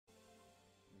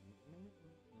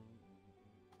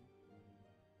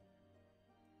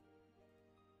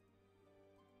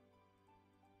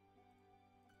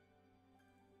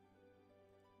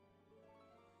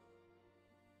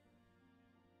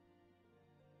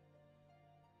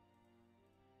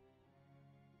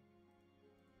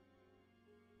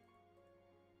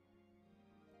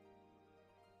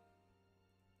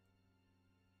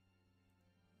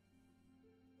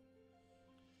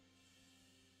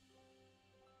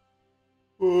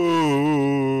We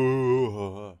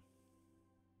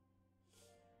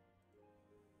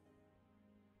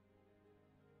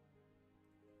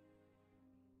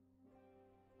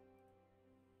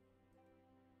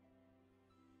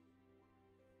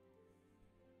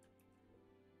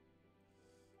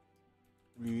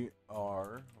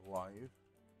are live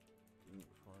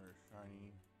for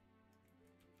shiny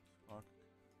squawk.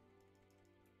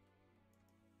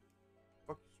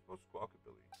 Fuck, you supposed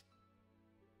Squawkabilly.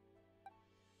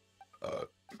 Yeah,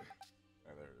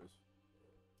 there it is.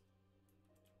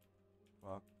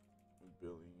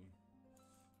 Squawkabilly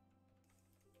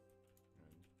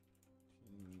and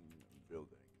team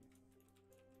building.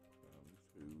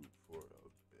 Food for a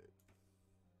bit.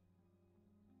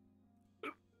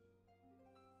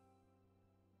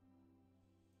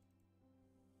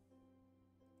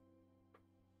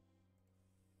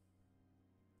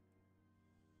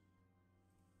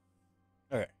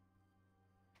 Okay.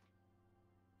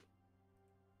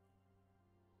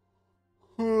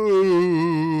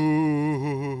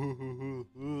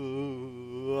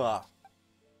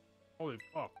 Holy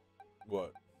fuck.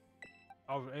 What?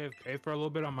 I was AFK for a little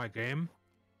bit on my game.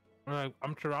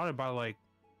 I'm surrounded by like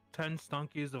 10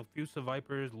 stunkies, a few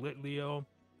vipers, lit Leo,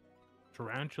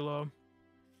 tarantula.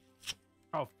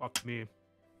 Oh fuck me.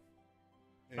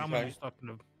 I'm gonna be stuck in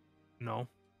a no.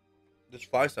 Just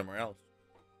fly somewhere else.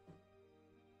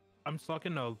 I'm stuck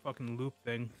in a fucking loop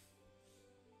thing.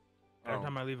 Every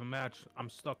time I leave a match, I'm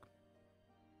stuck.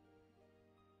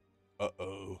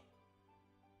 Uh-oh.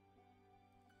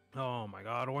 Oh my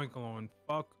god, Oinkalone.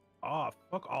 Fuck off.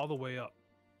 Fuck all the way up.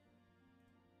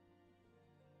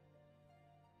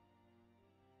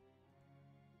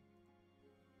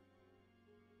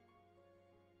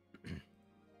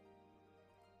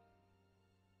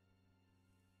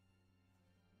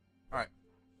 Alright.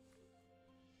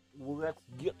 Well, let's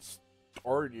get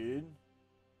started.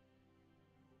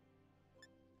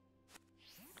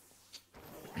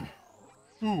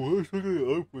 Ooh, let's look at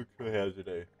the outbreaks I have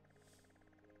today.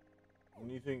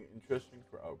 Anything interesting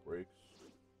for outbreaks?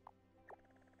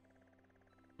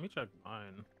 Let me check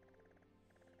mine.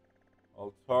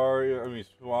 Altaria,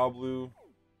 Swablu,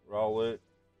 Rowlet,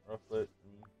 Rufflet.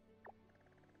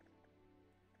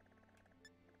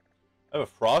 I have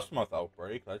a Frostmoth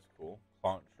outbreak, that's cool.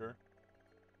 Clauncher.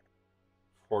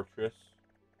 Fortress.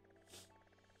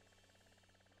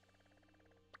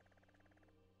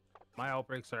 My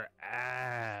outbreaks are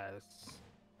ass.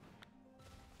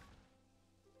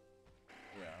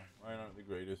 Yeah, mine aren't the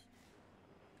greatest.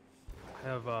 I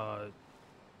have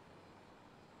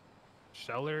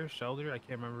Shelder, I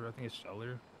can't remember. I think it's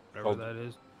Shelder, whatever that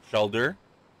is. Shelder?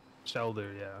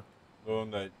 Shelder, yeah. The one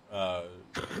that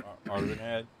Arvin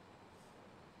had?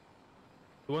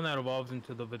 The one that evolves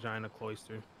into the vagina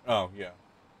cloister. Oh, yeah.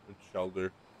 It's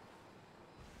Shelder.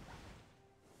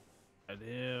 At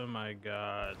him, I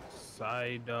got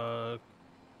Psyduck,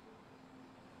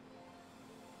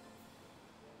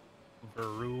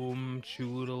 Varoom,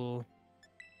 Choodle,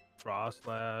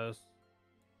 Frostlass,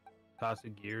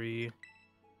 Tasagiri.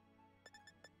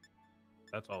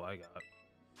 That's all I got.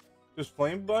 Does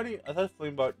Flame Body? I thought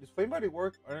Flame Body. Does Flame Body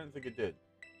work? I didn't think it did.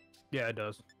 Yeah, it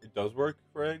does. It does work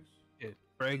for eggs?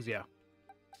 For eggs, yeah.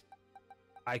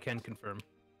 I can confirm.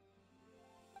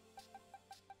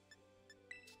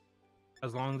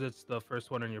 As long as it's the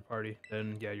first one in your party,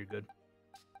 then yeah, you're good.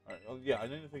 Alright, well, yeah, I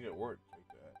didn't think it worked like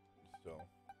that. Still.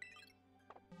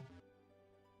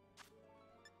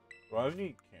 Do I have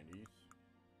any candies?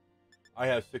 I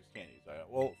have 6 candies.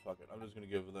 Well, fuck it. I'm just gonna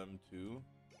give them to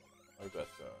our best.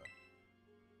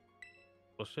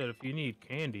 Well, shit, if you need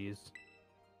candies,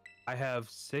 I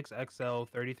have 6 XL,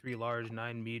 33 large,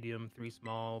 9 medium, 3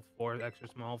 small, 4 extra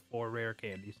small, 4 rare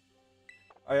candies.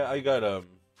 I got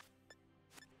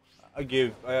I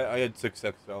had 6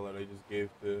 XL that I just gave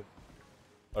to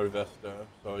Arvesta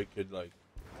so I could like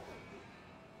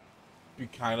be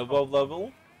kind of above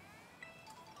level.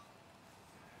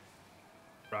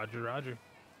 Roger, roger.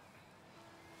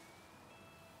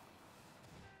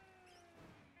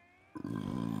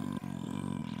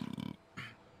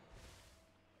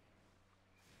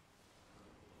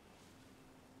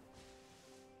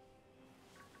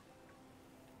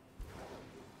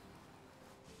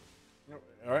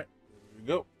 Alright, here we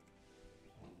go.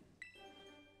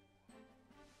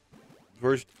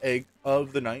 First egg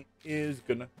of the night is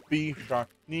gonna be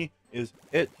shiny. Is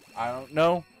it? I don't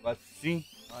know. Let's see.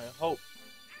 I hope.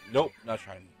 Nope, not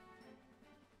shiny.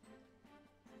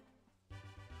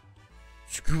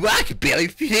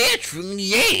 Squawkabilly fish from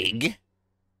the egg.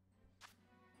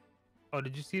 Oh,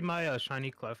 did you see my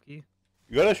shiny Klefki?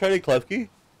 You got a shiny Klefki?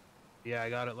 Yeah, I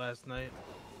got it last night.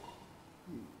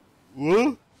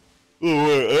 What? Oh,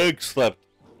 wait, Egg slept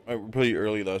pretty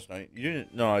early last night. You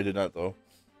didn't? No, I did not though.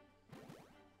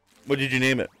 What did you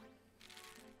name it?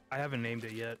 I haven't named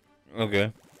it yet.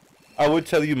 Okay. I would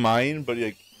tell you mine, but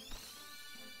like,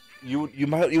 you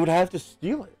would have to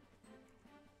steal it.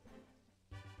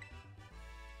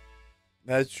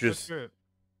 That's Let's just, hear it.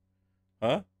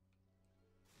 huh?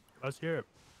 Let's hear it.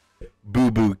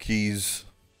 Boo boo keys.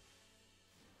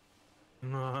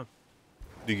 Uh,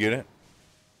 Do you get it?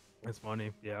 it's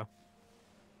funny. Yeah.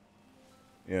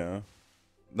 Yeah.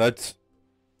 That's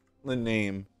the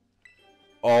name.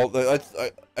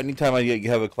 Anytime I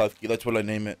have a Klefki, that's what I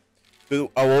name it.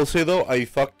 I will say though, I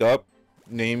fucked up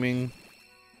naming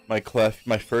my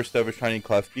first ever shiny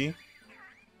Klefki,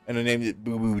 and I named it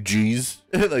Boo Boo G's,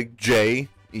 like Jeys.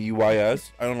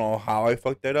 I don't know how I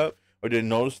fucked that up or didn't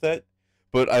notice that,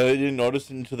 but I didn't notice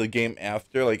it until the game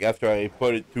after, like after I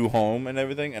put it through home and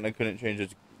everything, and I couldn't change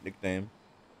its nickname.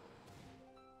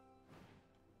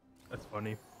 That's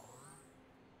funny.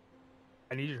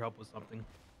 I need your help with something.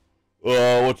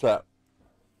 What's that?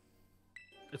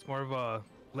 It's more of a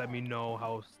let me know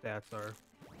how stats are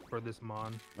for this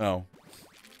mon. Oh.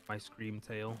 My Scream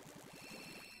Tail.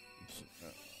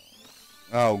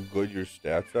 How good your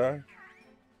stats are?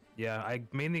 Yeah, I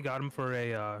mainly got him for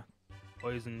a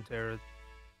Poison Terra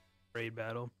raid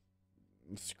battle.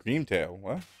 Scream Tail,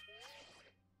 what?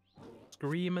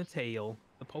 Scream-a-tail,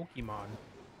 the Pokemon.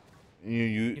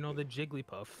 You know, the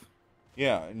Jigglypuff.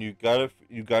 Yeah, and you got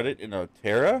it in a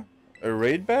Terra? A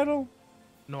raid battle?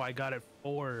 No, I got it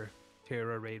for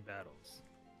Terra raid battles.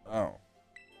 Oh.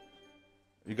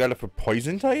 You got it for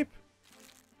poison type?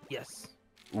 Yes.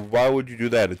 Why would you do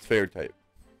that? It's fair type.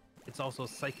 It's also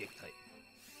psychic type.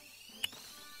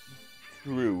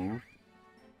 True.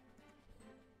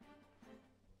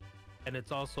 And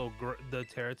it's also the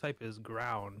Terra type is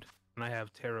ground, and I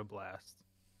have Terra Blast.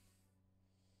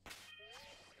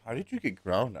 How did you get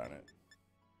ground on it?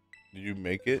 Did you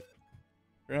make it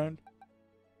ground?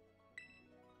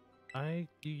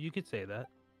 You could say that.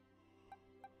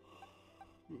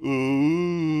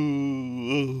 Ooh.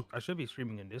 I should be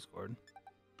streaming in Discord.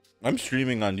 I'm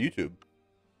streaming on YouTube.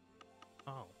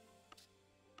 Oh.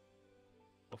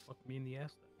 Well, fuck me in the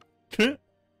ass then.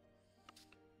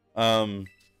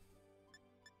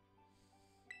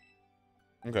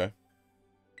 Okay.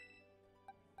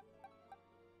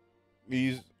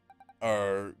 These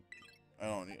are,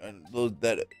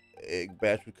 that egg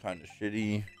batch was kind of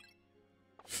shitty.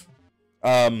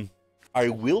 I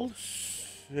will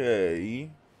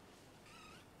say,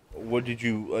 what did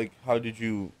you, like, how did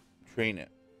you train it?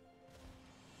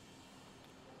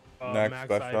 Max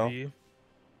special? IV.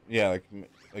 Yeah,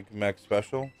 like max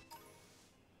special?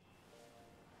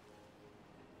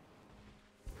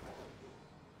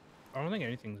 I don't think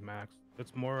anything's max.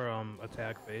 It's more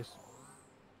attack based.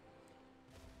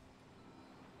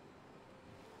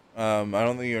 I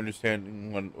don't think you're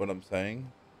understanding what I'm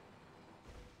saying.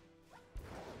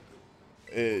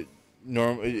 I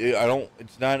don't.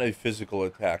 It's not a physical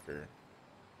attacker.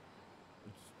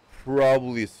 It's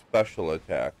probably a special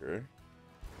attacker.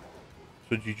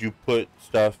 So did you put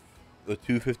stuff, the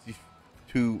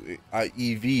 252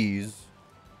 EVs,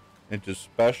 into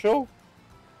special,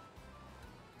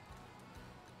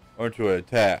 or to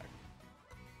attack?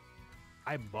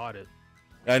 I bought it.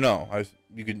 I know.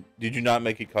 Did you not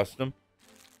make it custom?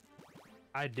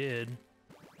 I did,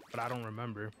 but I don't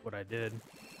remember what I did.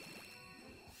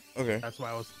 Okay. That's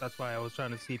why I was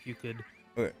trying to see if you could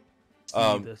Okay.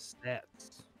 see the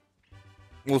stats.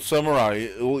 Well,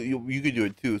 summarize. Well, you could do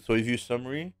it too. So if you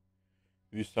summarize,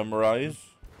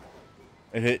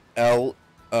 and hit L,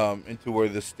 into where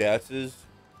the stats is,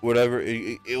 whatever,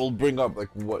 it will bring up like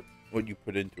what you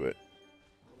put into it,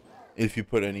 if you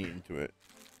put any into it.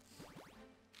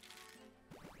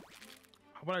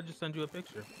 How about I just send you a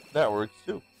picture? That works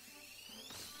too.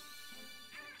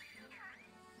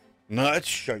 Not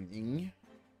shining.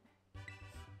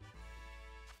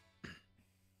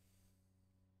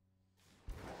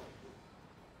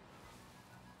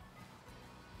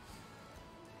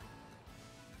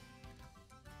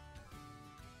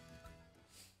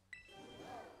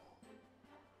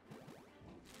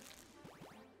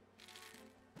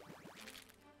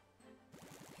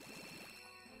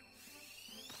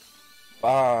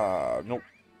 Nope.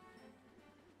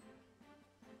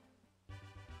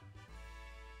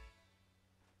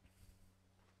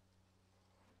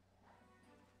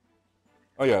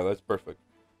 Oh yeah, that's perfect.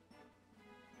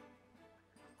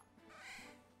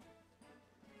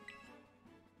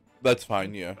 That's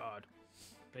fine, yeah. God.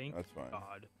 Thank That's fine.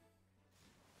 God.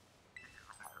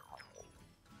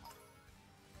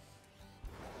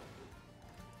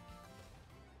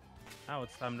 Now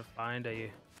it's time to find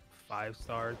a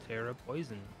 5-star Terra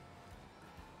poison.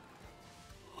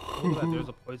 Look at that, there's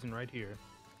a poison right here.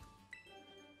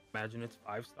 Imagine it's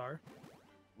 5-star.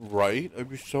 Right? I'd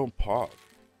be so pop.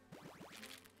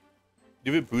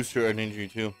 Give it booster energy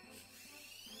too.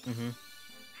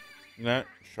 Not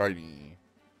shiny.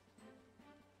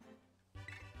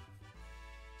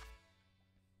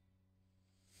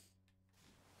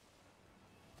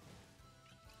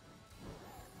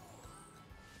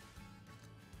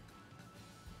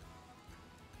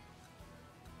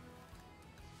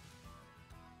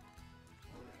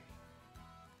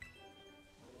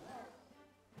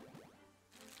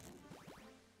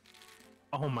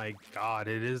 Oh my god,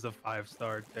 it is a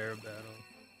 5-star Terra battle.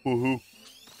 Woohoo.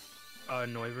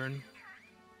 Noivern.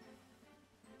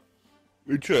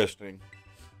 Interesting.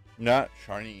 Not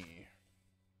shiny.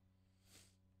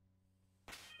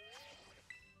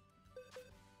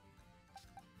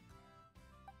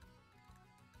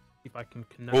 If I can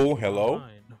connect. Oh, hello?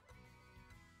 online.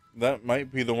 That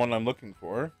might be the one I'm looking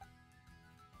for.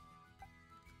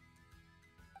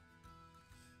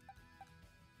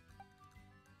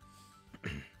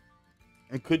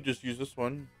 I could just use this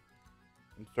one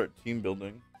and start team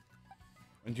building.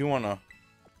 I do want to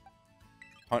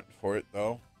hunt for it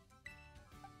though.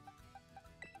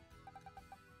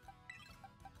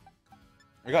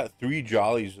 I got 3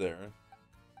 jollies there,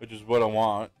 which is what I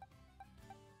want.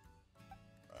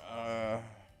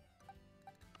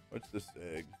 What's this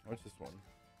egg? What's this one?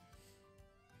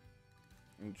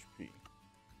 HP.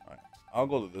 Alright, I'll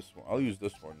go to this one. I'll use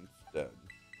this one instead.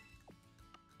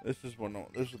 This is one.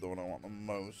 This is the one I want the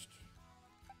most.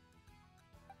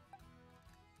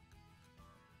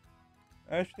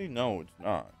 Actually, no, it's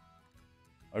not.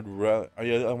 I'd rather.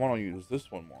 I want to use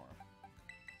this one more.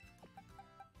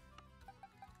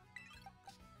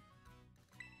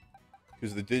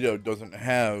 Because the Ditto doesn't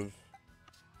have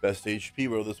best HP,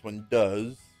 where this one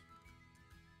does.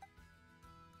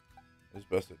 His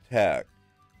best attack.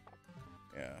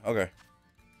 Yeah. Okay.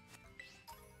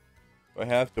 If I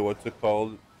have to, what's it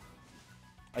called?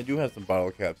 I do have some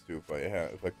bottle caps too.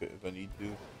 If I need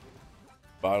to.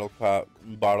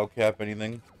 Bottle cap,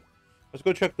 anything. Let's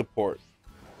go check the port.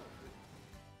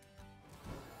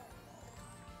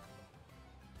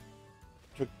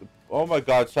 Oh my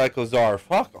God, Cyclozar!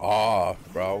 Fuck off,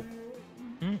 bro.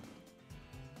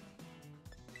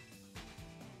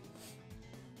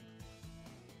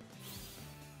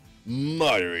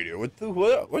 Moderator, what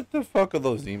the fuck are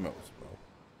those emotes, bro?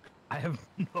 I have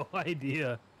no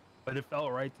idea, but it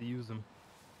felt right to use them.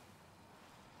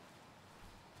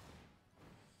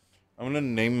 I'm gonna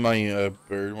name my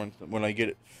bird when I get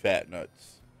it Fat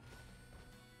Nuts.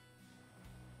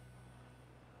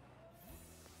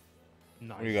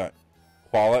 Nice. What do you got?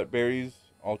 Qualit berries,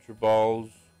 Ultra Balls,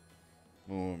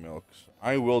 Moo Milks.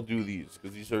 I will do these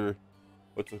because these are,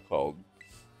 what's it called?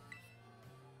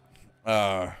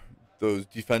 Those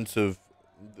defensive.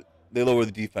 They lower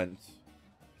the defense.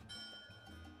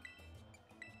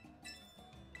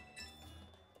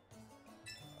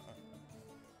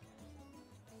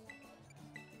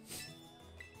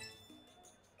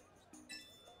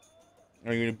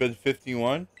 Are you gonna bid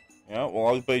 51? Yeah, well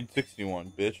I'll bid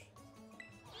 61, bitch.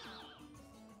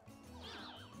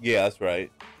 Yeah, that's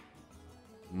right.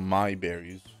 My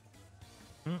berries.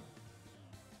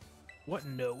 What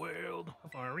in the world?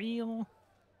 For real?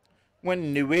 When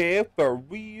in the world for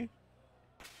real?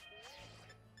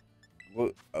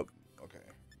 Well, okay.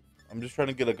 I'm just trying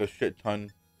to get like a shit ton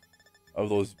of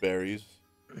those berries.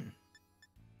 In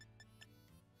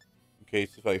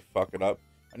case if I fuck it up.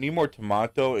 I need more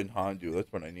tomato and hondu.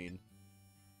 That's what I need.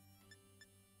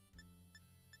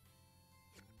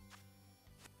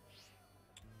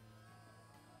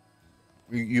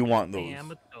 You want those?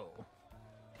 Amato.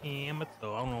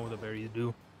 I don't know what the berries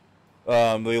do.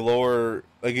 They lower,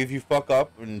 like if you fuck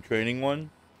up in training one,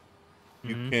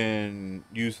 you can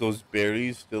use those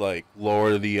berries to like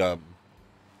lower the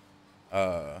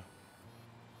that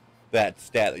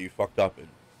stat that you fucked up in,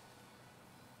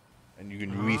 and you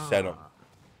can reset them.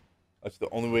 That's the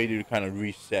only way to kind of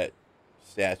reset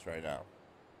stats right now.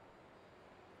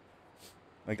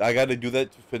 Like I got to do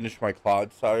that to finish my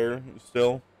Clodsire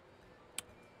still.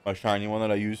 My shiny one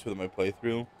that I use for my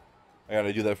playthrough. I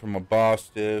gotta do that for my boss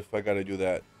stiff. I gotta do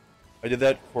that. I did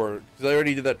that for, because I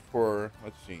already did that for,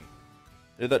 let's see.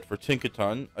 I did that for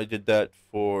Tinkaton. I did that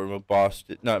for my boss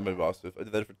stiff, not my boss stiff. I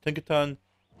did that for Tinkaton,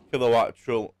 Kilowatt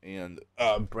Trill, and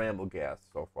Brambleghast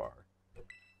so far.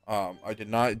 I did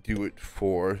not do it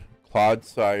for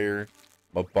Clodsire,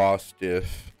 my boss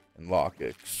stiff, and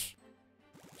Lockix.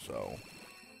 So.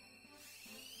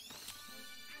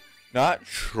 Not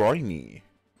shiny.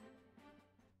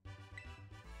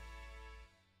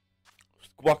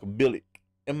 Squawkabilly.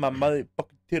 In my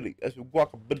motherfucking tilly. I said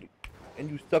Squawkabilly. And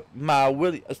you suck my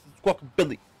willy. I said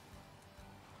Squawkabilly.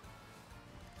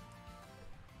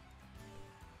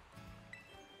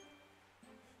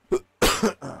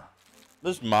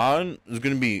 This mod is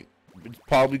gonna be, it's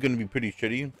probably gonna be pretty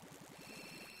shitty.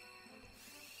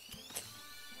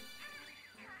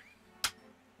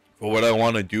 For what I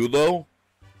want to do though,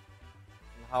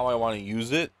 and how I want to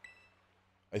use it,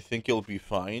 I think it'll be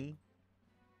fine.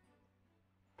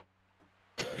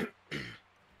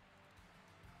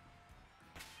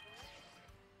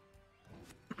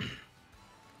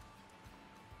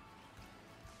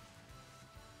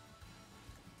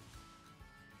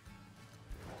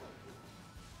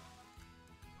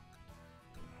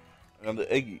 Another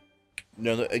eggy.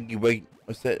 Another eggy wait.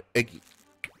 What's that? Eggy.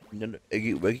 Another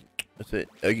eggy wait. What's that?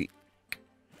 Eggy.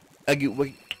 Eggy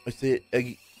wait. What's that?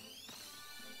 Eggy.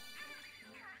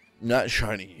 Not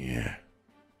shiny. Yeah.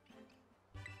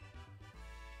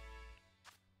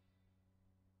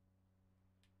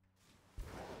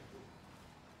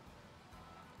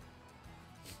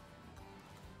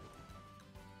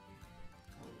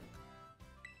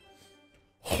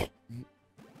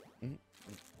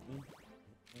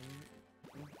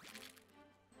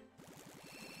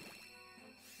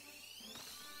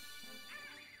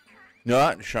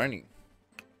 Not shiny.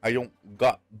 I don't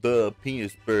got the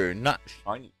penis bird. Not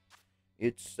shiny.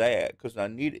 It's sad because I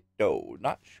need it though.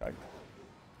 Not shiny.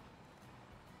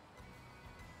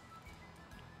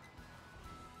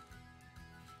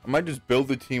 I might just build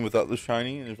the team without the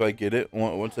shiny, and if I get it,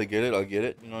 once I get it, I'll get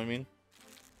it. You know what I mean?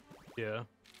 Yeah.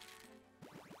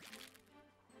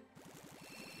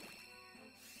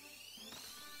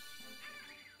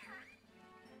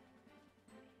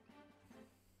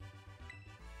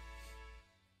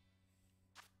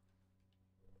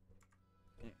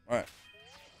 Alright.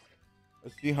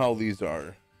 Let's see how these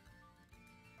are.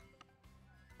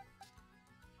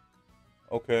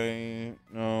 Okay,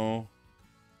 no.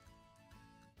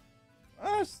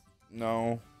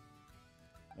 No.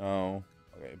 No.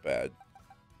 Okay, bad.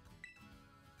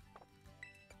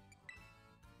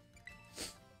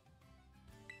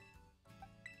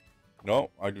 No,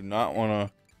 I do not want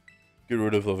to get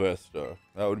rid of Lavesta.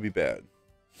 That would be bad.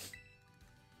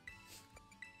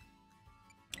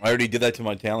 I already did that to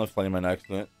my talent flame on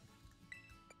accident.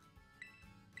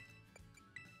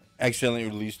 Accidentally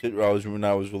released it when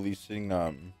I was releasing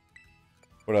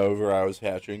whatever I was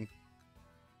hatching.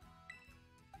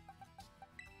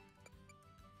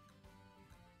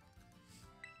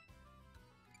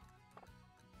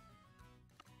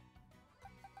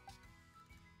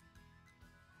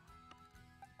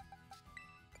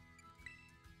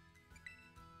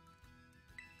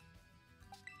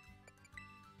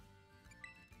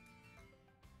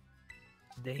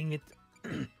 Dang it.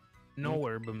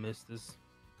 Nowhere but missed this.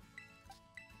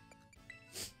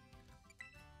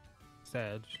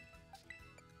 Sag.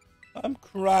 I'm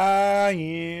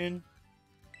crying.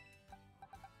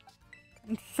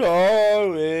 I'm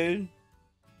sorry.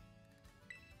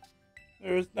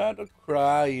 There's not a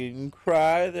crying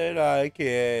cry that I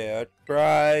can't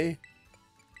cry.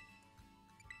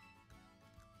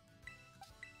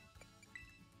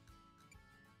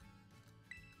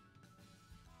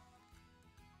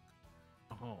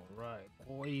 Alright,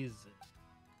 poison.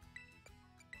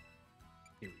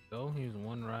 Here we go. Here's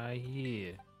one right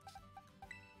here.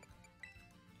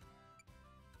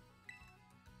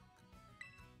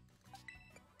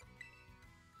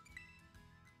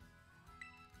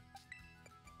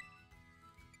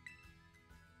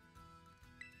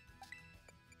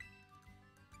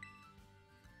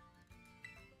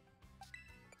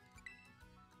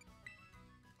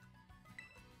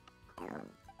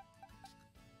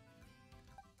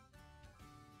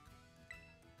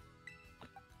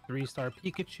 Three-star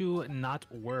Pikachu, not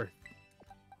worth.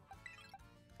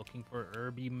 Looking for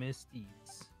Herby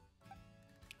Misties.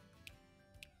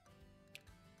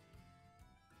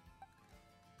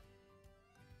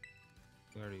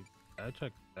 I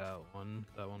checked that one.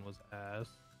 That one was ass.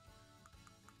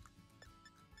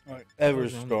 Alright,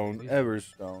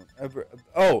 Everstone.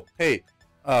 Oh, hey.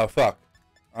 Fuck.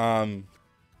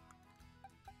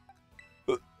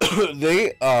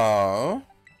 They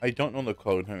I don't know the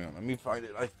code. Hang on, let me find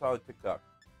it. I saw it TikTok.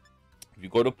 If you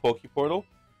go to Poke Portal,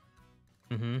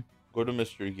 go to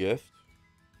Mystery Gift.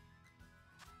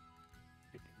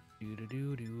 If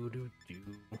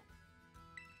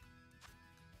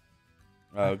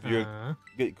you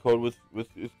get code with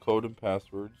code and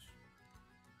passwords.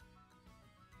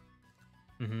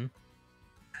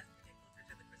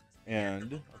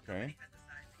 And okay.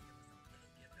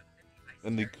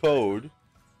 And the code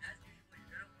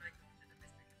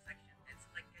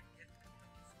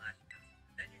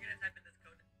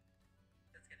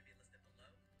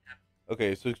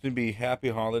Okay, so it's gonna be Happy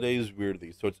Holidays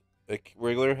weirdly. So it's like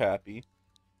regular happy.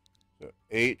 So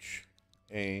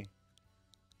HAPPY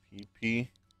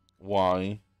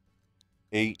 0L1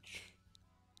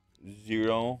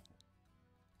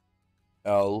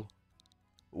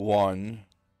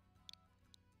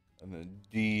 and then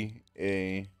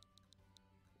DAYS.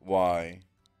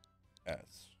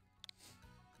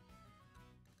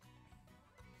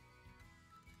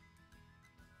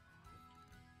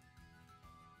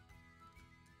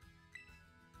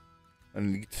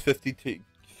 And it's 50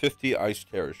 ice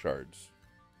terror shards.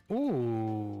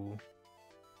 Ooh.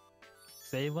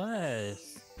 Say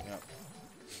less. Yeah.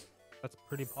 That's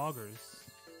pretty poggers.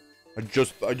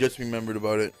 I just remembered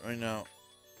about it right now.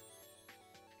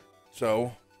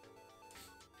 So,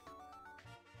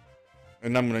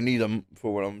 and I'm gonna need them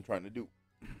for what I'm trying to do.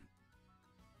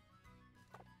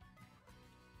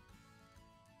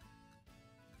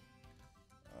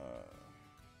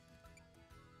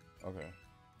 Okay.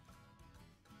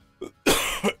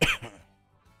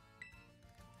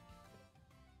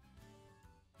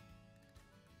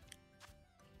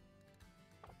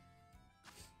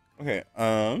 Okay.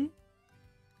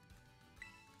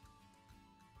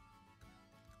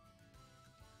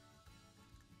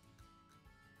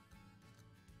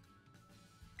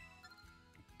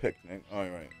 Picnic. All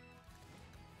right.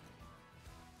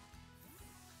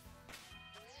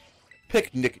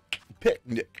 Picnic.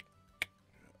 Picnic.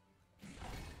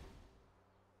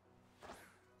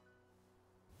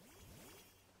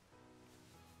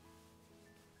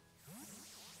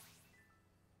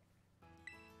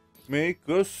 Make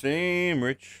a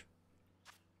sandwich.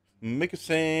 Make a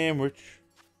sandwich.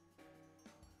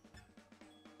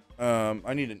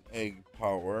 I need an egg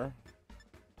power.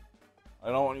 I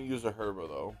don't want to use a herba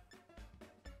though.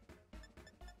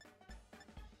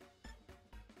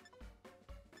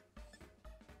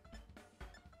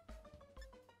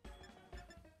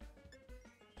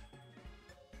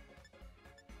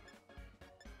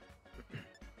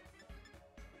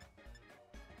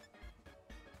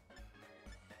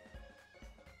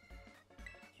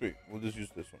 Sweet, we'll just use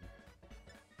this one.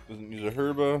 Doesn't use a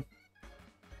herba.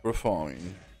 We're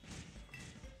fine.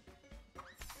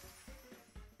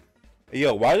 Hey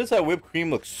yo, why does that whipped cream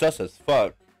look sus as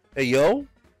fuck? Hey yo?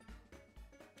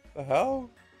 The hell?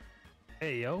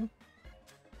 Hey yo.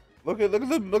 Look at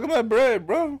my bread,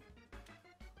 bro.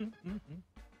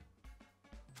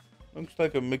 Looks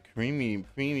like a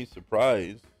creamy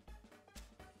surprise.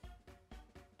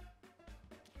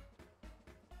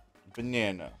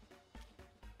 Banana.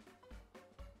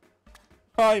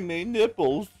 I made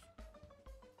nipples.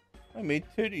 I made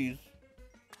titties.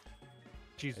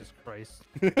 Jesus Christ.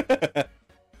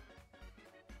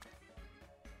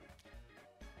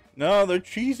 No, they're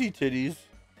cheesy titties.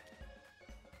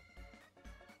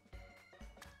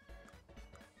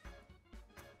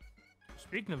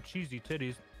 Speaking of cheesy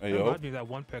titties, Hey, that yo. reminds me of that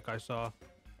one pic I saw.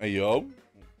 Hey, yo.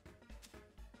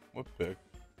 What pick?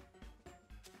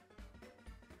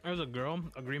 There was a girl,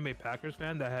 a Green Bay Packers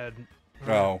fan, that had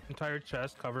her Oh. entire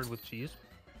chest covered with cheese.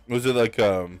 Was it like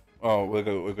like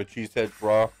a cheesehead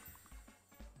bra?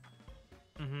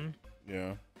 Mm-hmm.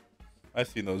 Yeah, I've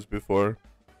seen those before.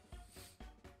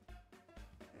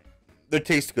 They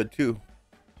taste good too.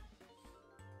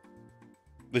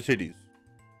 The titties,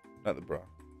 not the bra.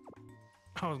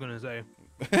 I was gonna say.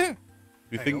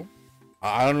 You think?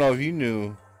 I don't know if you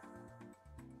knew,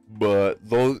 but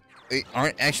those they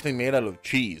aren't actually made out of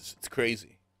cheese. It's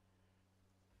crazy,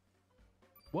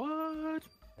 What?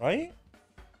 right?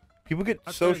 People get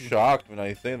That's so crazy. shocked when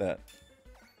I say that.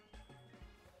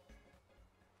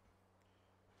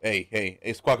 Hey,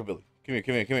 SQUAWKABILLY. Come here.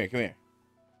 Come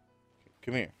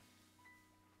here.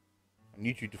 I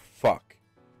need you to fuck.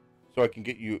 So I can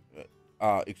get you,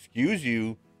 excuse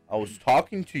you. I was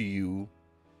talking to you.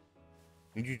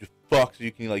 I need you to fuck so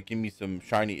you can, like, give me some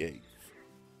shiny eggs.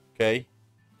 Okay?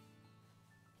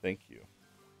 Thank you.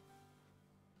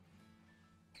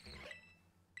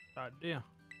 God damn.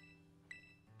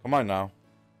 Come on now.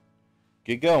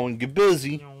 Get going. Get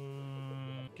busy.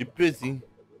 Get busy.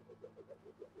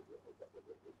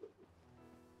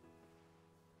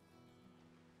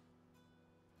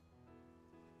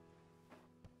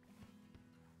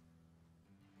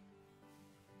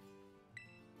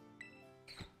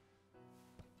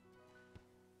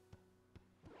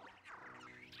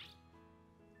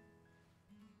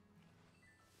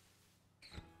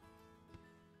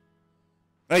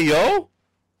 Hey, yo.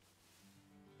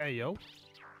 Hey yo.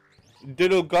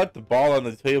 Ditto got the ball on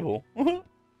the table.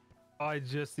 I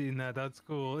just seen that. That's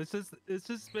cool. It's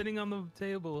just spinning on the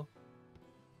table.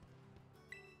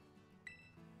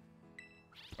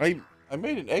 I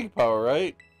made an egg power,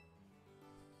 right?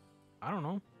 I don't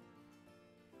know.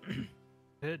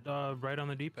 Hit right on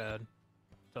the D-pad.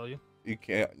 Tell you. You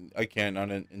can't. I can't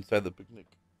on inside the picnic.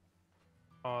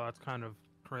 Oh, that's kind of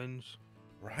cringe.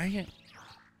 Right.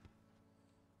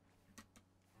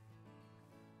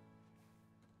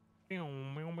 Meow,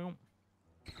 meow, meow.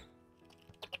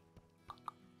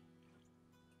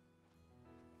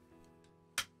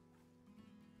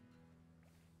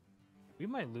 We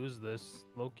might lose this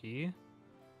low key.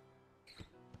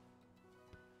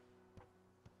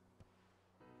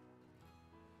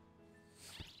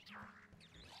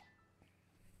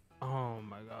 Oh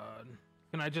my god.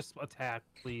 Can I just attack,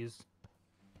 please?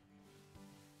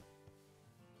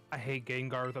 I hate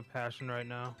Gengar with a passion right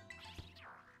now.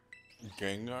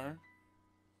 Gengar.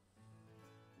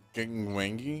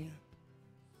 Gengwangi.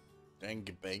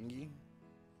 Dangabangi.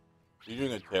 You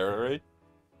doing a terror raid?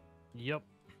 Yep.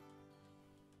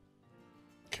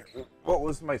 Okay, what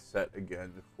was my set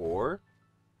again for?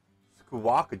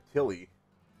 SQUAWKABILLY.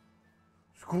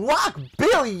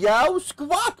 SQUAWKABILLY, yo!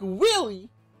 SQUAWKABILLY!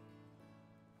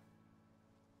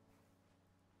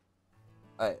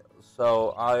 Alright,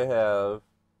 so I have...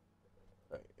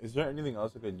 Is there anything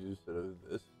else I could do instead of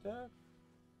this attack?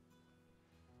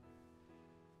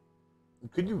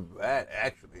 Could do that,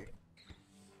 actually.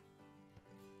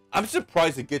 I'm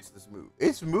surprised it gets this move.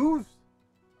 Its moves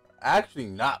actually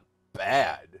not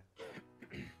bad.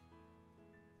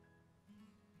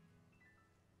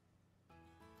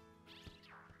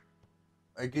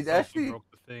 Like it actually broke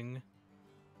the thing.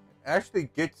 Actually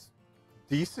gets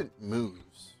decent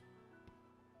moves.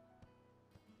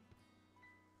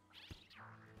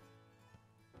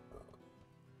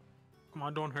 Come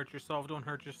on, don't hurt yourself. Don't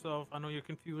hurt yourself. I know you're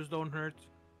confused. Don't hurt.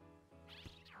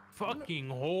 Fucking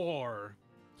whore.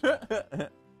 I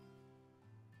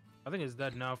think it's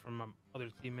dead now from my other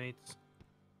teammates,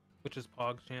 which is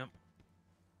PogChamp.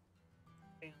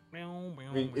 I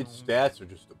mean, its stats are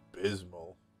just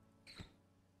abysmal.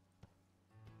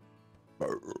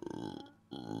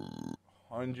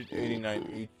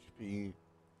 189 HP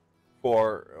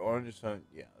for 100%.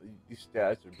 Yeah, these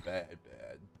stats are bad,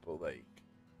 but like.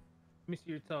 Let me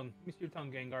see your tongue. Let me see your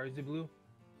tongue, Gengar. Is it blue?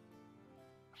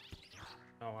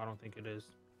 No, I don't think it is.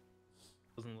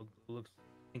 Doesn't look. It looks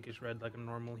pinkish red like a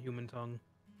normal human tongue.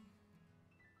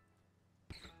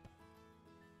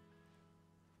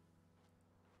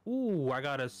 Ooh, I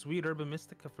got a sweet Herba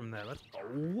Mystica from that. Let's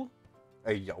go.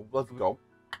 Hey yo, let's go.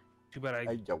 Too bad I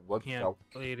Hey yo, let's can't go.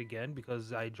 play it again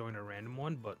because I joined a random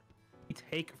one, but we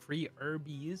take free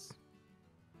Herbies.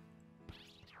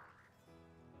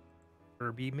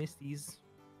 Herbie Misties.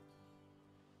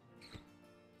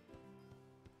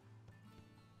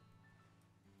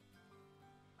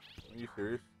 Are you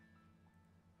serious?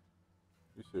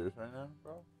 You serious right now,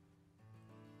 bro?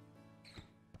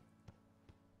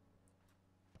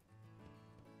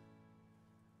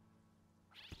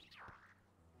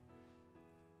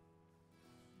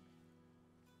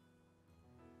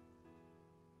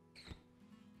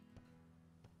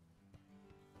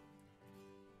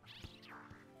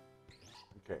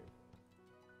 Okay.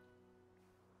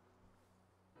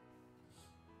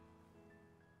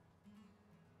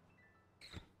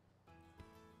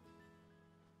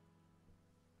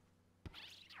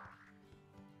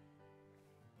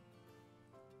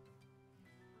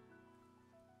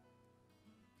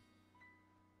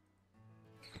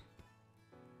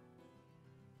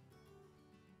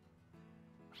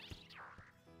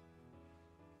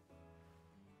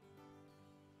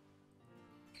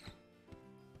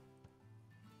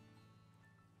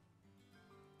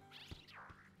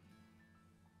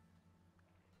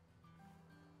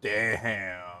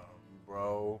 Damn,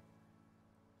 bro.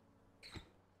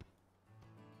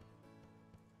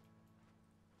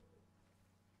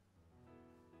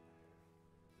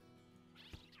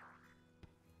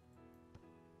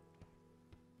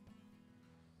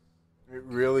 It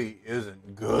really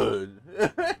isn't good.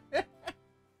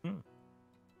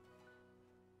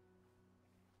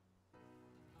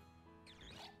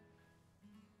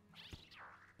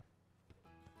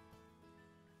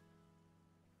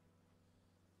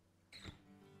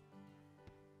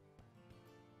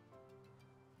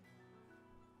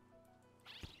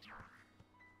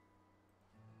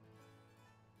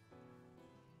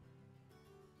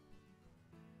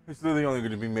 It's literally only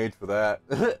going to be made for that.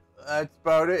 That's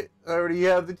about it. I already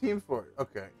have the team for it.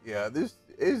 Okay, yeah, this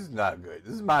is not good.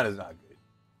 This mine is not good.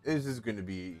 This is going to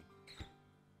be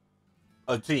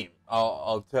a team.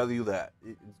 I'll tell you that.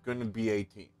 It's going to be a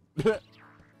team. Yeah.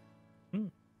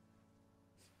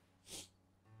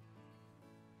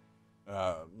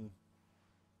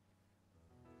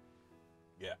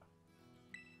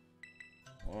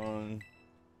 1,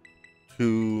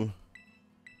 2,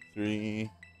 3,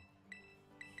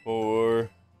 4,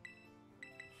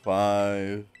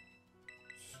 5,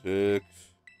 6,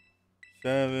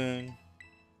 7,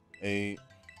 8,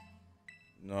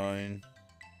 9.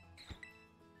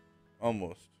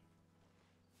 Almost.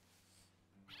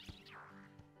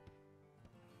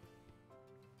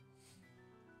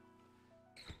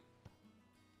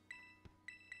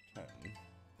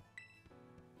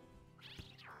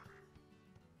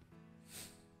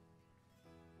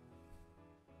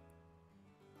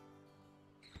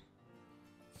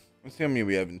 Let's see how many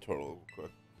we have in total real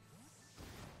quick.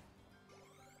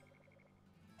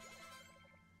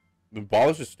 The ball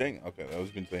is just staying. Okay, that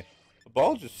was gonna say. The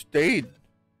ball just stayed.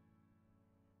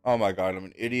 Oh my god, I'm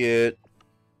an idiot.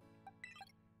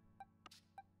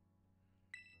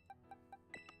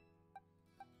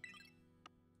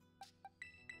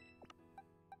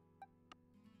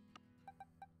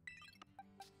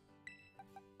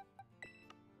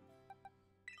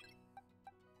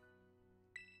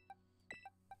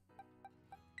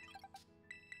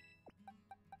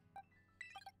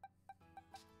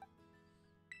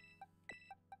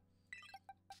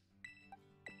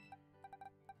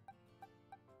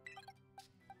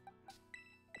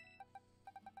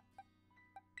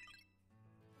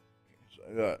 So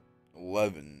I got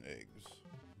 11 eggs.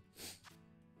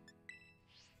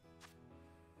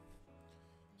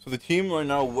 So the team right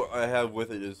now, what I have with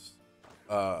it is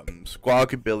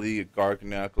SQUAWKABILLY,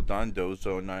 Garganackle,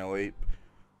 Dondozo, Annihilate,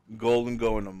 Golden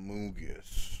Go, and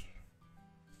Amogus.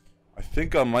 I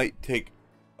think I might take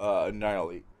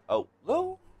Annihilate out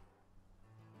though,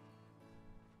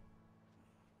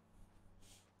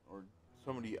 or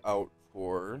somebody out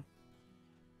for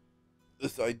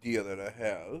this idea that I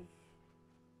have.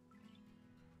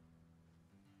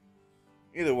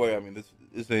 Either way, I mean,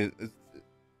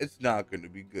 it's not going to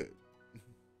be good.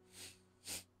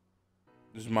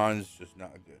 This mine's just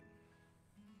not good.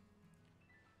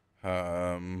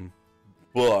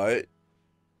 But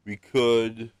we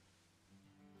could.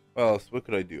 Well, so what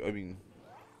could I do? I mean,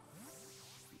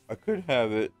 I could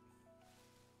have it.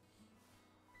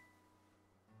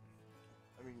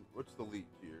 I mean, what's the lead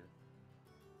here?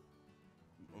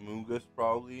 Amogus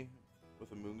probably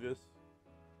with Amogus.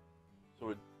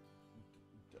 So it,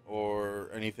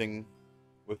 or anything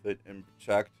with it and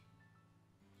checked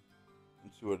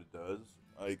and see what it does.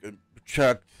 I could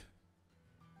check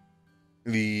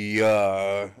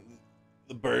the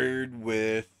bird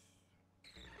with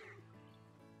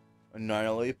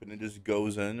Annihilate and it just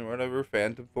goes in or whatever.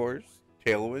 Phantom Force,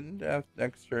 Tailwind after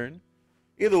next turn.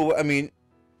 Either way, I mean,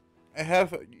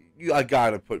 I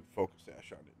gotta put Focus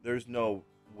Sash on it. There's no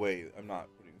way I'm not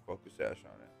putting Focus Sash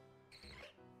on it.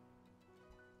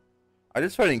 I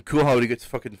just find it cool how he gets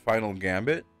fucking Final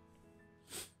Gambit.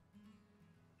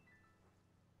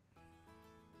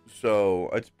 So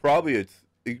it's probably its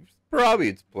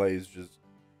play is just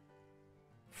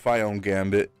Final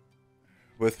Gambit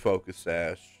with Focus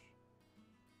Sash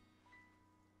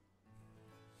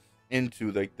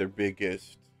into like their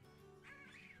biggest,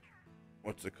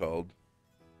 what's it called?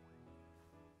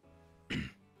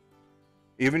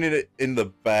 Even in the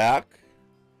back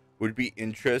would be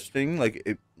interesting, like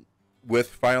it with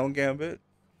Final Gambit.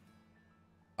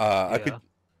 I could,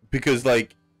 because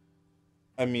like,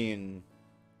 I mean,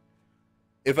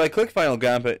 if I click Final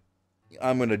Gambit,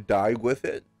 I'm gonna die with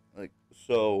it. Like,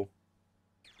 so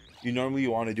you normally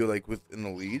want to do like within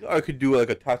the lead. I could do like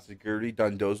a Tatsugiri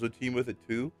Dondozo team with it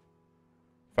too.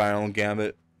 Final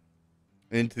Gambit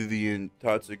into the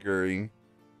Tatsugiri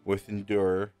with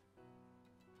Endure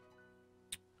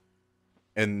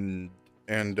and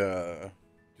do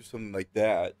something like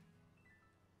that.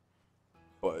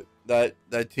 But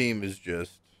that team is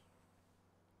just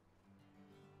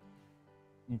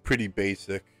pretty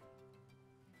basic.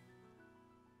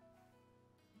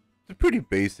 It's a pretty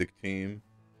basic team.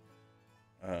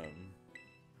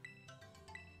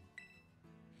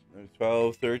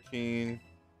 12, 13,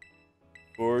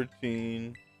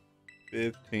 14,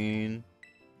 15,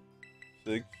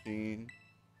 16,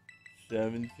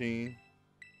 17,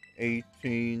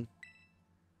 18.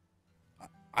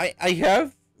 I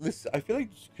have this. I feel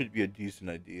like this could be a decent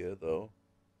idea though.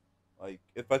 Like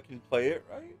if I can play it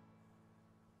right.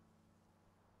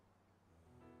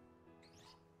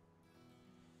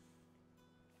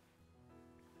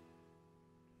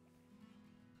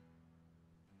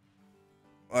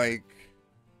 Like,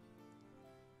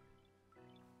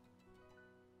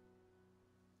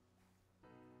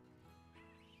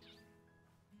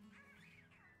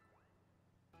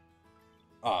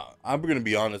 I'm gonna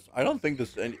be honest. I don't think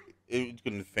it's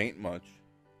gonna faint much.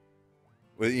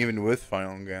 Even with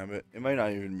Final Gambit, it might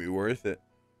not even be worth it.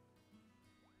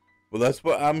 Well, that's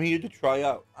what I'm here to try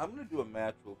out. I'm gonna do a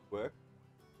match real quick.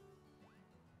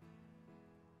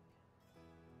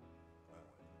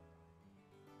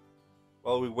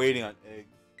 While we're waiting on eggs.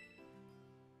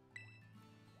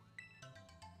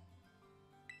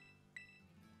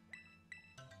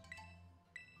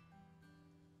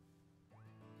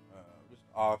 Just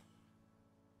off.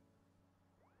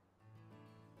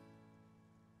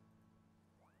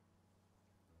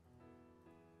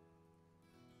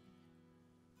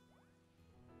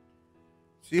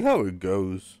 See how it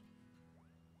goes.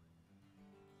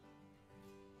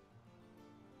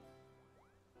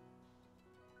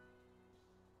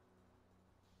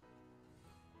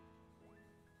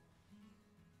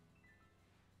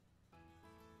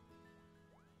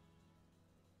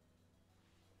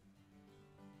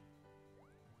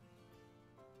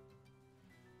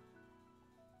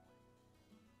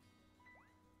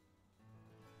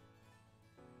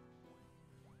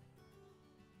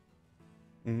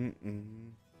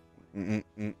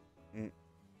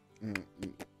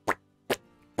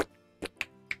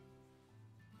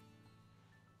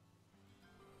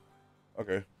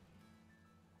 Okay.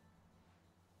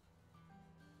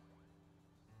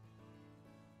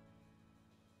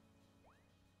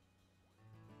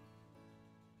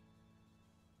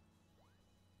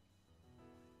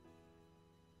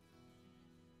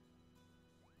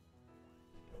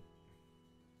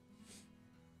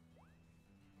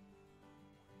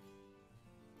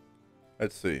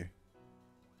 Let's see.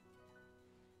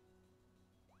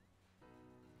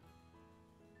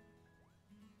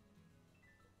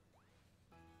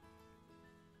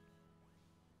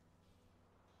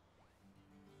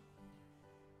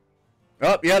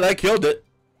 Oh, yeah, that killed it.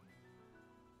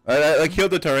 I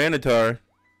killed the Tyranitar.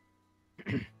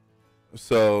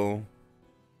 So,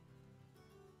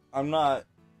 I'm not...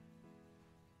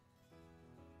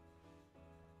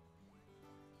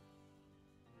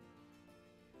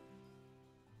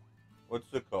 What's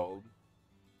it called?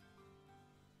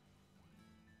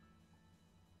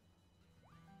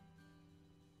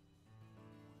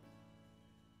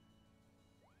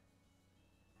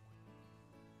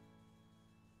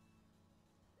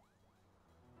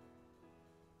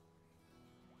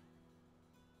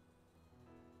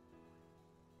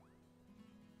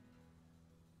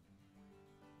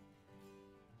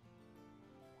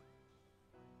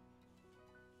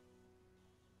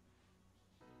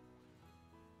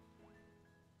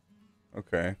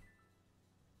 Okay.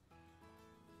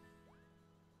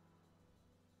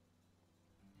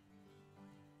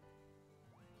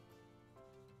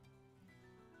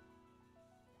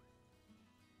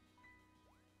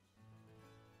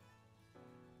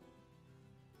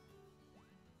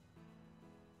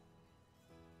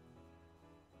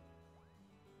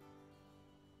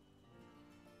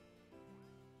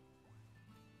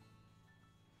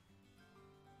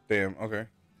 Damn, okay.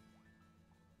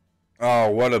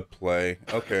 Oh, what a play.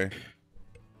 Okay.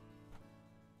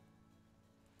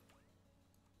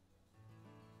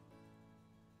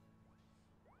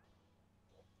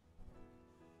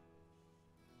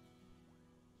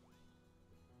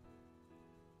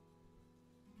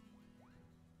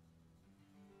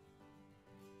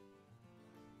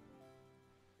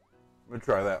 I'm gonna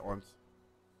try that once.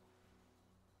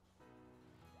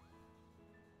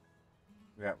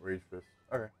 Yeah, Rage Fist.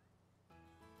 Okay.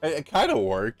 It kind of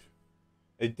worked.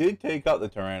 It did take out the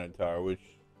Tyranitar, which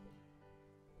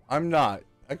I'm not.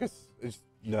 I guess it's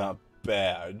not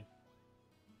bad.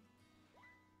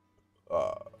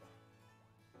 Uh,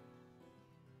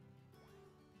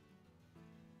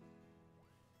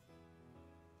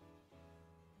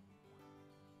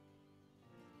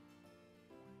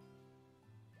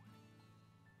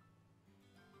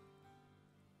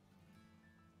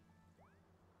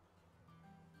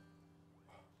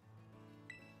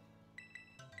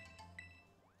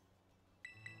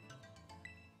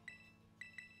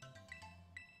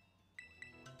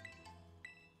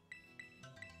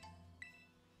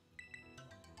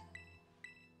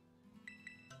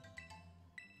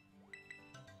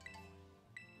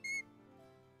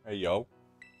 hey, yo.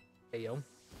 Hey, yo.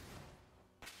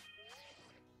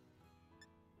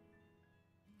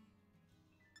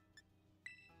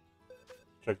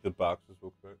 Check the boxes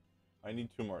real quick. I need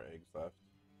 2 more eggs left.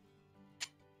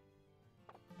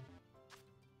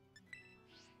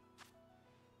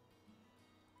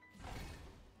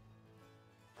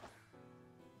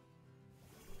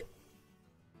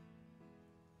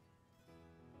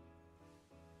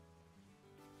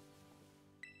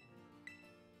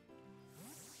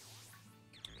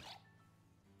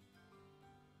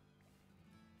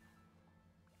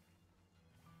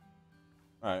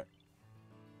 Alright.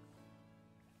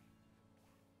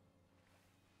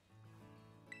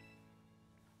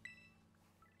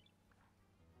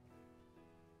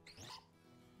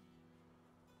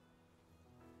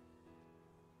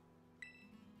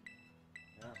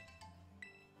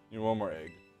 Need one more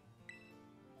egg.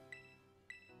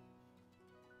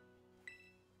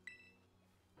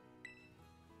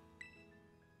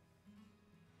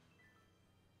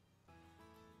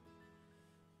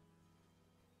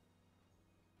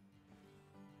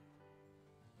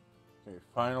 Okay,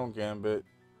 final gambit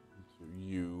to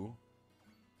you.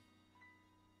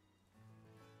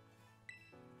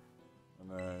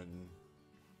 And then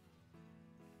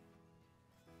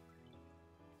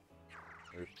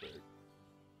earthquake.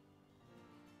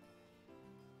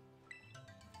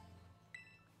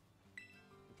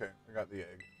 Okay, I got the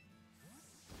egg.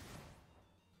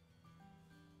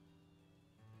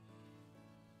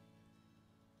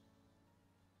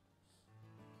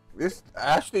 This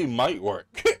actually might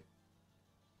work.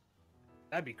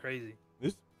 That'd be crazy.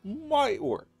 This might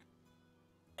work.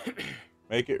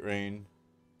 Make it rain.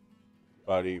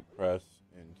 Body press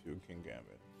into King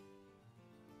Gambit.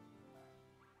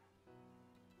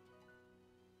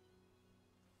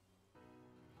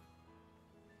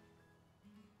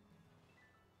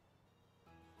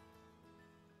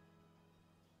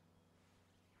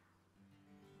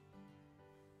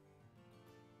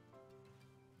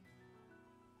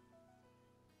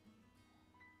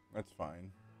 That's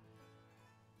fine.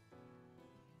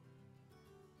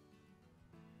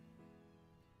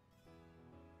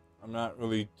 I'm not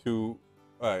really too...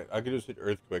 Alright, I could just hit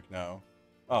Earthquake now.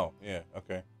 Oh, yeah,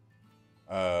 okay.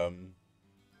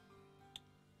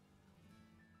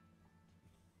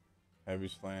 Heavy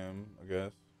Slam, I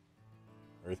guess.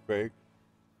 Earthquake.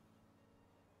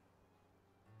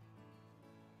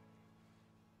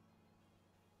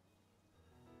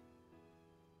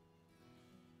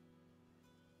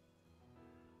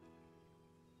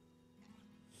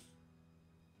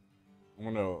 I'm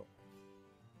gonna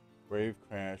Wave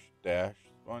Crash, Dash,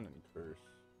 Spun, and Curse.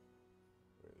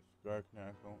 Scar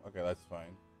Knackle. Okay, that's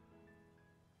fine.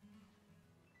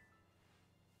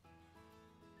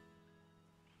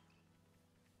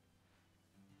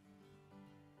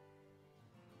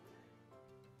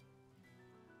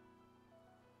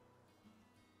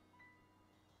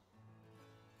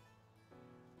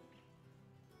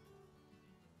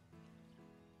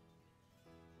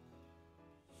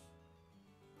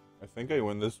 I think I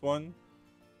win this one.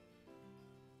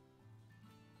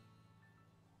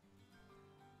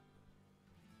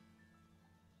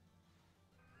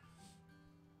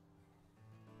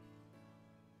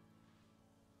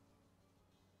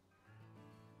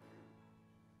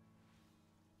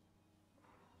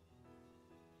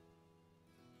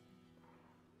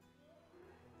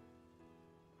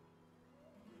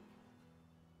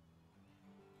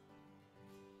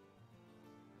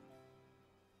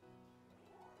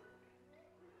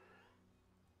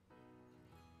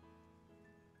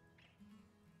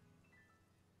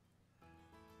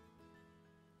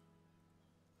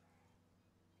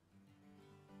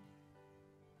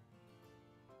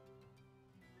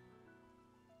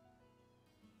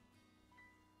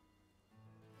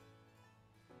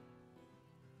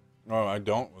 No, I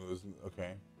don't lose.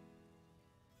 Okay.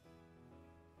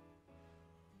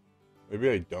 Maybe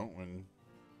I don't win.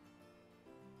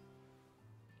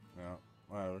 No,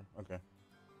 whatever. Okay.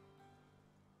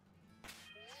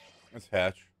 Let's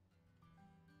hatch.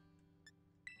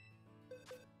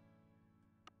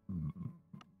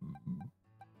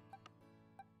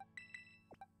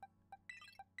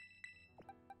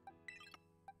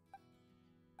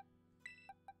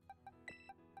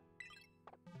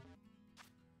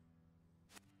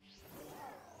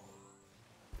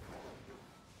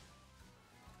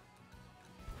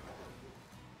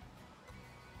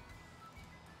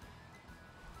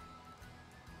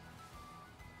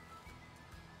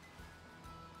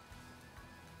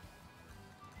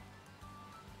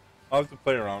 I'll have to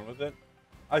play around with it.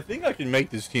 I think I can make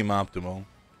this team optimal.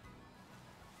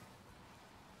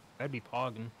 That'd be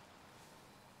pogging.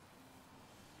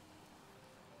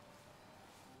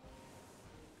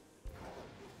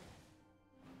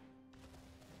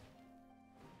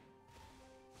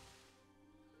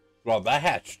 Wow, that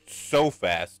hatched so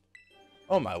fast.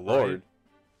 Oh my lord.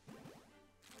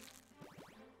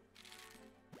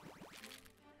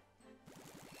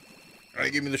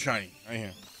 Alright, give me the shiny. Right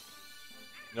here.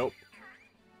 Nope.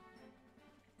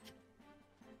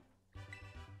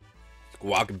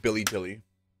 Squawkabilly Tilly.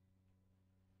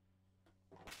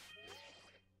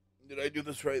 Did I do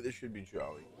this right? This should be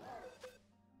Jolly.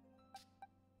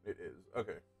 It is.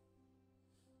 Okay.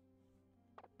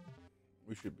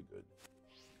 We should be good.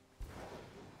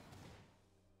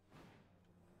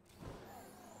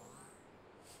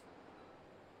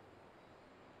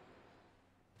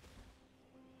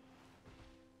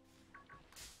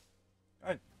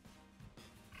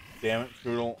 Damn it,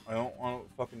 Strudel. I don't want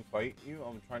to fucking fight you.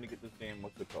 I'm trying to get this damn,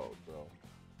 what's it called, bro?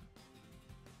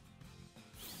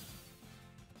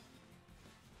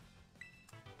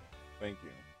 Thank you.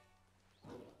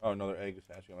 Oh, another egg is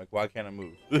hatching. I'm like, why can't I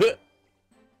move?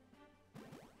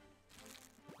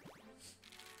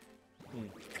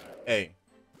 Hey.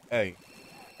 Hey.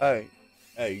 Hey.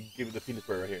 Hey, give me the penis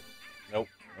bird right here. Nope.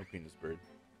 No penis bird.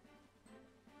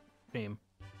 Name.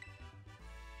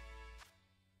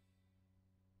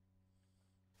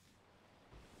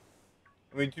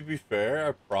 I mean, to be fair,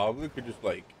 I probably could just,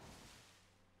 like...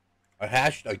 I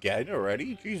hatched again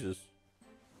already? Jesus.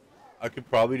 I could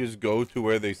probably just go to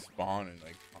where they spawn and,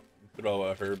 like, throw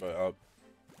a herb up.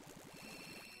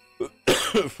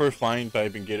 For flying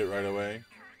type and get it right away.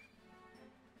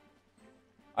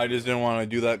 I just didn't want to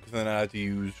do that because then I had to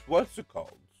use... What's it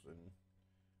called? And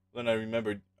then I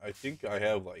remembered, I think I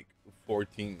have, like,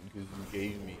 14 because you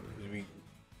gave me... Because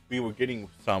we were getting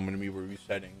some when we were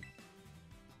resetting.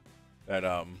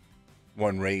 That,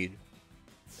 one raid.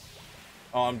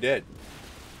 Oh, I'm dead.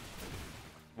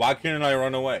 Why couldn't I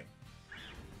run away?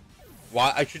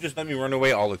 Why? I should just let me run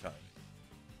away all the time.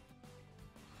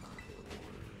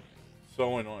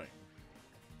 So annoying.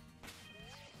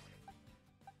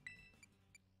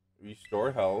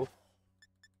 Restore health.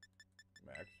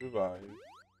 Max revive.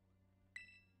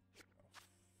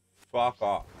 Fuck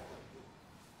off.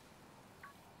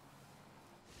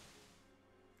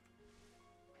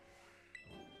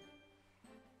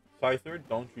 Scyther,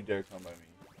 don't you dare come by me.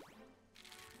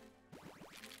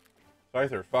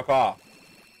 Scyther, fuck off.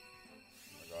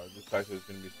 Oh my god, this Scyther is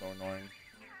gonna be so annoying.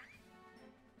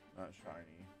 Not shiny.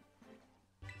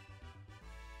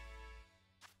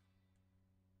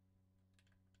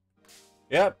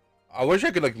 Yep. I wish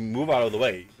I could, like, move out of the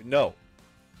way, but no.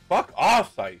 Fuck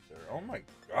off, Scyther. Oh my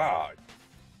god.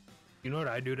 You know what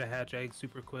I do to hatch eggs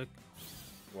super quick?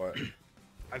 What?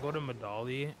 I go to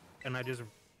Medali and I just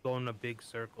go in a big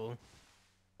circle,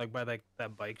 like by like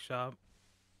that bike shop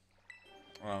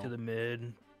to the mid,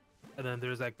 and then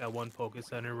there's like that one focus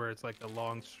center where it's like a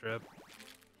long strip.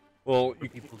 Well, you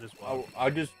people just walk. I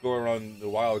just go around the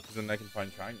wild because then I can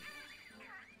find shiny.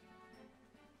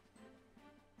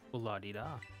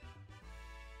 La-di-da.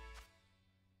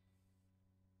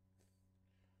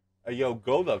 Hey, yo,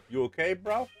 Golduck, you okay,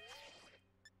 bro?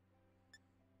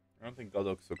 I don't think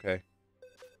Golduck's okay.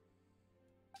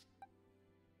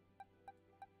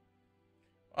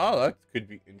 Oh, that could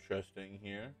be interesting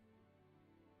here.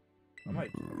 I'm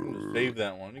gonna save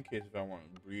that one in case if I want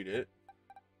to breed it.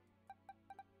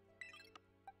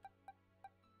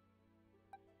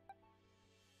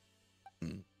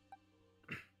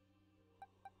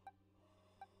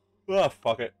 Oh,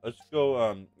 fuck it. Let's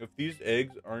go, if these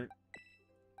eggs aren't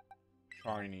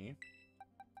shiny,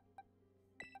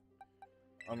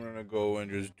 I'm gonna go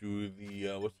and just do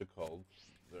the, what's it called?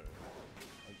 Do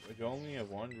I only have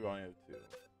one, do I have two?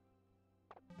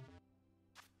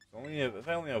 If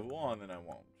I only have one, then I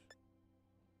won't.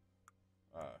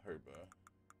 Herb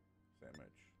sandwich.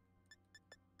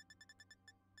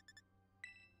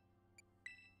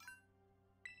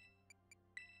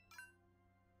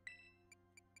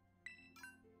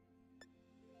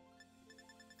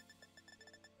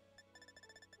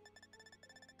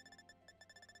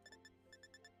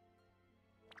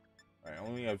 I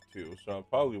only have two, so I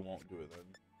probably won't do it then.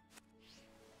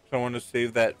 So I want to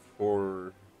save that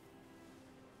for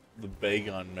the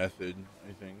Bagon method,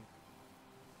 I think.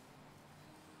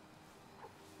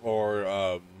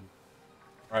 Or,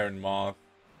 Iron Moth.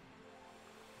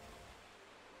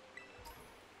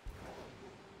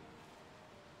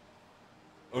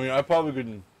 I mean, I probably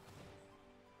couldn't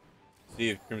see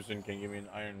if Crimson can give me an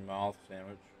Iron Moth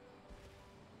sandwich.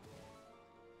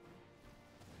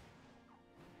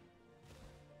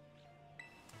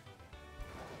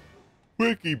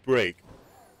 Bricky break.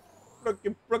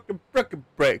 Bricky break. Bricky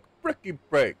break. Bricky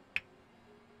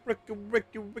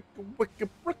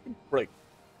break.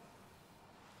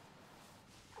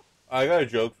 I got a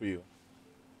joke for you.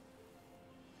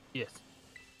 Yes.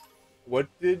 What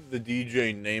did the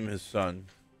DJ name his son?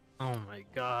 Oh my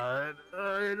god.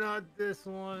 Not this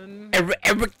one.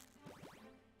 Eric.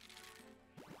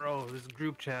 Bro, this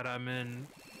group chat I'm in,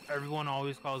 everyone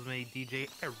always calls me DJ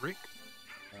Eric.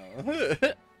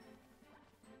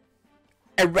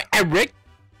 Eric.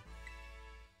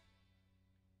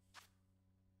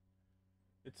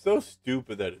 It's so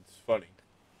stupid that it's funny.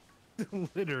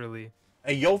 Literally.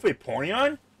 Hey, yo,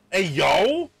 Vaporeon? Hey,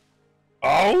 yo!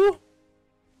 Oh?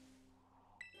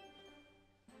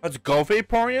 Let's go,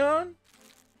 Vaporeon?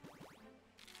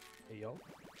 Hey, yo.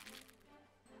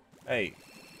 Hey,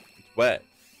 it's wet.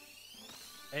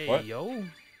 Hey, What? yo.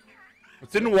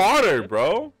 It's in water,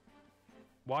 bro.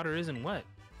 Water isn't wet.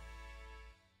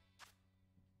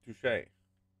 Touche.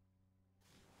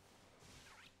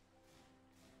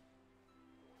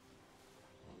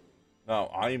 No,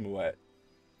 I'm wet.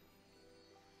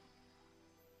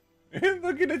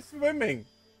 Look at it swimming.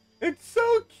 It's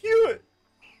so cute.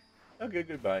 Okay,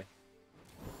 goodbye.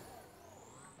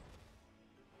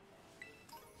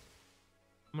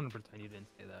 I'm gonna pretend you didn't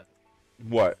say that.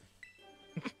 What?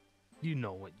 You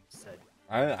know what you said.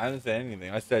 I didn't say anything.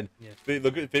 I said, Yeah.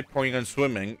 Look at it pointing on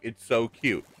swimming. It's so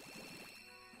cute.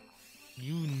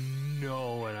 You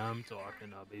know what I'm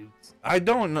talking about. I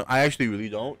don't know. I actually really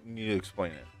don't. You need to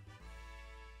explain it.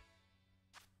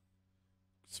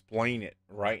 Explain it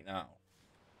right now.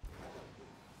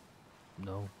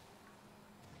 No.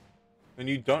 And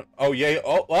you don't. Oh yeah.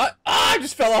 Oh what? Ah! I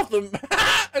just fell off the.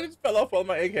 I just fell off while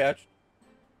my egg hatched.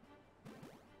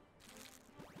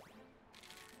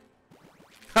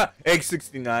 Egg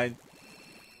 69.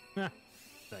 Nice.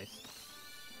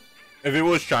 If it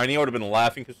was shiny, I would have been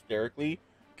laughing hysterically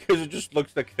because it just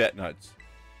looks like fat nuts.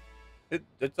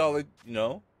 That's all it. You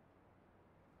know.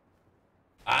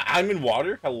 I'm in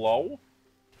water. Hello.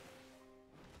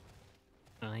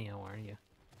 Hi, how are you?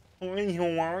 Hi,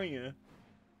 how are you?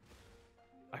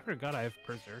 I forgot I have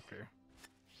Berserker.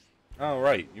 Oh,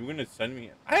 right. You're gonna send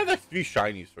me... I have like 3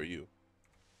 shinies for you.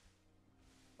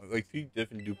 Like 3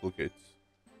 different duplicates.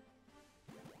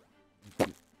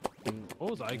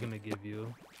 What was I gonna give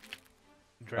you?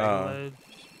 Dragonledge?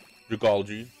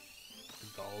 Dragalgi.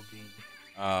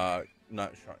 Galdi.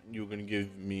 Not shiny. You were gonna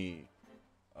give me...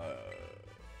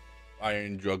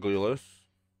 Iron Jugulus.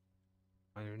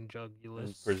 Iron And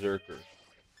Jugulus. Berserker.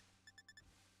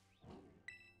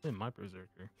 Yeah, my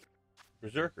Berserker.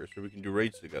 Berserker, so we can do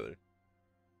raids together.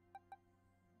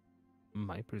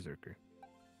 My Berserker.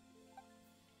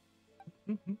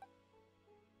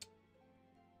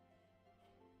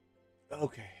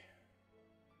 Okay.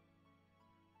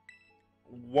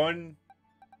 One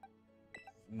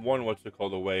what's it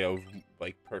called, a way of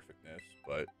like perfectness,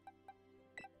 but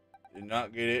did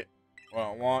not get it what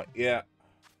I want yet.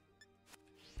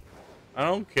 I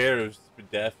don't care if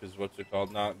def is what's it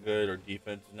called not good or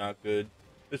defense is not good.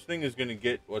 This thing is gonna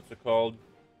get what's it called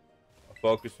a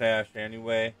focus hash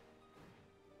anyway.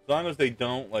 As long as they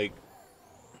don't like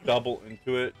double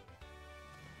into it,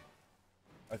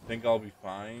 I think I'll be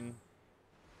fine.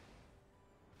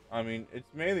 I mean, it's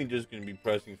mainly just going to be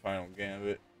pressing Final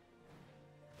Gambit.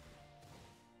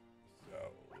 So,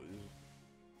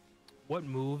 What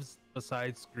moves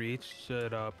besides Screech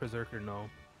should Berserker know?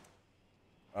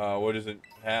 what does it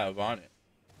have on it?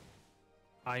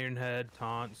 Iron Head,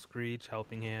 Taunt, Screech,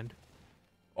 Helping Hand.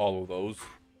 All of those?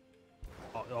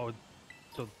 Oh,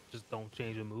 so just don't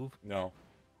change a move? No.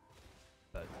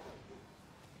 But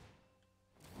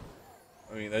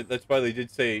I mean, that's why they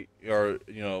did say, or,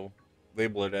 you know,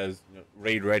 label it as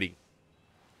raid ready.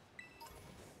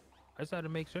 I just had to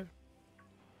make sure.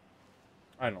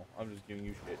 I know, I'm just giving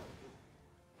you shit.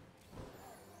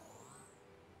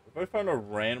 If I found a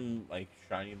random, like,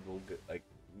 shiny little, like,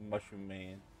 mushroom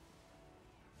man.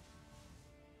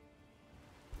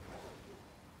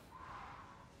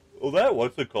 Well, that,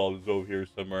 what's it called, is over here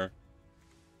somewhere.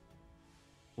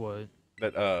 What?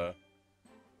 That,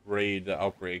 raid, the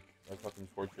outbreak. That fucking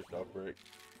fortress outbreak.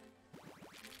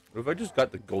 What if I just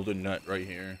got the golden nut right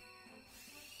here?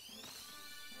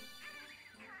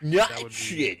 Not That would be-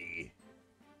 shitty.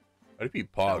 That'd be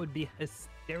That pog. would be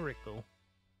hysterical.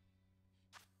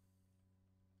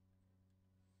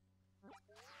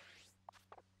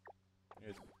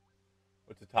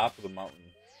 What's the top of the mountain?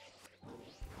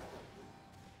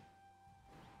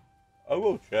 I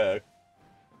will check.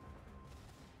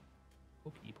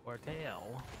 Pokey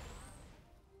Portal.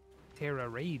 Terra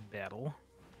Raid Battle.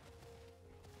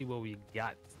 See what we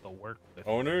got to work with.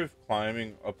 I wonder if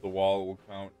climbing up the wall will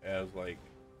count as, like,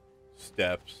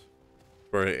 steps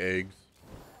for eggs.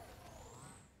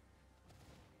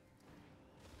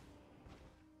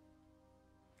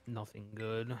 Nothing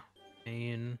good.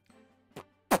 And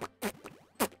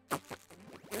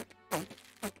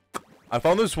I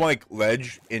found this one, like,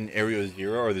 ledge in Area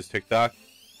 0, or this TikTok.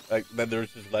 Like, that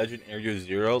there's this ledge in Area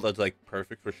 0 that's, like,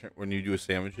 perfect for when you do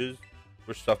sandwiches.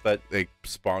 For stuff that, like,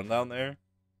 spawn down there.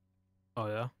 oh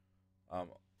yeah.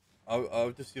 I'll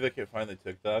have to see if I can find the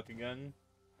TikTok again.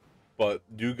 But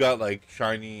do got, like,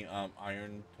 shiny,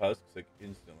 iron tusks, like,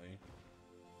 instantly.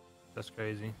 That's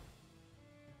crazy.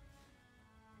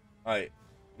 Alright.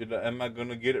 Am I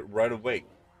gonna get it right away?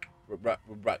 Right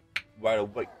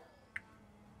away.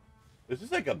 This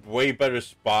is, like, a way better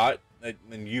spot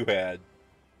than you had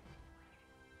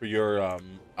for your,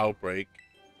 outbreak.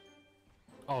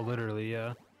 Oh, literally,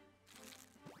 yeah.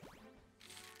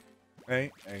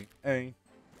 Hey, hey, hey,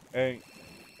 hey,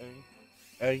 hey,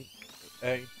 hey,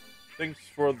 hey. Thanks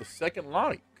for the second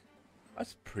like.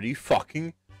 That's pretty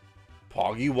fucking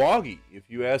poggy woggy, if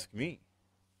you ask me.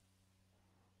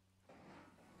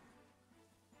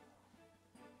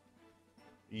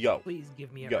 Yo. Please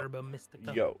give me a Yo. Herba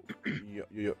Mystica. Yo. Yo.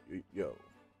 Yo. Yo. Yo.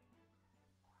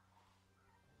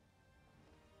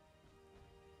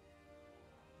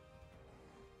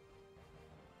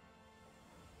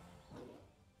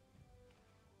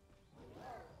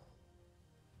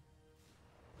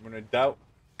 When in doubt,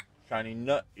 shiny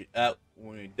nut it out.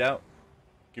 When in doubt,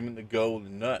 give me the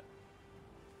golden nut.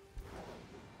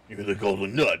 Give me the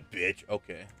golden nut, bitch.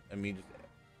 Okay, I mean just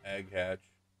egg hatch.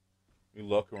 We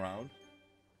look around.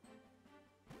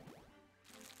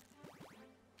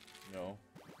 No.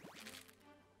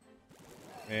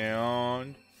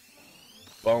 And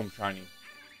boom, shiny.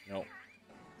 No.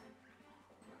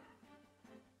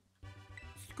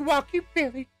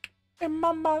 Squawkabilly and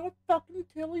my motherfucking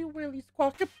Tilly Willy.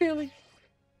 Squawkabilly.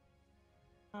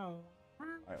 Oh.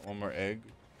 Alright, one more egg.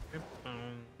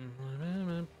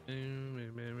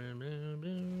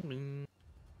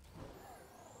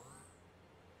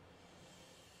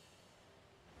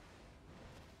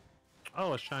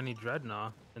 Oh, a shiny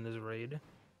Dreadnought in this raid.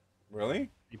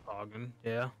 Really? Be pogging.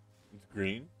 Yeah. It's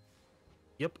green?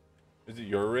 Yep. Is it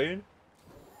your raid?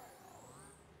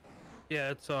 Yeah,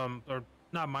 it's or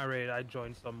not my raid. I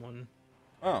joined someone.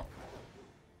 Oh.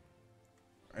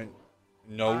 And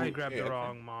no. I grabbed the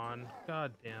wrong mon.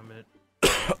 God damn it.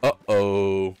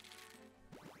 Uh-oh.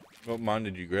 What mon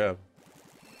did you grab?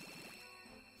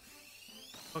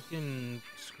 Fucking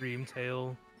Scream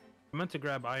Tail. I meant to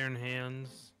grab Iron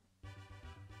Hands.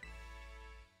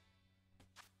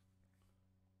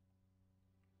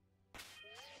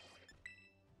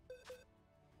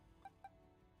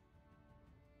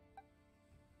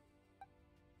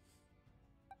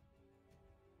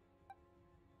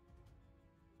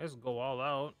 Let's go all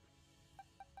out.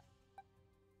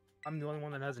 I'm the only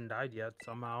one that hasn't died yet,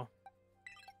 somehow.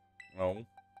 No.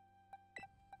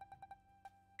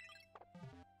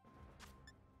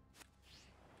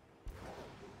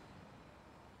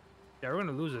 Yeah, we're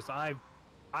gonna lose this. I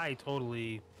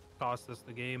totally cost us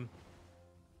the game.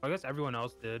 I guess everyone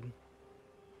else did.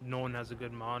 No one has a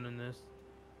good mon in this.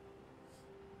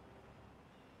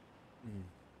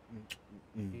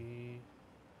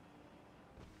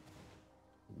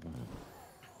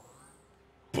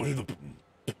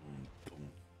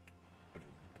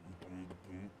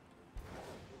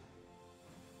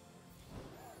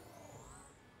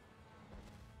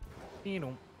 You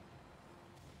know.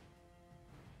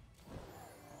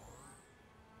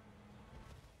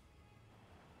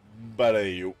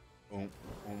 Badayu.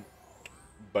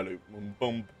 Badayu. Boom,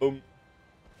 boom, boom.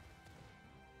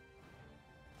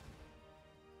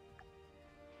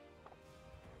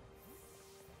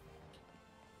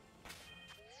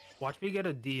 Watch me get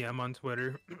a DM on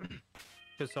Twitter.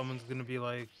 Because someone's gonna be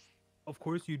like, of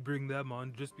course you'd bring them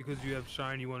on just because you have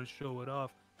shine, you want to show it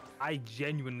off. I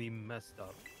genuinely messed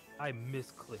up. I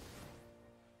misclicked.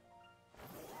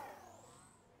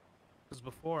 Because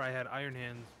before I had Iron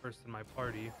Hands first in my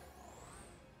party.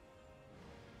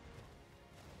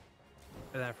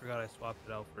 And then I forgot I swapped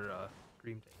it out for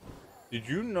Scream Tail. Did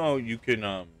you know you can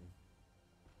did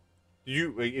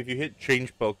you like, if you hit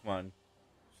change Pokemon,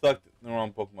 select the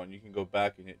wrong Pokemon, you can go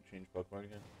back and hit change Pokemon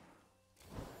again?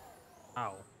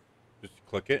 Ow. Just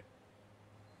click it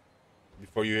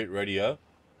before you hit ready up.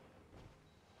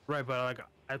 Right, but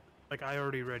I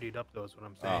already readied up though, is what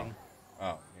I'm saying.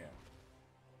 Oh, yeah.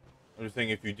 I'm just saying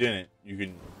if you didn't,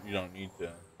 you don't need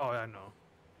to. Oh, I know.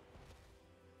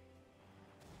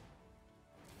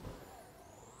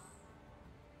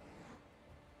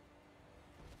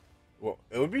 Well,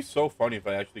 it would be so funny if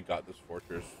I actually got this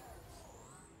fortress.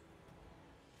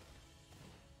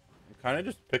 I kind of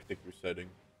just picked the Crusading.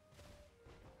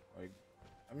 Like,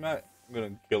 I'm not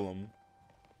gonna kill him.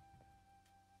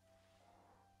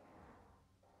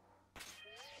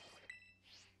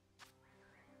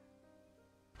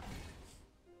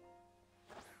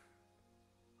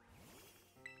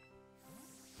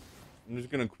 I'm just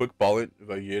gonna quick ball it if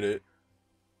I get it.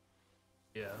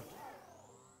 Yeah.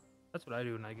 That's what I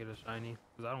do when I get a shiny,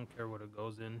 because I don't care what it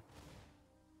goes in.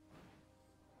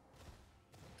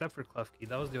 Except for Klefki,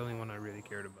 that was the only one I really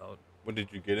cared about. What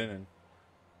did you get in?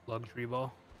 Luxury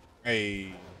Ball.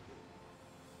 Hey.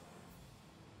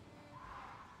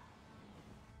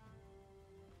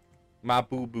 My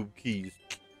boo boo keys.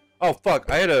 Oh fuck!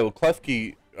 I had a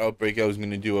Klefki outbreak I was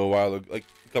gonna do a while ago, like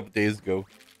a couple days ago,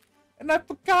 and I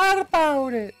forgot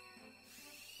about it.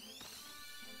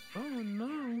 Oh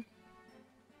no.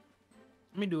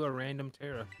 Let me do a random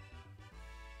Terra.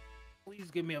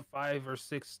 Please give me a 5 or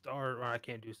 6 star. Or I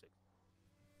can't do 6.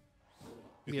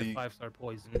 Give me a 5-star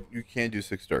poison. You can't do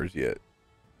 6 stars yet.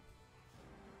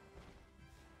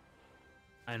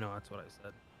 I know, that's what I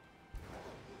said.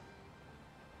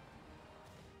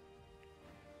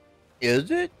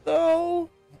 Is it though?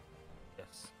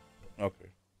 Yes. Okay.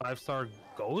 5-star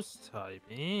ghost type.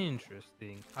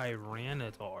 Interesting.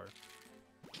 Tyranitar.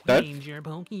 That's Change your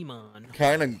Pokemon.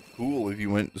 kind of cool if you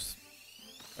went.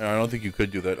 And I don't think you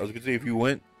could do that. I was gonna say if you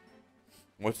went.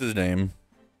 What's his name?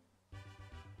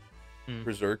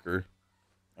 Berserker.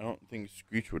 I don't think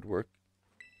Screech would work.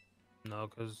 No,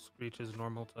 because Screech is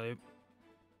normal type.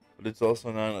 But it's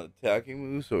also not an attacking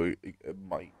move, so it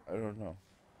might. I don't know.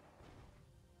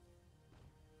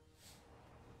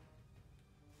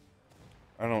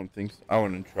 I don't think so. I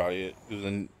wouldn't try it, because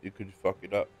then it could fuck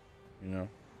it up, you know?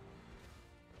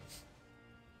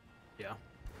 Yeah.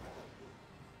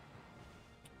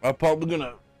 I'm probably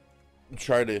gonna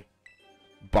try to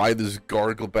buy this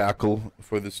Garglebackle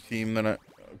for this team, then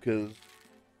because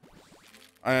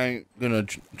I ain't gonna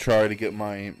try to get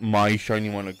my shiny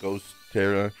one a Ghost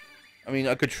Terra. I mean,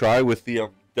 I could try with the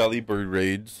Delibird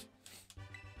raids.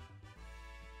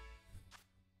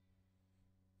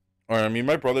 Or, I mean,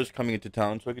 my brother's coming into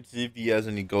town, so I could see if he has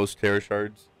any Ghost Terra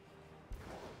shards.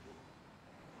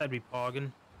 That'd be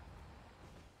poggin.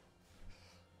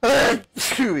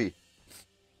 Excuse me.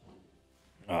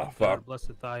 Oh, fuck. God bless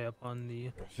the thigh upon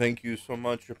thee. Thank you so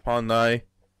much upon thy.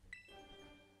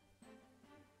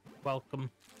 Welcome.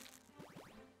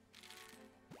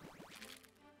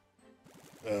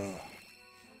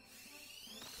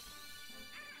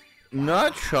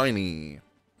 Not shiny.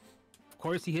 Of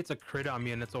course, he hits a crit on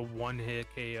me, and it's a one-hit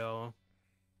KO.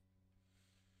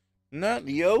 Not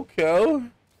Yoko.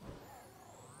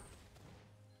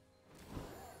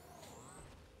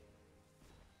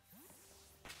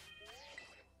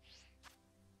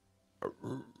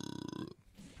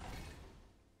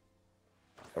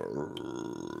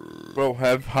 Bro,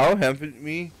 how haven't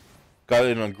we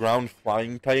gotten a ground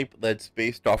flying type that's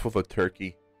based off of a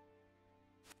turkey?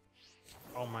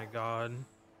 Oh my god.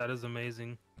 That is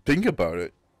amazing. Think about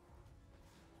it.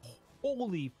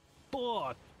 Holy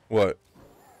fuck. What?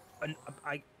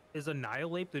 Is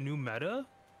Annihilate the new meta?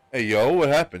 Hey, yo, what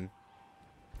happened?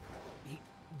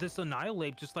 This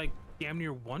Annihilate just like damn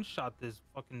near one-shot this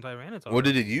fucking Tyranitar. What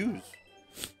did it use?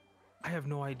 I have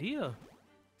no idea.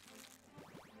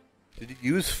 Did it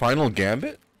use Final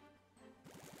Gambit?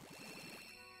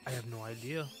 I have no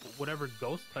idea. Whatever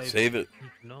ghost type. Save it.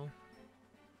 No.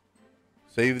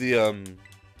 Save the I'm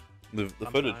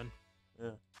footage. fine. Yeah.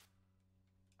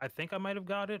 I think I might have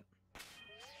got it.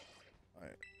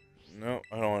 No,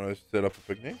 I don't want to set up a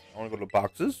picnic. I want to go to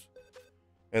boxes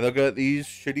and look at these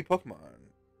shitty Pokemon.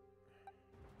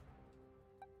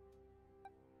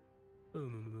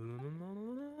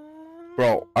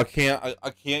 Bro, I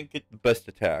can't get the best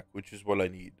attack, which is what I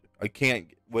need. I can't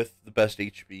get with the best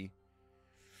HP.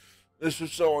 This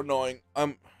is so annoying.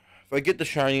 If I get the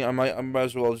shiny, I might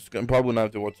as well just. I'm probably not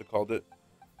have to what's it called it.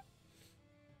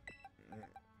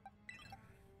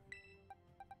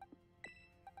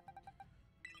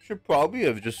 Should probably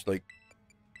have just like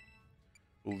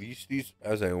released these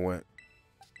as I went.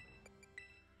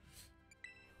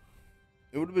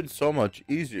 It would have been so much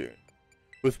easier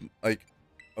with like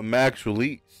a max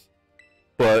release,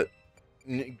 but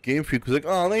Game Freak was like,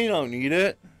 "Oh, they don't need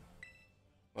it."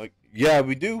 Like, yeah,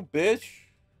 we do, bitch.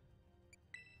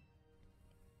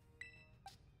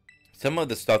 Some of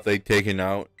the stuff they've taken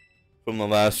out from the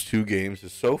last 2 games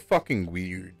is so fucking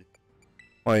weird.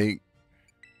 Like,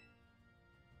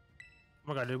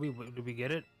 Oh my god, did we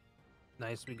get it?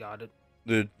 Nice, we got it.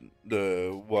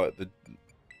 the what? The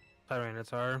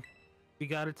Tyranitar. We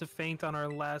got it to faint on our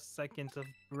last second of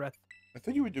breath. I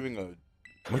thought you were doing a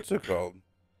what's it called?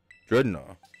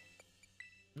 Dreadnought.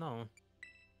 No.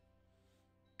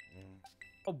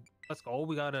 Oh, let's go.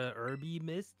 We got a Irby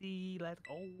Misty. Let's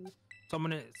go.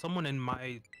 Someone in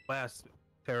my last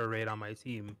Terra raid on my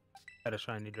team had a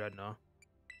shiny Dreadnought.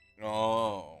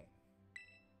 Oh.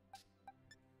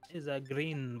 Is a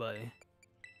green boy.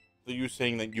 So you're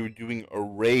saying that you were doing a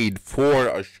raid for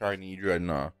a shiny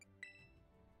Dreadnought?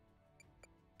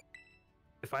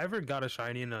 If I ever got a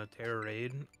shiny in a Terra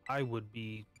raid, I would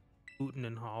be hooting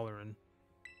and hollering.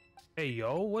 Hey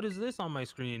yo, what is this on my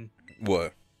screen?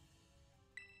 What?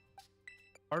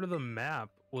 Part of the map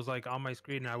was like on my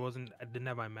screen and I didn't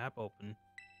have my map open.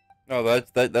 No,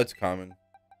 that's common.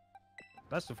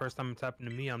 That's the first time it's happened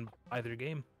to me on either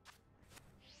game.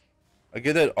 I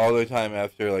get that all the time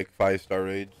after like 5-star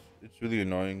raids. It's really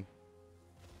annoying.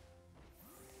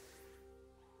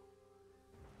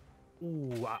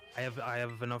 Ooh, I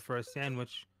have enough for a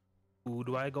sandwich. Who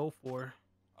do I go for?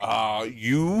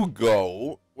 You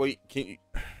go. Wait, can you?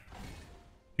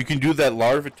 You can do that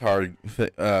Larvitar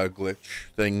glitch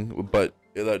thing, but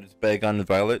it's bag on the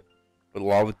violet, but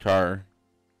Larvitar,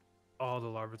 Oh, the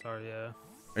Larvitar, yeah.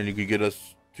 and you could get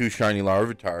us 2 shiny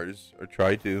Larvitars, or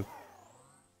try to.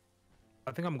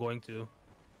 I think I'm going to.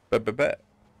 Bet.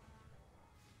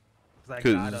 Cause I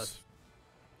got us.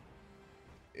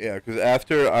 Yeah, because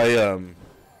after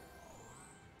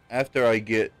I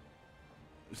get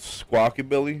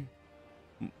Squawkabilly,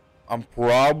 I'm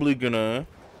probably gonna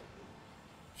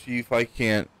see if I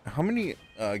can't. How many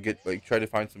try to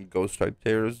find some ghost type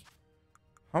tears?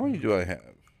 How many do I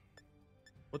have?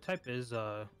 What type is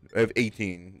I have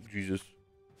 18. Jesus.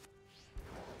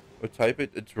 What type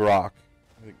it? It's rock.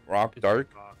 I think rock it's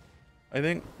dark. rock. I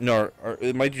think no, or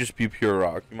it might just be pure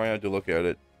rock. You might have to look at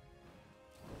it.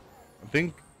 I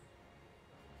think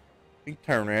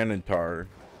Tyranitar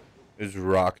is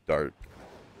rock dark.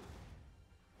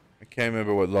 I can't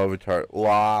remember what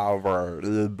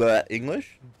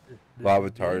English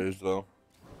Lavatar is though.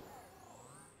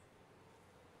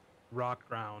 Rock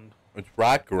ground. It's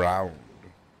rock ground.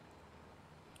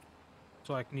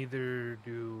 So I can either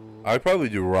do. I'd probably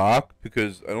do rock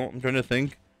because I'm trying to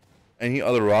think any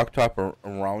other rock top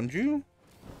around you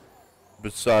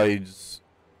besides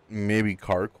maybe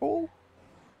Carcoal.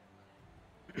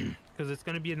 Because it's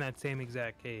gonna be in that same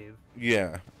exact cave.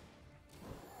 Yeah.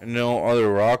 And no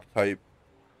other rock type.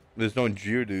 There's no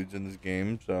Geodudes in this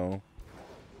game, so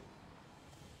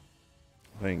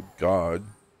thank God.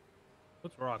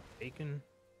 What's rock? Bacon?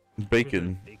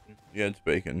 Bacon. Bacon. Yeah, it's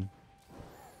bacon.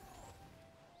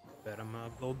 Bet I'm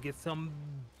gonna go get some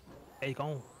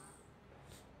bacon.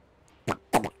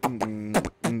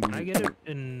 Can I get it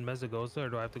in Mesagoza, or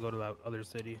do I have to go to that other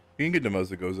city? You can get the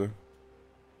Mesagoza.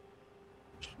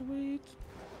 Sweet.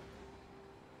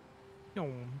 Yo. I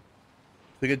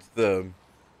think it's the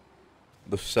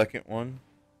second one.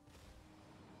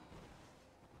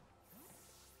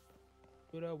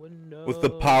 With the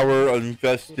power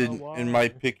invested in my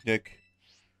picnic,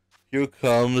 here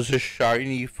comes a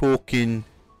shiny fucking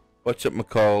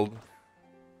whatchamacalled.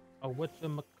 Oh,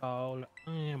 whatchamacall?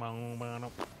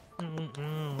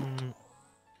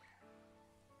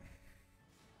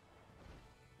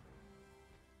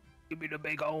 Give me the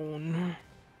bacon.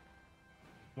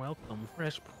 Welcome,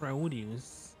 fresh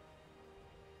produce.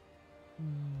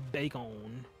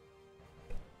 Bacon.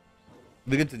 I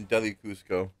think it's in Delhi,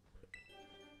 Cusco.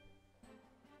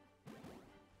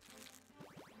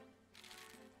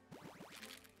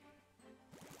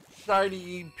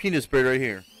 Shiny penis bird right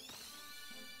here.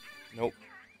 Nope.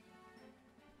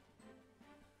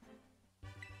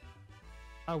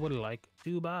 I would like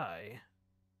to buy.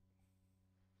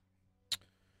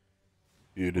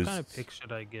 Dude, What kind of pick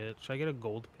should I get? Should I get a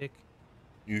gold pick?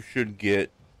 You should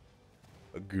get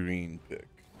a green pick.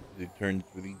 It turns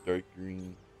really dark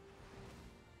green.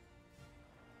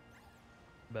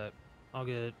 Bet. I'll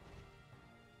get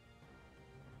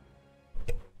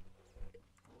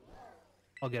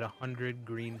 100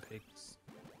 green picks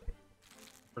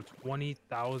for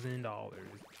 $20,000.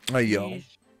 Hey yo.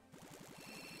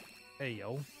 Hey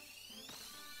yo.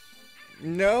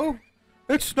 No,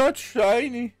 it's not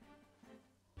shiny.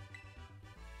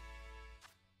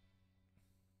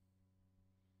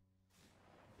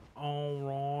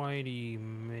 Alrighty,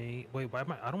 mate. Wait, why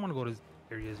am I don't want to go to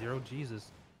area 0.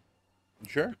 Jesus. You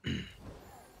sure?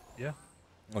 Yeah.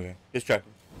 Okay, just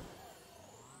checking.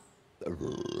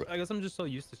 I guess I'm just so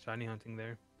used to shiny hunting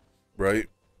there. Right.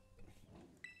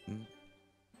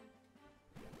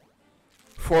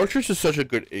 Fortress is such a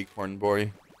good acorn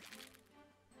boy.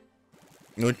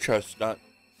 No chestnut.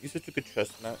 He's such a good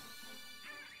chestnut.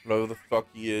 Whatever the fuck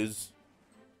he is.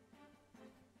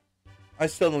 I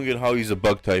still don't get how he's a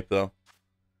bug type though.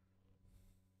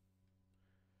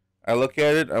 I look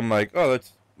at it, I'm like, oh,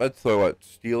 let's throw what?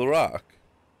 Steel rock.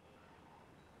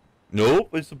 Nope,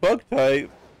 it's a bug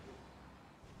type.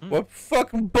 What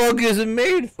fucking bug is it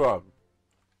made from?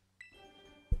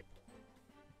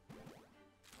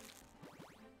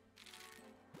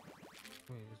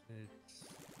 Wait, is it?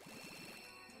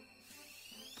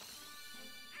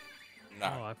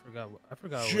 Nah. Oh, I forgot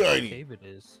what Shiny. cave it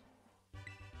is.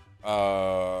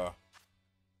 I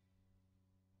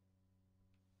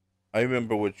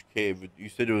remember which cave. You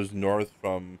said it was north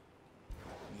from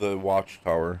the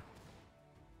watchtower.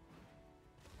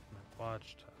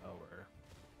 Watchtower.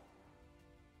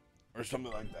 Or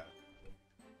something like that.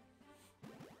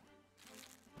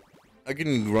 I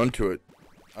can run to it.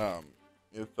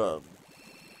 If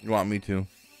you want me to.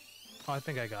 Oh, I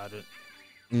think I got it.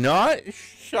 Not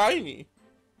shiny.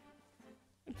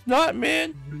 It's not,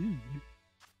 man.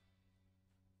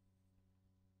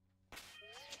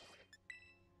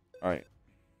 Alright.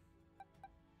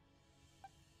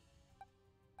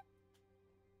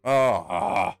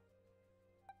 Oh,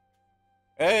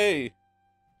 hey.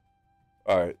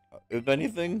 Alright. If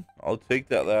anything, I'll take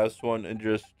that last one and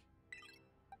just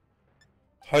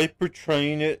hyper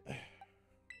train it.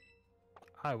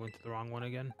 I went to the wrong one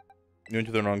again. You went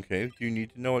to the wrong cave? Do you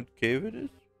need to know what cave it is?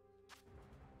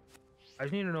 I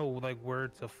just need to know like where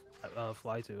to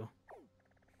fly to.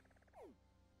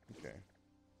 Okay.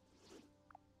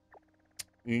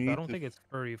 You need I don't think it's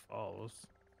Furry Falls.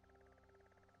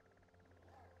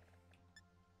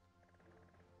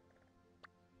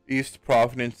 East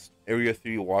Providence Area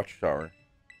 3 Watchtower.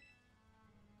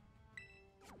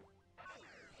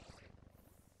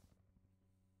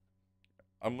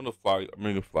 I'm gonna fly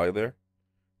there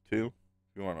too.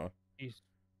 If you wanna.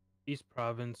 East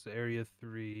Province Area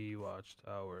 3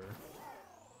 Watchtower.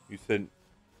 You said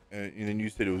and then you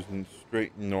said it was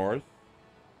straight north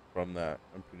from that,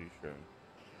 I'm pretty sure.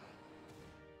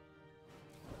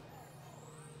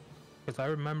 Because I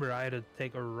remember I had to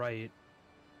take a right.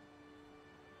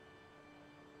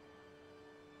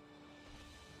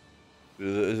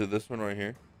 Is it this one right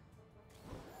here?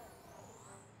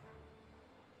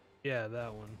 Yeah,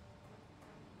 that one.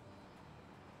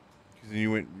 Because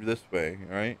you went this way,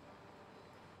 right?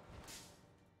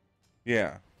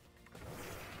 Yeah.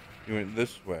 You went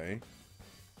this way.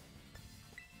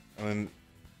 And then...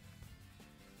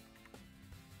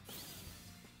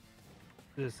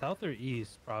 Is it South or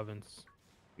East Province?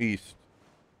 East.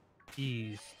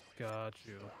 East. Got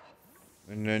you.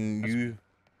 And then you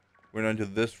went onto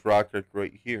this rock like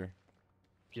right here.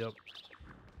 Yep.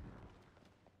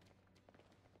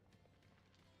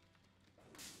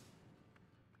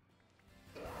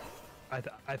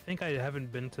 I think I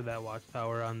haven't been to that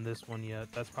watchtower on this one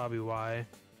yet. That's probably why.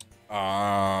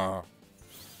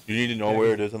 You need to know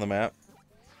where it is on the map?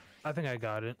 I think I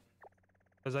got it.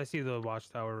 Because I see the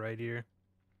watchtower right here.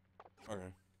 Okay.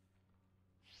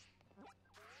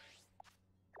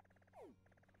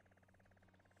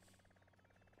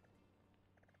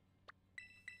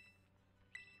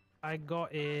 I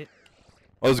got it.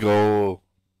 Let's go.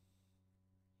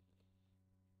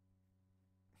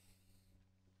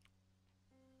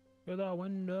 To the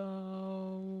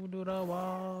window, to the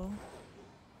wall.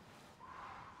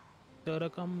 To the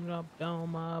come up down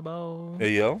my bow.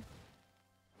 Hey, yo.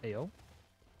 Hey, yo.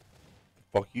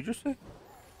 Fuck you just say?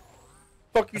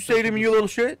 Fuck you say to me, you little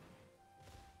shit?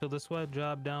 To the sweat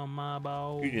drop down my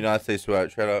bow. You did not say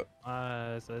sweat. Shut up.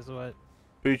 I said sweat.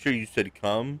 Pretty sure you said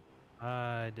come.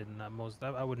 I did not.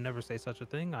 I would never say such a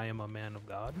thing. I am a man of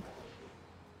God.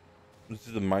 This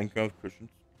is a Minecraft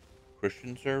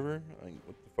Christian server? Like,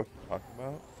 what the fuck you talking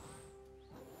about?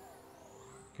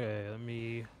 Okay, let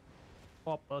me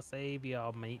pop a save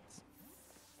y'all, mates.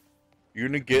 You're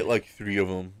gonna get like 3 of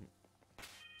them.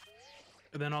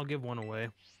 And then I'll give one away.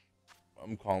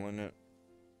 I'm calling it.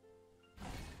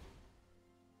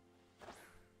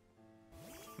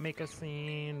 Make a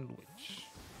sandwich.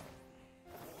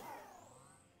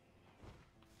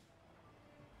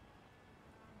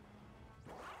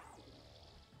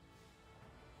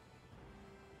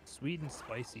 Sweet and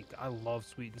spicy. I love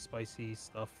sweet and spicy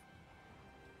stuff.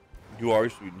 You are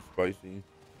sweet and spicy.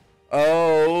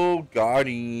 Oh, got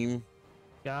him.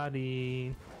 Got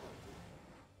it.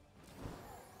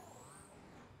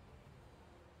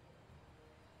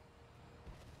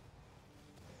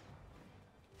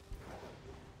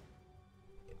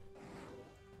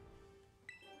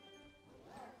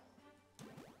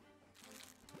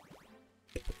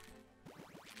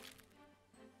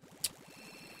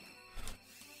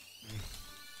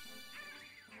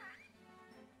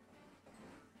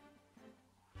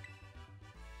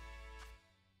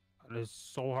 It is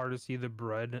so hard to see the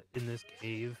bread in this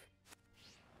cave.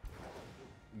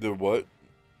 The what?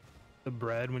 The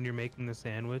bread when you're making the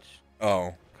sandwich. Oh.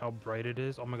 Look how bright it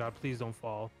is. Oh my god, please don't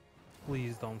fall.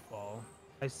 Please don't fall.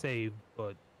 I saved,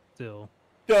 but still.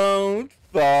 Don't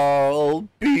fall,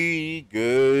 be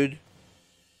good.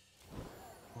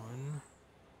 1,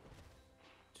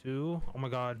 2. Oh my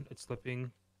god, it's slipping.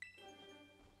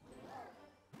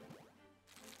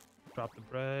 Drop the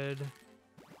bread.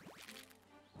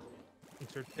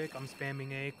 Insert tick. I'm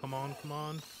spamming A. Come on, come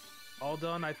on. All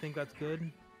done. I think that's good.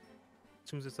 As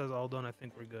soon as it says all done, I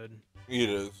think we're good. It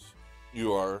is.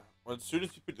 You are. Well, as soon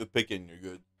as you put the pick in, you're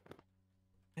good.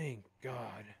 Thank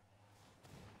God.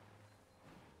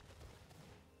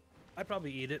 I'd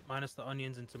probably eat it, minus the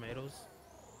onions and tomatoes.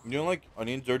 You don't like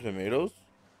onions or tomatoes?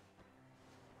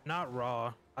 Not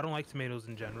raw. I don't like tomatoes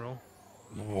in general.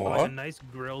 Or like a What? nice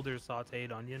grilled or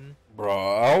sautéed onion.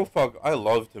 Bro, I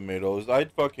love tomatoes.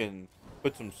 I'd fucking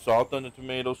put some salt on the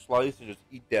tomato slice and just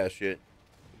eat that shit.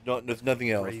 No, there's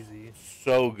nothing else. Crazy.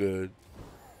 So good.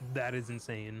 That is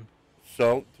insane.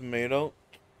 Salt, tomato,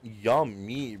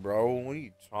 yummy, bro. What are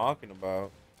you talking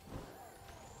about?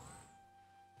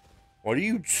 What are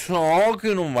you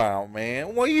talking about,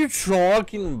 man? What are you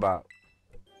talking about?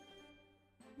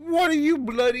 What are you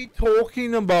bloody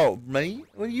talking about, mate?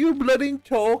 What are you bloody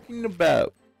talking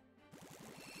about?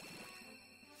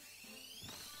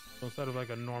 So instead of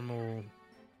like a normal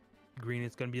green,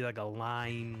 it's gonna be like a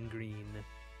lime green.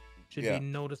 Should Yeah. be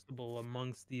noticeable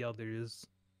amongst the others.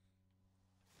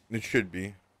 It should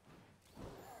be.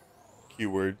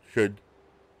 Keyword, should.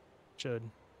 Should.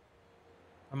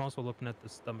 I'm also looking at the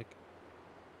stomach.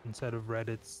 Instead of red,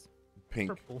 it's Pink.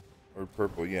 purple. Or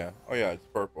purple, yeah. Oh yeah, it's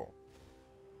purple.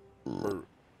 Purple,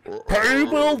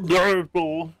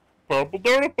 purple. Purple,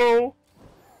 purple.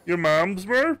 Your mom's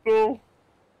purple.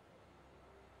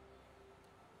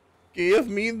 Give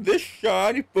me this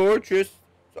shiny fortress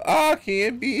so I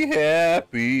can be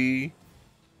happy.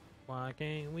 Why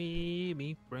can't we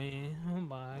be friends?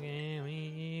 Why can't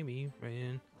we be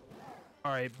friends?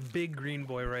 Alright, big green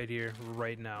boy right here,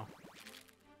 right now.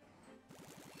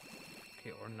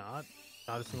 Okay, or not.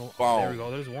 Not a single. Wow. Oh, there we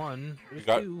go. There's one. There's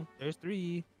two. There's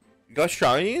three. You got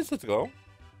shinies? Let's go.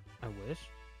 I wish.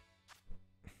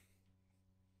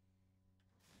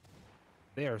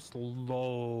 They are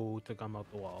slow to come out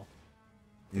the wall.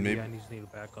 Maybe I just need to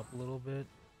back up a little bit.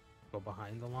 Go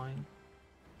behind the line.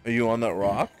 Are you on that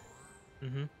rock?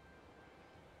 Mm-hmm.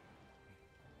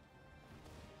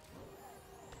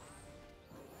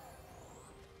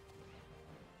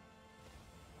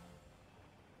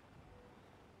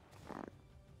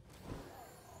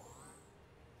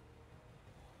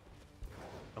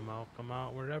 Come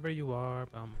out, wherever you are.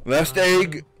 Last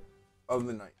egg of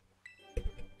the night.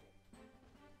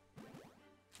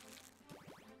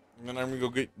 And then I'm gonna go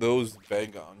get those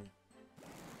bag on.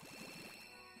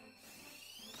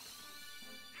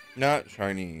 Not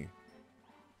shiny.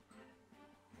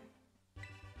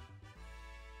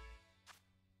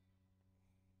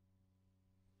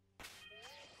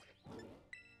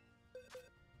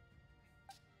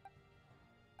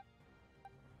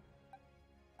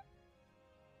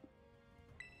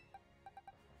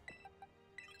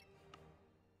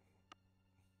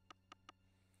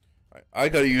 I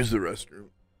gotta use the restroom.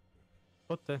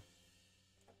 What the?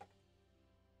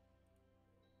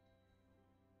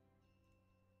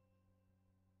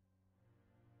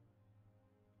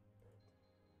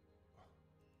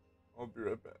 I'll be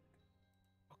right back.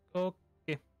 Okay.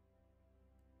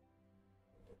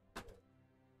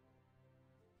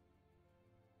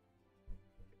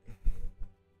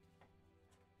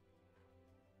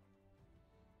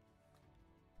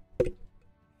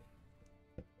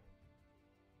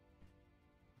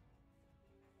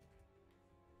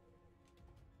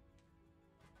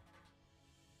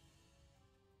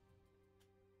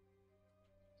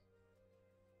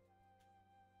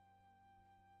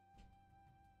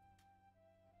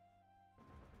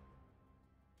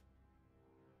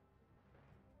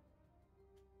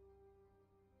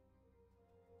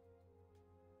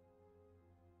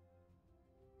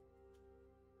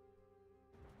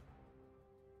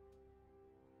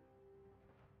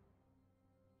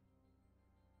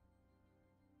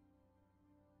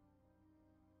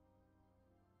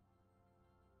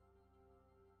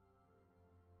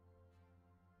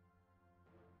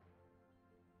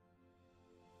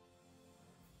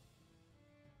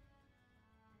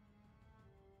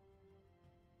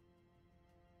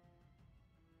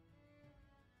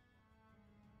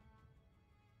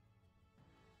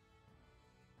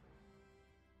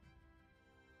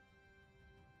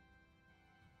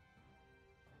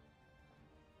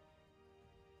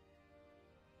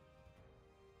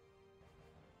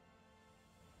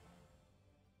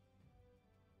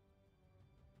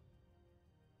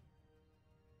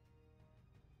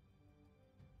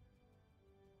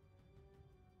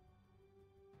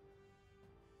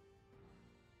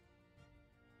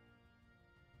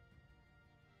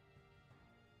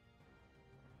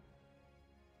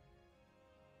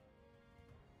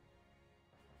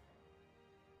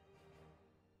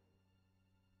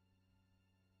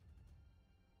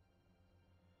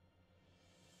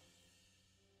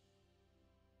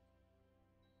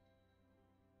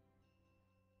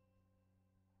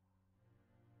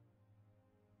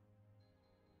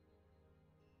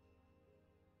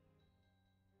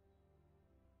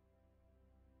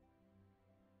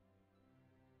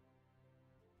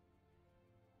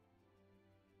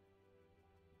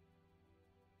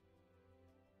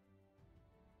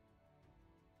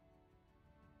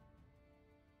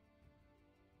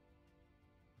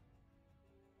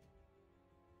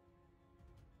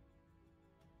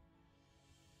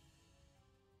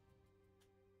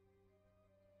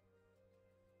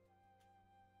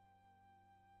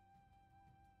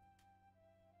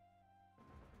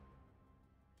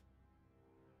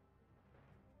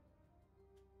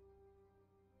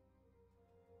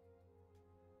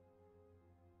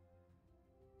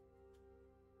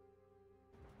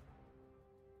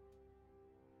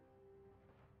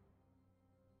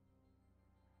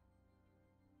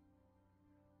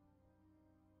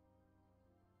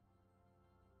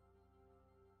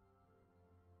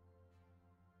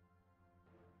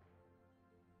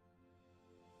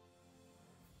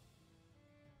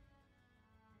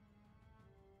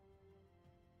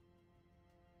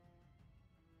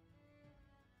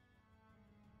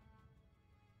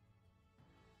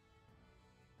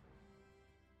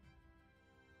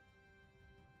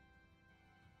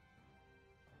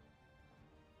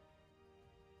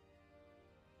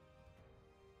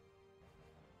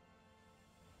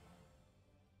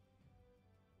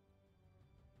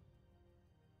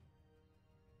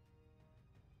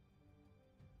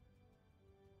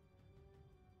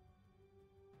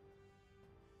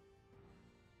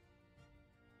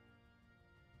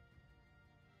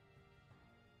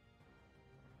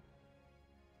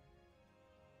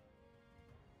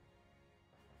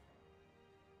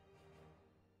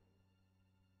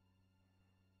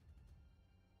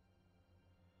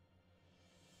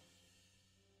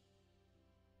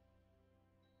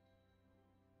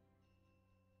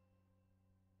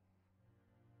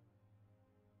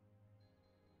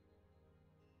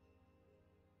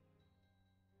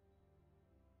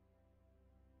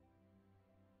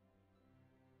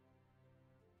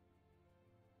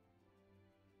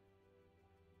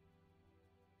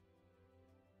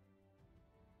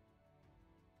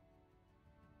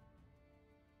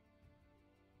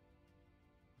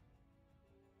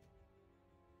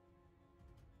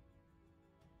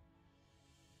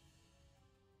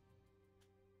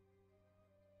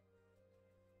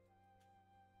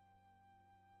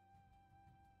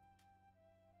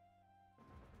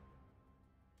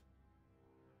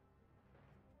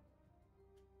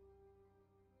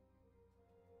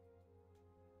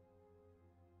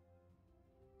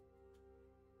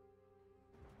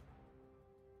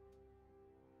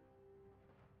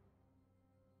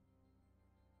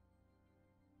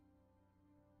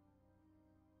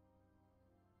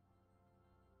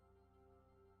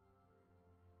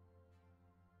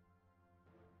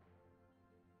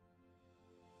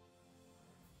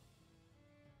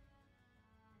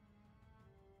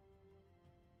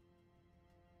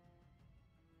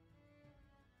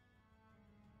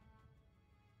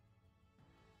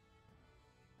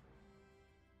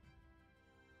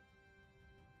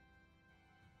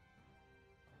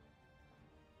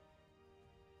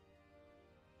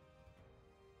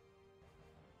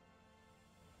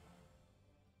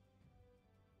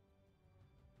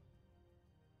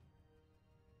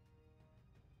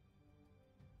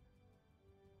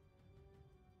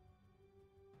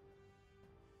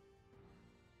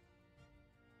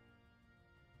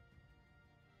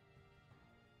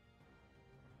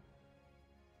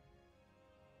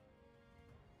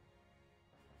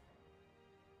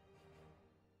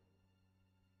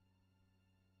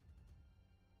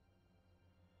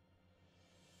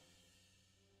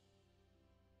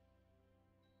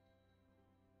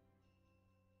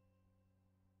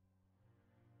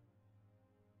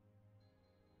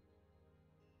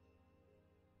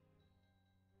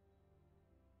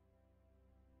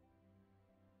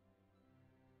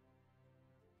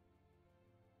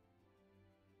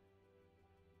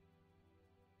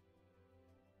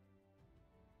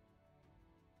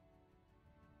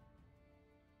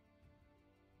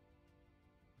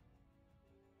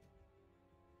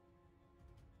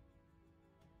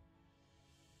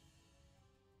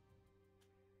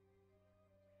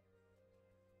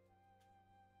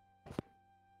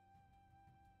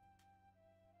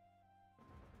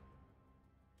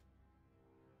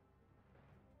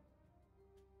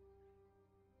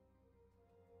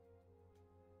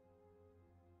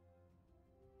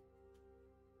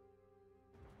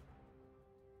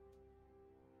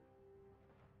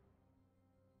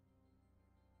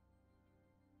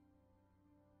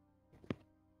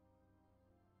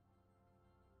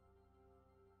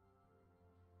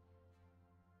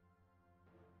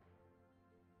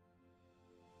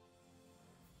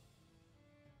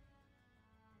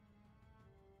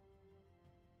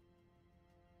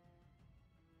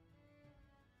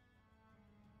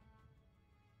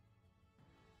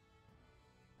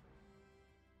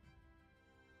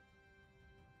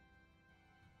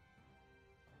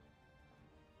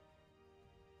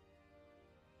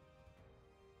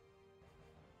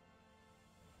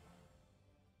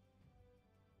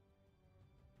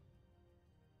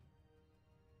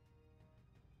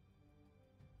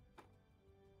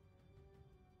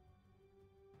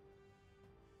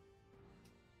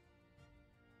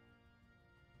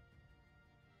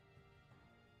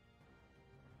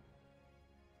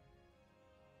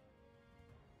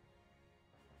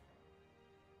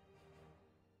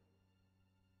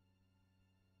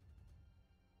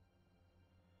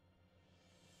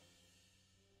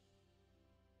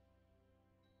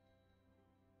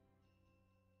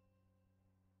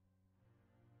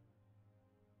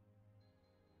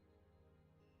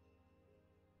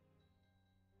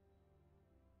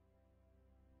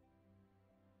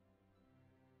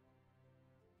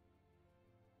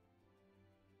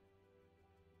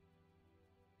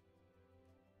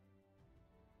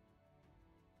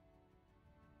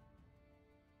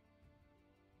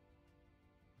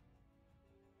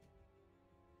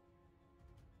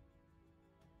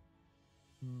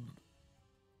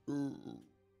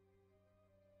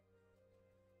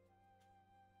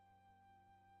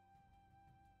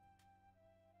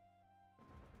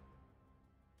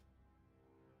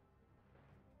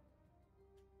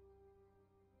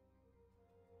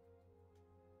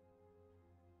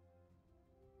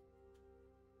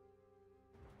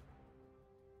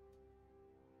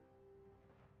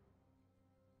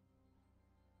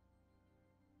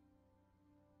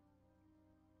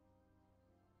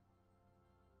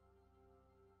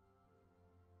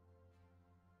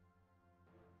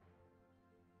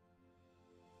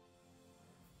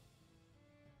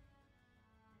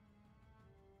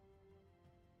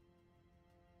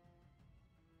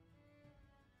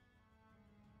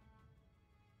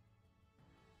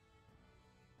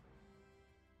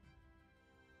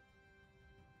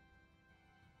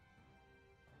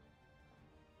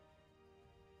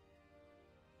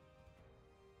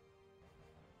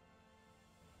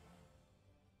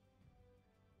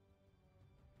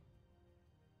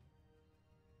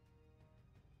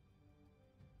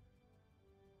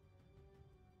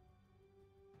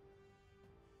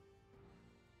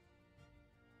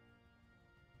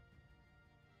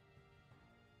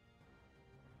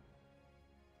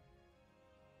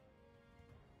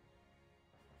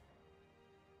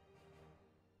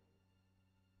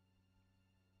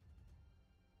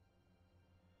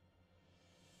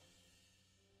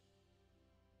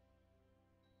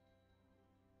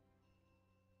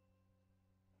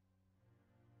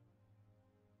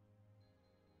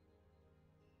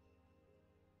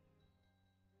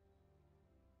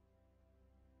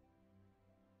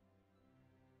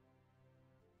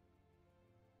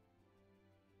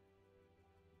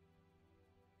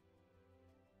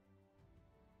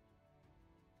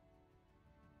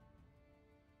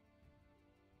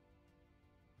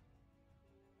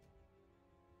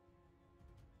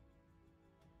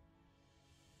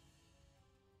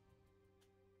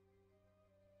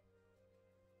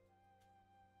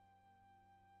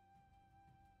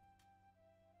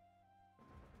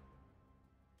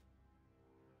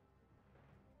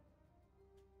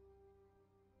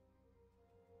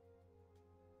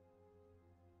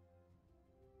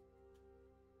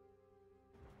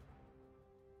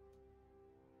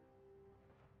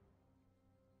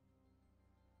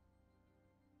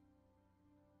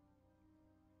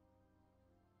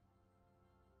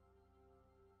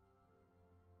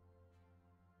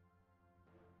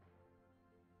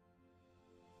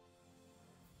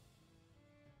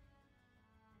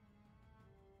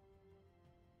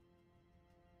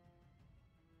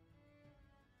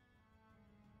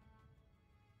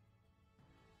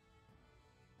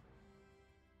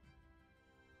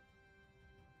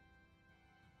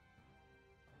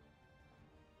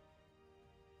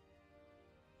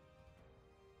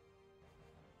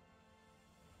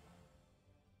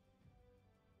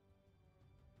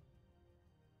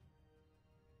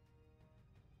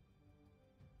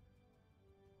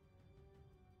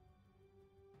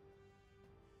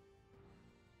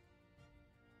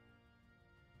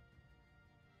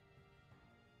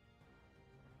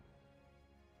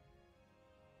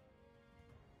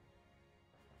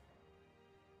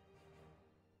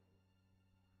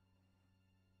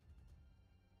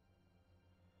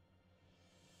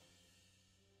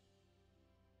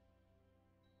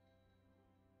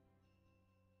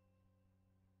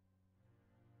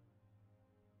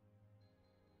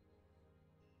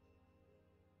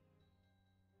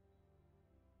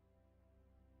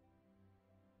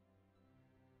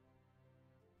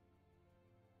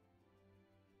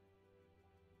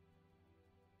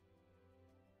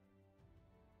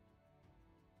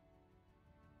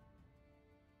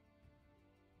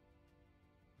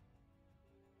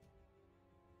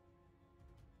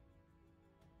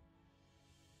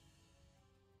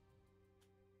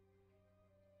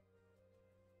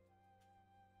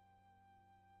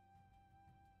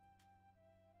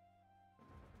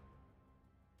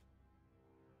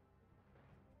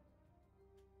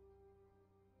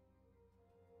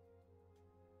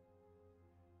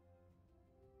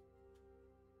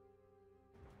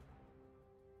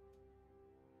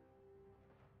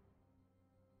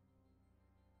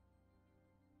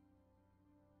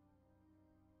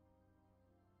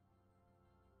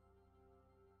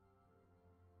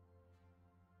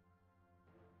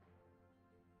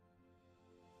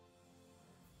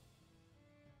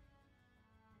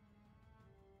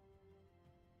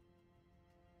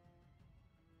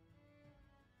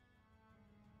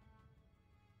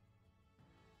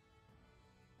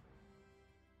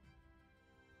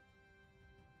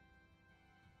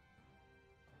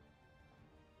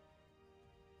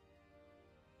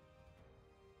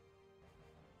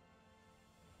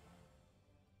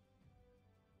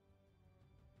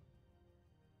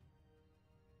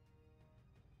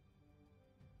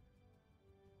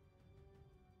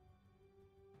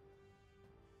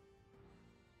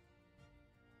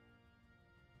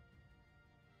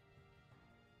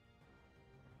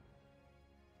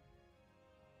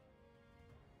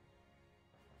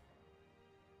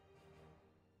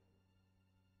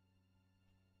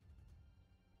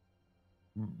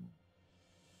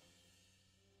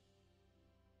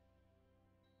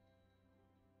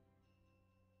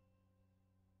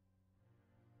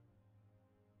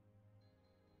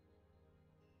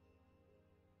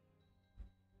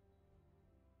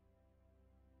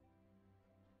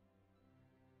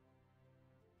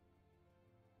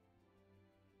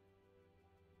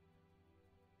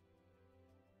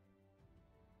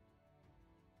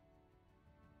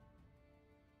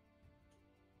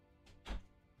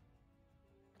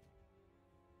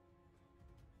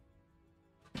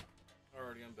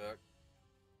 Alrighty, I'm back.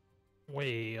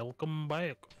 Welcome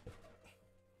back.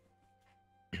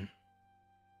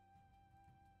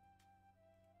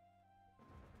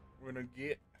 We're gonna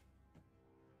get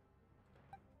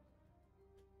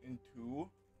into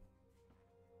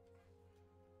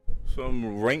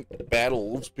some ranked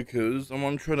battles because I'm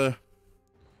gonna try to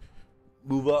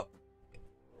move up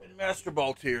in Master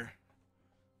Ball tier.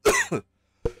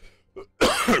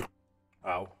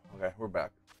 Ow. Okay, we're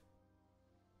back.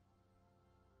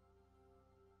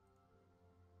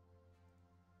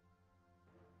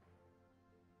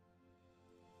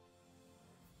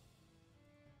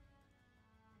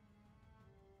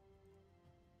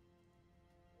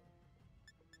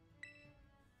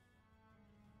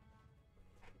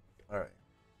 All right.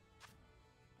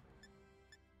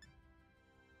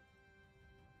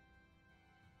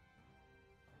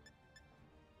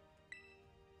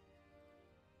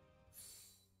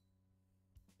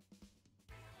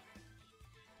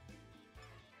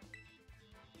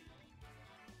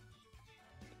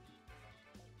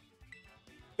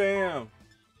 Damn.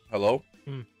 Hello?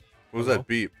 Hmm. What was Hello? that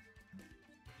beep?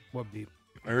 What beep?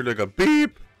 I heard like a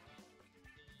beep.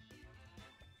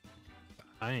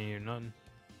 I ain't hear nothing.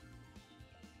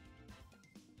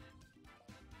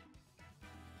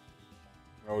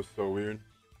 That was so weird.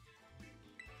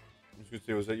 I was gonna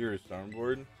say, was that your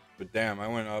soundboard? But damn, I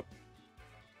went up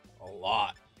a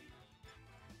lot.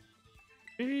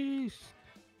 Peace.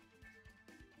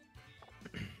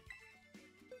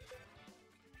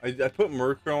 I put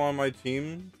Murkrow on my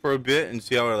team for a bit and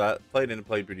see how that played, and it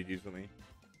played pretty decently.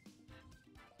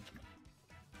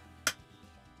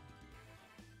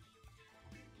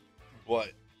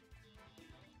 But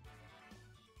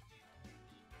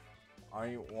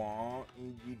I want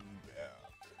Giddy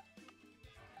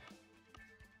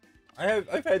back.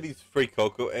 I've had these free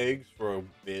cocoa eggs for a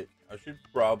bit. I should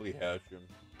probably hatch them.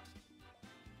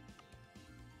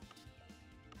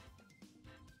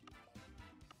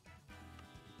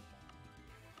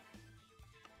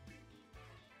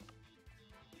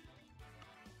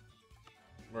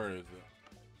 Where is it?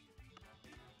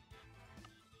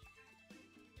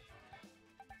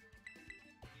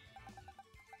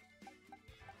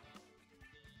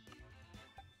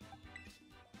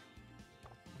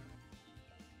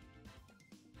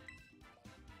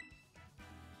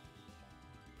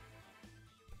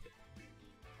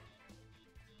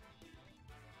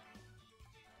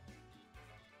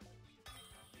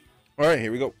 Alright,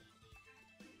 here we go.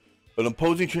 An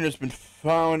opposing trainer has been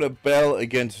found a battle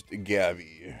against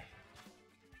Gabby.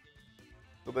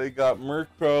 So they got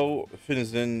Murkrow,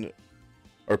 Finizen,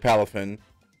 or Palafin,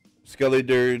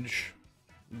 Skeledirge,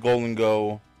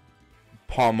 Goldengo,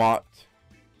 Palmot.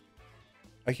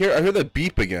 I hear that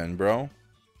beep again, bro.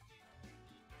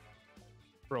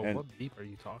 Bro, And- what beep are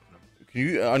you talking about? Can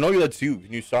you? I know that's you.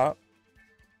 Can you stop?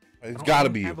 It's gotta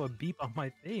be I you. have a beep on my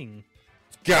thing.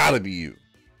 It's gotta be you.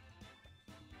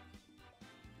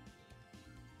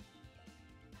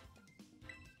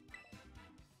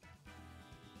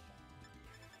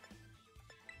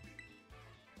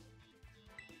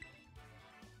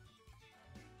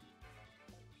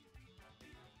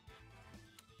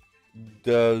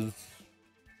 Does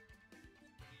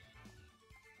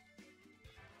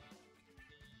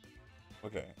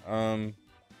okay? I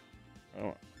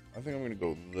think I'm gonna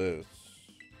go this.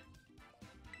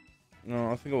 No,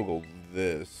 I think I'll go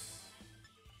this.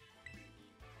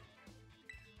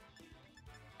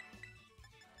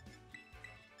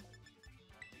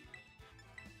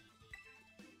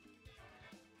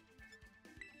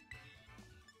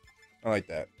 I like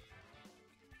that.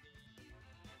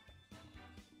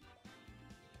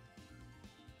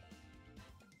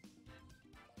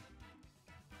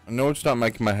 I know it's not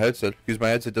my headset because my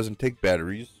headset doesn't take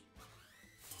batteries.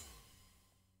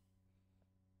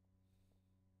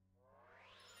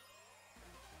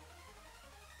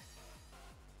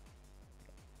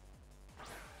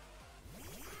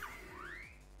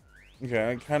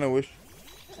 Okay, I kind of wish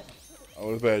I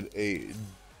would have had a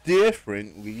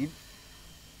different lead.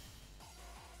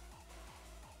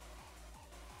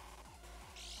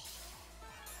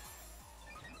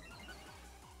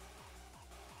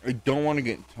 I don't want to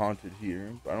get taunted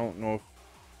here, but I don't know if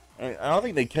I don't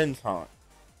think they can taunt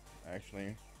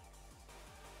actually.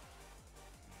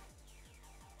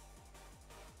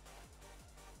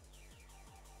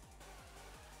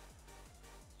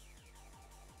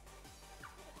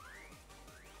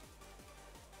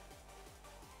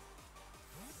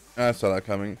 I saw that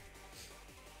coming.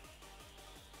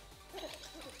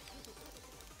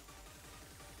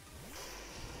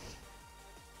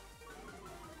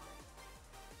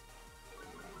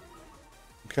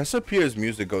 Cassiopeia's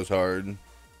music goes hard.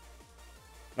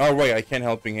 Oh wait, I can't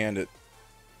helping hand it.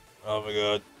 Oh my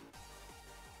god.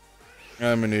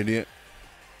 I'm an idiot.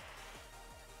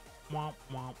 Womp,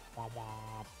 womp, womp,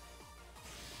 womp.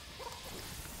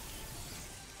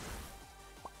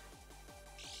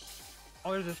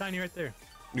 Oh, there's a shiny right there.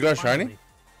 You got a Finally. shiny?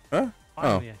 Huh?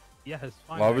 Finally. Yes,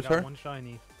 finally. I got Larvitar? one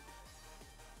shiny.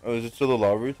 Oh, is it still the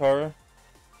Larvitar?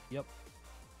 Yep.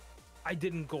 I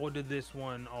didn't go to this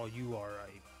one. Oh, you are right.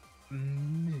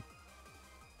 Oh,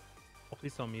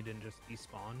 please tell me you didn't just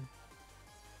despawn.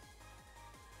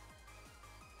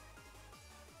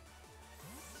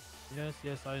 Yes,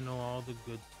 yes, I know all the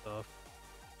good stuff.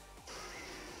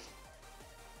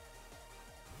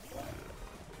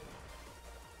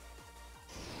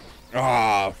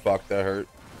 Ah, fuck, that hurt.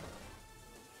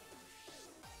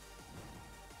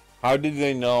 How did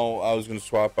they know I was gonna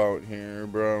swap out here,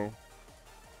 bro?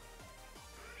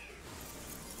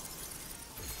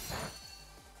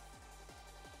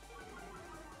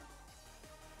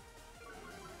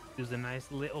 Use a nice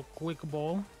little quick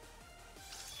ball.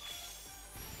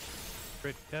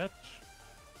 Crit catch.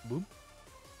 Boop.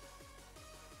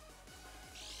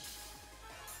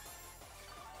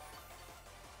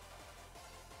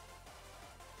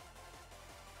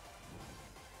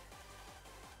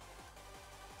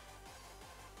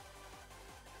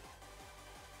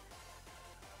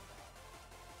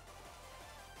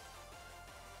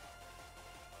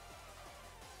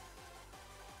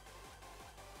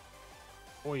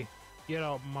 Oi, get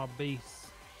out my base.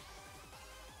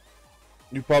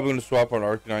 You're probably gonna swap on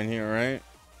Arcanine here, right?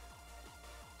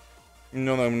 You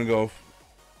know that I'm gonna go.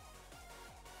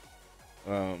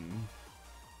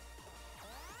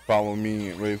 Follow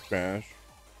me at Wave Crash.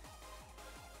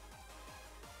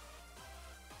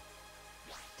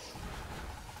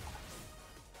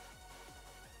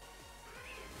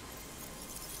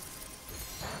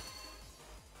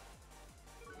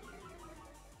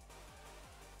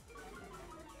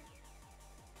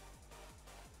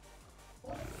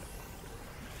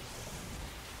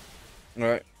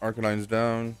 Alright, Arcanine's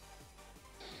down.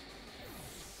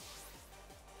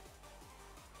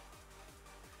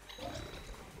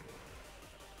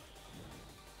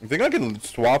 I think I can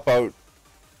swap out.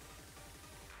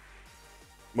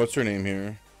 What's her name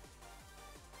here?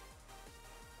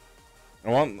 I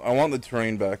want the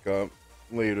terrain back up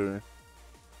later.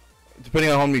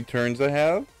 Depending on how many turns I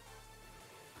have.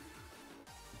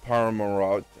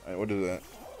 Paramorat. What is that?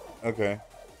 Okay.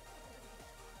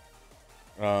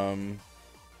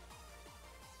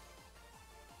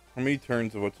 How many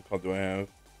turns of what's it called do I have?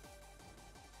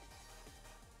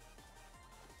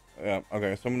 Yeah,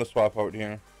 okay, so I'm gonna swap out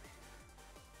here.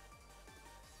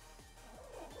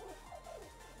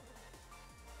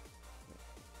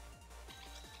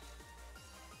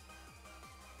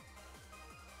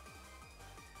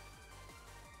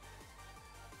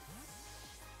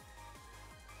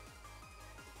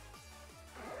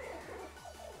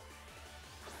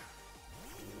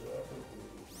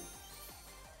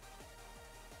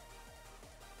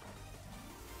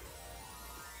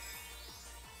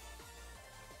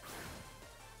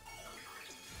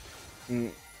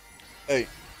 Hey,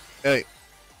 hey,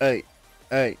 hey,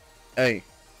 hey, hey,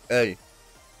 hey.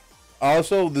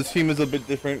 Also, this team is a bit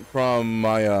different from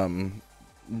my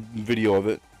video of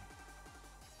it.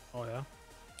 Oh yeah.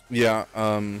 Yeah.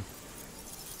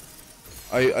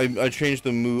 I changed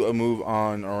a move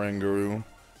on Oranguru.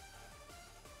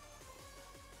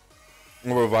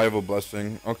 A revival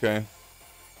blessing. Okay.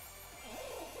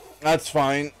 That's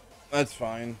fine. That's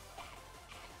fine.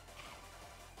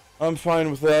 I'm fine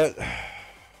with that.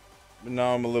 But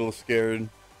now I'm a little scared.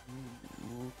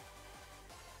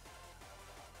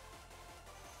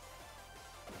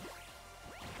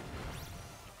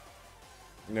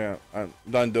 Yeah,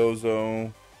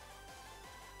 Dondozo.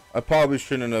 I probably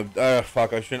shouldn't have.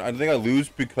 Fuck, I shouldn't. I think I lose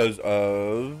because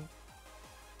of.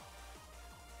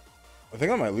 I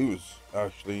think I might lose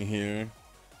actually here.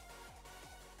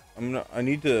 I'm not. I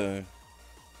need to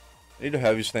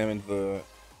heavy slam into the.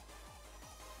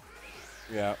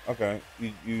 Yeah. Okay.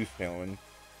 You failing.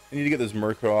 I need to get this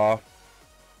Murkrow off.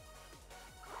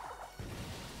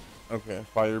 Okay.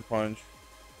 Fire punch.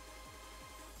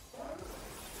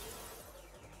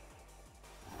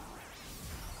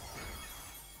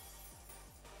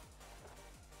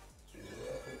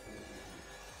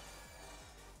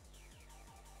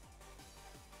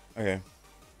 Okay.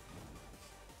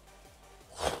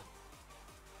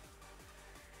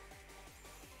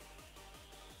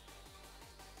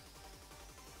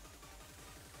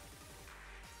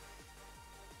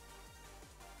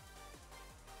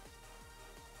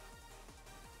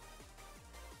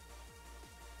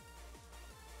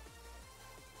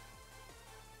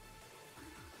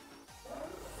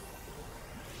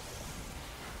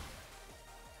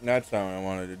 That's not what I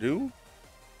wanted to do.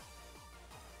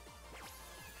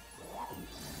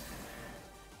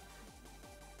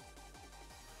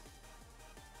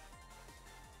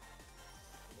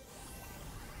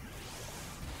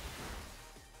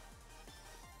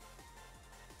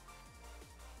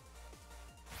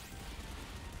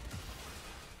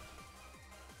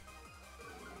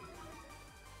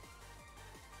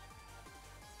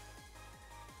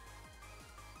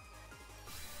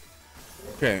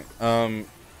 Okay,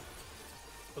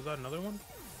 Was that another one?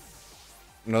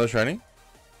 another shiny?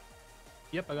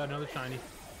 Yep, I got another shiny.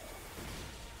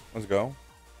 Let's go.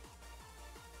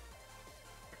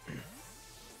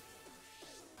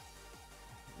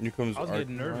 Here comes I was getting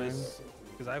Arcanine. nervous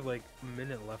because I have like a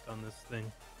minute left on this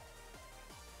thing.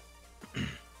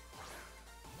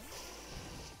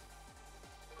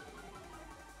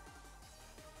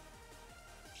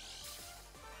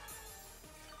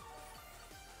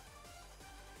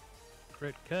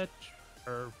 Crit catch,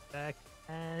 perfect,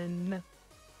 and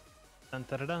dun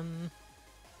dun dun dun.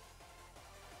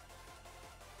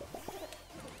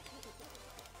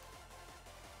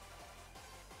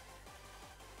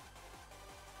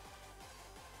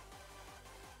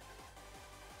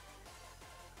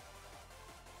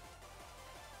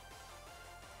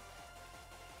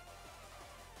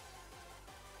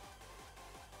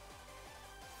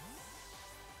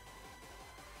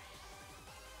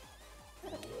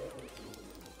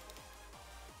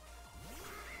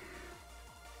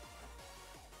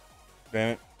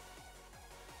 Damn it.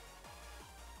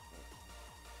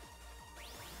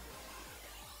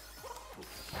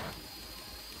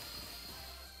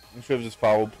 I should have just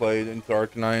foul played into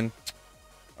Arcanine.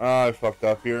 Ah, I fucked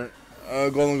up here.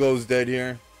 Golden Go's dead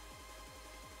here.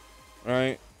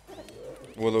 Alright.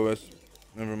 Will-O-Wisp.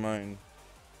 Never mind.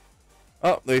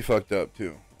 Oh, they fucked up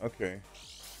too. Okay.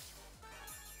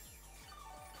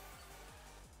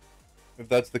 If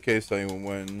that's the case, I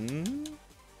win.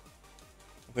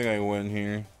 I think I win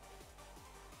here.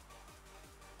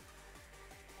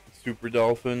 Super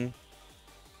Dolphin.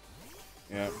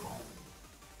 Yeah.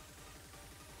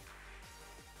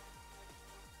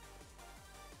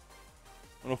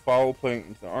 I'm gonna follow playing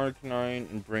into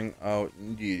Arcanine and bring out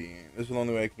Indeedee. This is the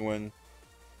only way I can win.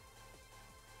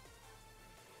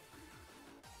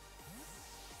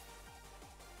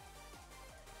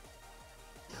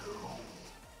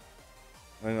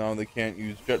 And now they can't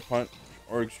use Jet Punch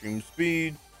or Extreme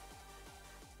Speed.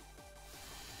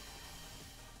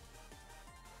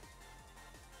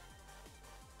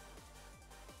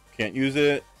 Can't use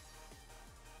it.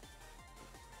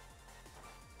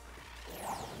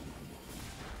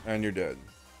 And you're dead.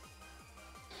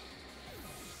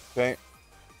 Okay.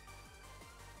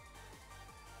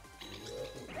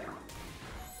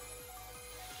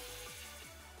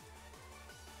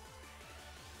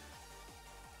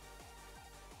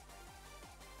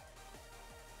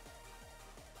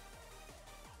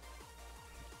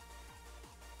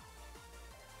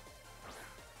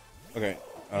 Okay.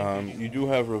 You do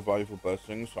have Revival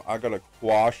Blessing, so I gotta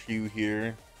quash you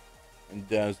here and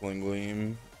Dazzling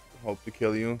Gleam. Hope to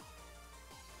kill you.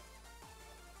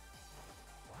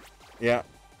 Yeah.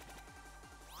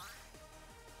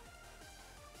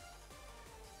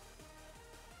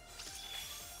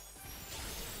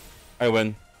 I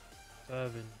win.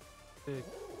 7, 6,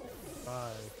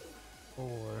 5,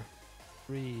 4,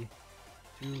 3,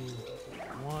 2,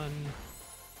 1,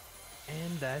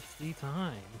 and that's the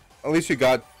time. At least you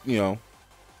got, you know,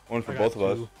 one for I both got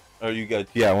of us. two. Or you got,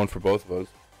 yeah, one for both of us.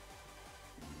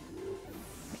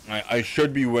 I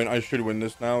should be win. I should win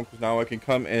this now because now I can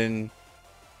come in.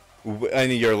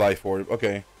 Any your life orb.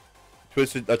 Okay,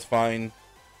 Twisted. That's fine.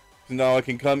 So now I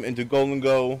can come into Golden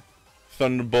Go,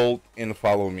 Thunderbolt, and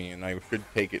follow me, and I should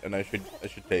take it. And I should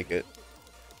take it.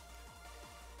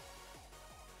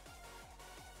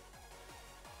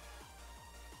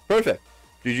 Perfect.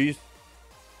 GG's.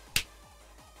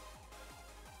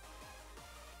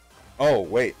 Oh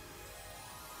wait.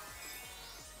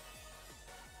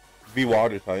 V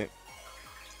water type.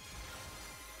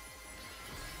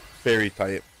 Fairy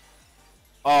type.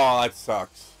 Oh, that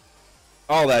sucks.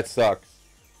 Oh, that sucks.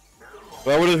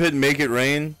 Well, I would have hit Make It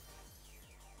Rain.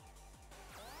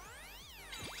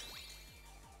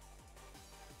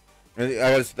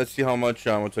 Let's see how much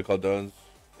what's it called does.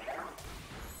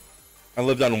 I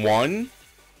lived on 1.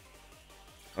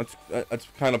 That's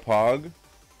kind of pog.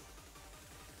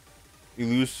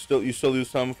 You still lose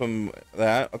some from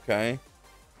that. Okay.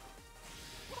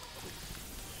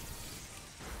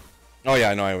 Oh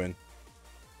yeah, I know I win.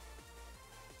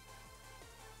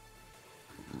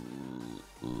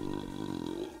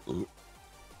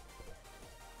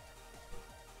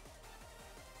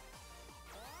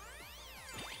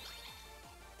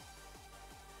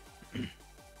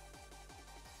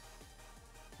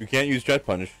 You can't use Jet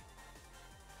Punch.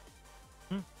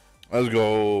 Let's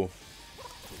go.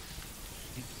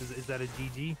 Is that a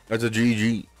GG? That's a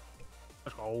GG.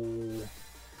 Let's go.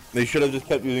 They should have just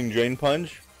kept using Drain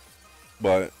Punch,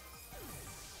 but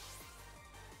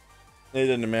it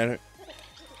didn't matter.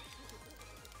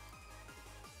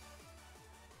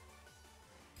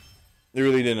 It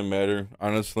really didn't matter,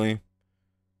 honestly.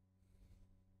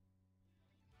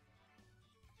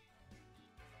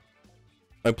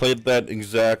 I played that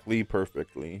exactly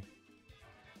perfectly.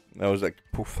 That was like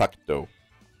perfecto.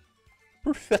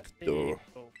 Perfecto.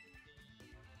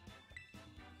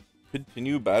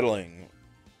 Continue battling.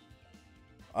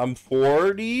 I'm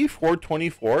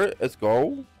 424. Let's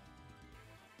go.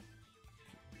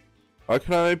 Why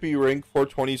can I be ranked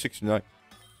 42069?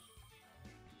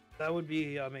 That would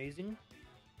be amazing.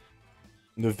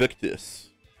 Invictus.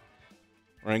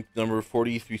 Rank number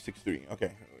 4363.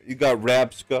 Okay. You got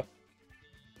Rabska.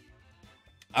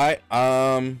 Kind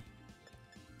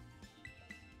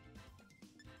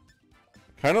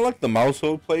of like the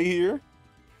mousehold play here.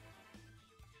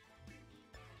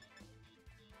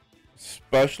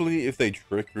 Especially if they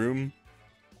Trick Room,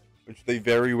 which they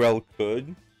very well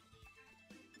could.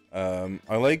 I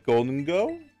like Golden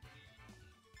Go.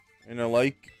 And I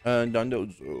like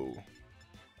Dondozo.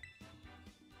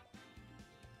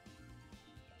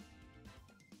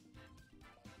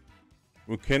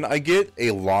 Well, can I get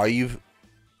a live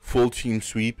full team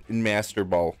sweep in Master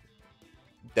Ball?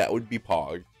 That would be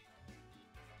pog.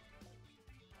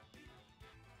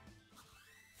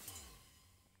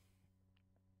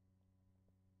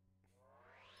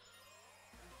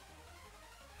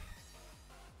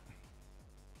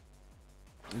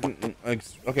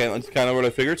 Okay, that's kind of what I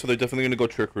figured. So they're definitely going to go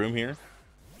Trick Room here.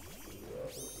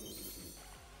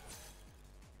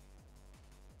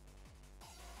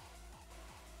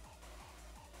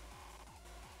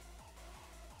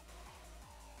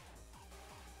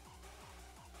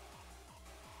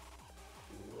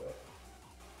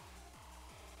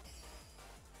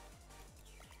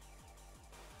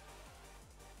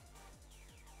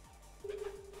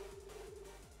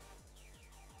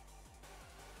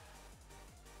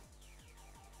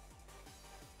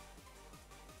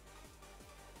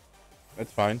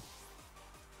 That's fine.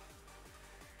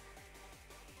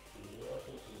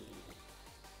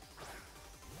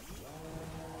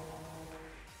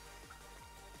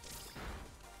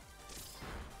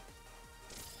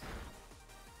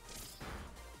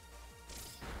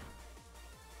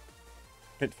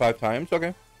 Hit 5 times,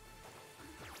 okay.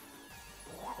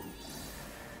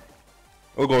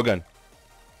 We'll go again.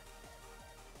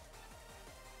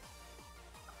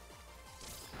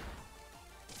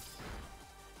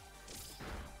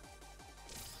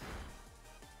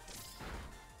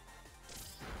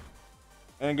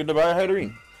 And goodbye,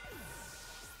 Hedry.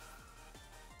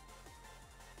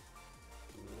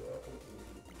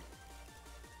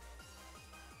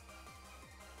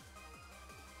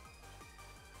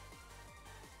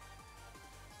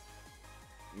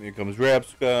 Here comes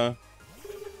Rapska.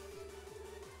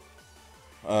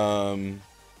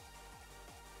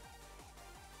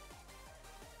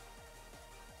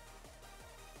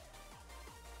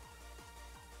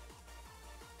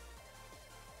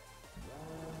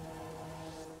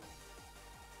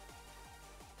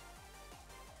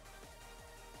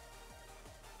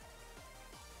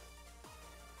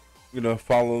 Gonna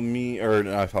follow me, or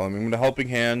not follow me. I'm gonna Helping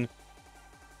Hand,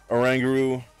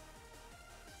 Oranguru.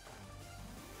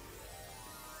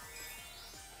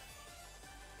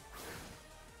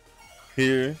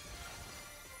 Here.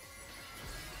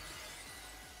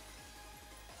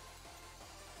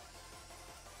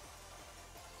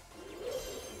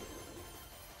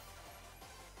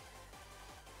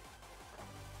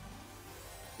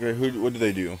 Okay, what do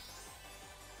they do?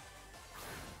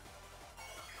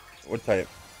 What type?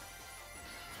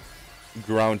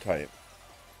 Ground type.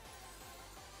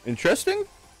 Interesting?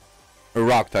 Or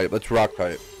rock type. Let's rock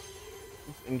type.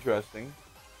 It's interesting.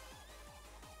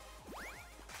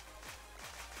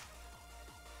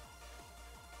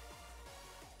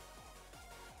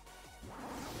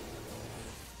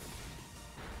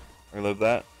 I love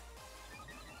that.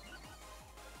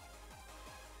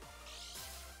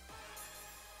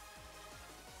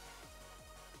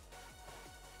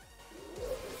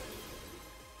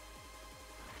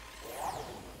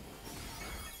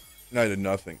 No, I did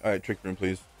nothing. Alright, trick room,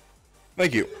 please.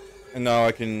 Thank you. And now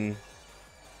I can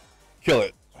kill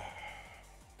it.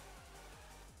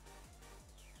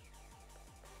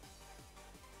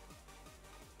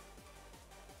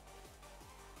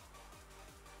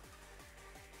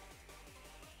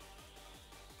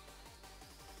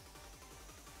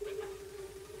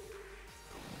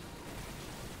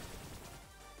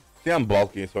 See, I'm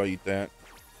bulky, so I eat that.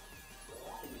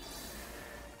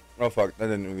 Oh fuck, that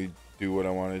didn't really do what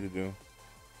I wanted to do.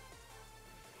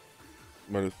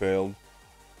 But it failed.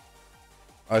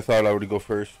 I thought I would go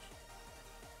first.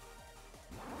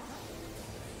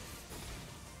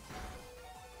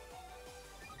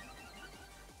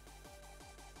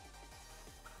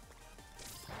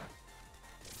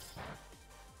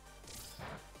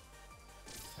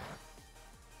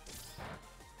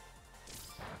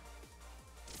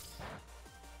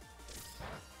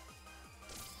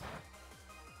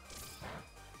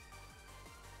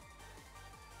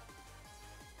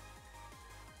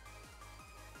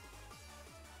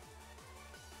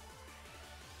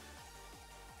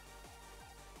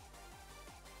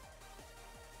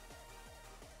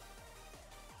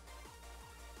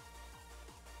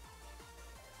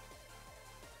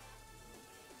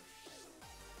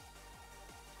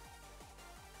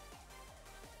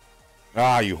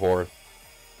 Ah, you whore.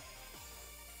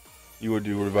 You would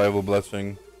do revival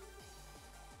blessing.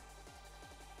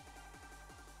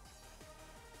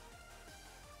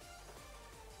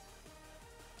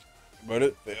 But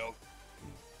it failed.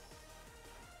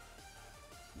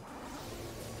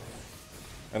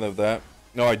 I love that.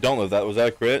 No, I don't love that. Was that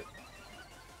a crit?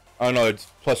 Oh no, it's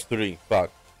 +3.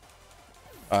 Fuck.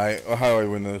 Alright, how do I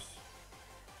win this?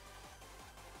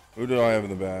 Who do I have in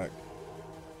the back?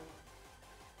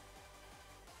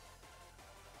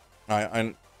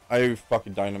 I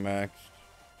fucking Dynamaxed.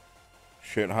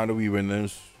 Shit, how do we win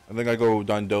this? I think I go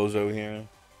Dondozo here.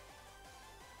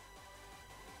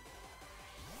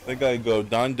 I think I go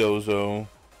Dondozo.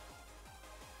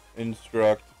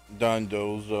 Instruct,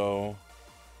 Dondozo.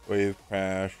 Wave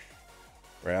Crash.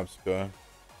 Rapska.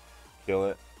 Kill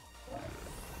it.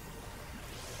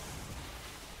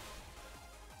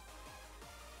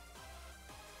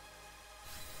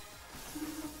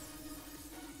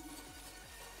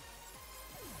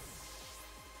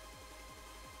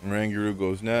 Rangaroo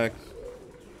goes next.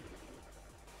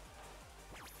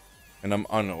 And I'm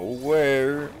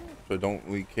unaware, so I don't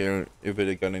really care if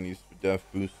it got any death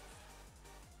boost.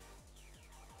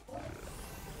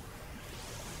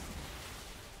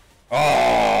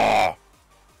 Ah!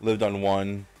 Lived on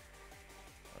 1.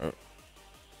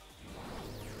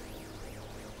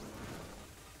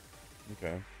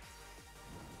 Okay.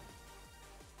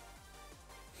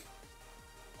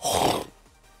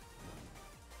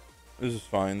 This is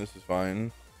fine, this is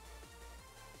fine.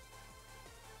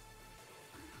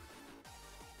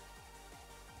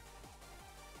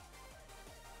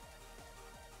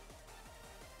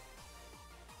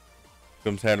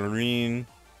 Comes Hatterene.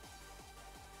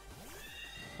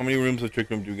 How many rooms of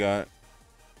Trick Room do you got?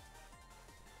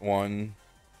 1.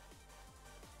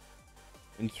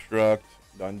 Instruct.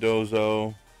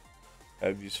 Dondozo.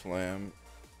 Heavy Slam.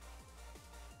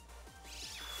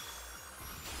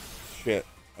 Shit.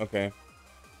 Okay.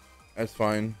 That's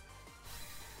fine.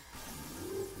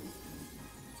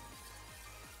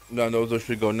 Dondozo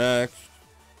should go next.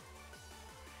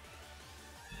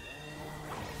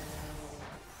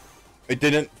 It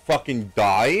didn't fucking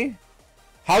die?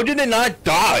 How did it not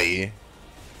die?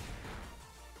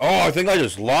 Oh, I think I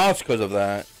just lost because of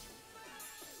that.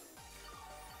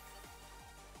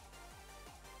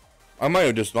 I might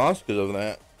have just lost because of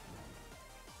that.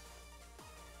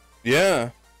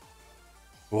 Yeah.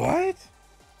 What?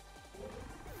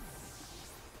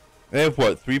 They have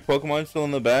what, 3 Pokemon still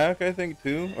in the back, I think,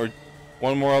 too? Or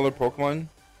 1 more other Pokemon?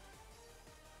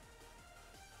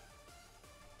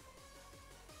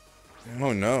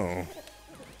 Oh no.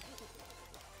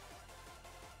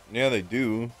 Yeah, they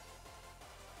do.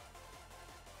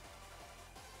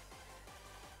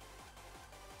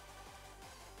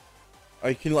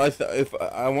 I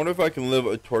wonder if I can live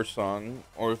a Torch Song,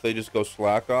 or if they just go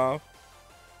Slack Off.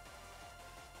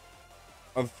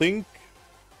 I think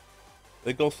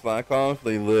they go Slack Off,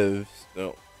 they live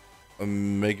still.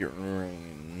 Make it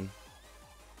rain.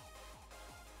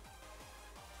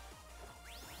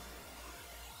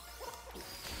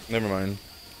 Never mind.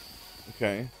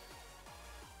 Okay.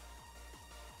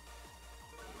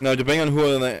 Now, depending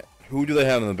on who do they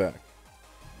have in the back?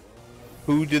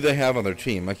 Who do they have on their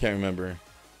team? I can't remember.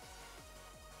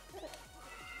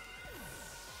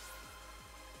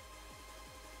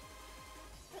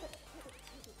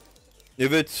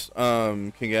 If it's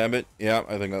King Gambit, yeah,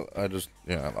 I think I just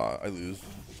I lose.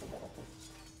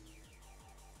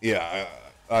 Yeah,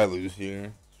 I lose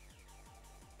here.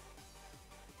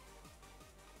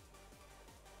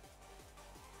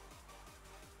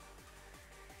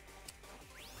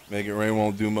 Make it rain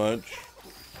won't do much.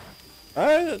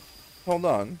 Hold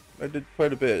on. I did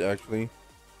quite a bit actually.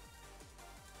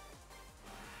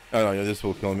 Oh no, yeah, this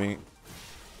will kill me.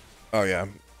 Oh yeah.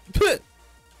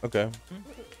 Okay.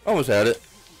 Almost had it.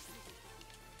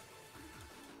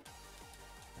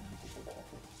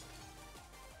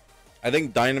 I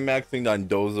think Dynamaxing on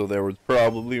Dozo there was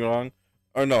probably wrong.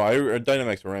 Or no, I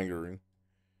Dynamax Rangaroo.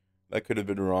 That could have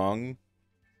been wrong.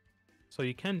 So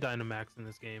you can Dynamax in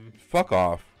this game. Fuck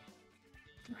off.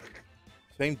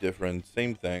 Same difference,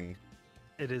 same thing.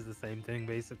 It is the same thing,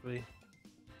 basically.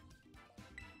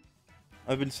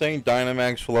 I've been saying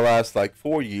Dynamax for the last like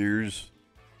 4 years.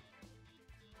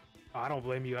 I don't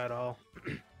blame you at all.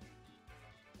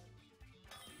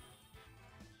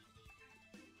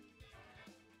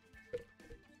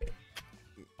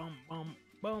 Bum bum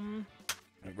bum.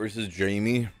 Versus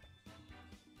Jamie.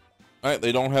 Alright,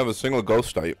 they don't have a single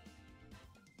ghost type.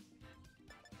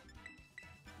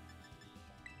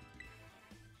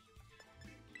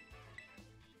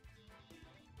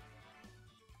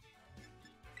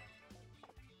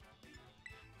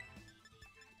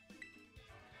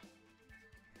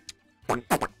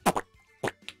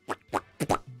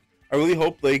 I really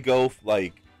hope they go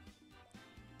like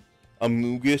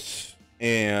Amogus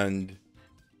and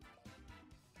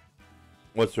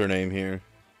what's her name here?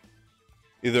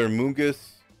 Either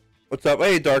Amogus. What's up?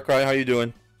 Hey Darkrai, how you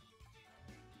doing?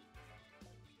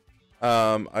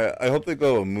 I hope they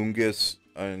go Amogus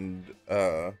and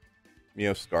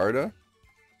Scarlet.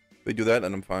 If they do that,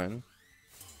 then I'm fine.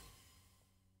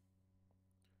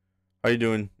 How you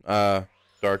doing,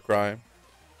 Darkrai?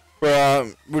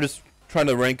 We're just trying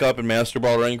to rank up in Master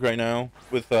Ball rank right now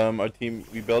with our team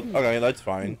we built. Okay, that's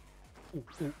fine.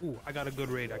 Ooh, I got a good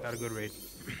raid.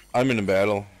 I'm in a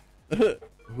battle.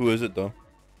 Who is it though?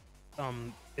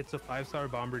 It's a 5-star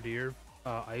Bombardier,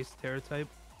 Ice Terra type,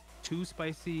 2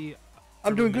 spicy.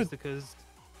 I'm doing good. Mysticas,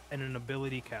 and an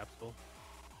ability capsule.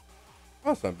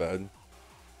 Oh, that's not bad.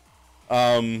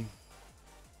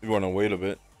 You want to wait a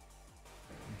bit?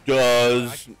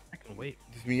 Does I can wait.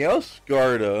 Does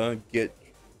Meowscarda get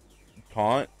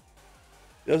taunt?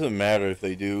 Doesn't matter if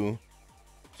they do.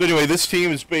 So anyway, this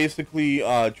team is basically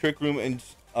Trick Room and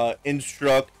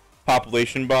Instruct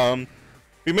Population Bomb.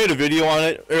 We made a video on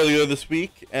it earlier this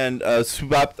week and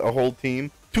swapped a whole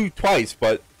team twice,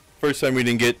 but first time we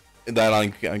didn't get that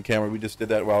on camera. We just did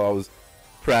that while I was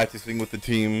practicing with the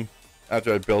team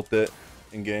after I built it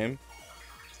in game.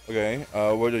 Okay,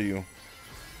 what are you?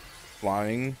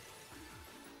 Flying.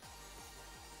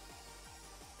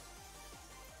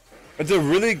 It's a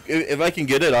really, if I can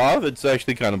get it off, it's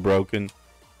actually kind of broken.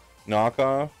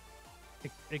 Knockoff.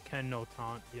 It can no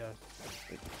taunt, yes.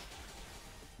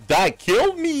 That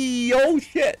killed me! Oh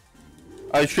shit!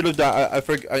 I should have died.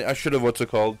 I should have, what's it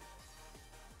called?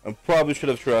 I probably should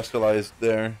have terrestrialized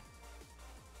there.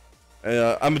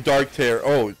 I'm a Dark Terror.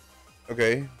 Oh,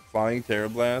 okay. Flying Terror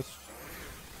Blast.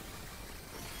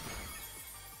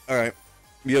 Alright.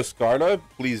 Meowscarda,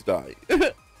 please die.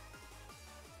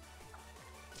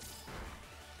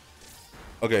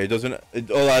 Okay, it doesn't...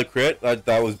 oh, that crit?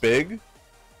 That was big?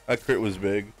 That crit was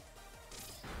big.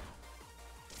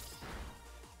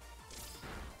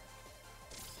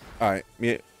 Alright,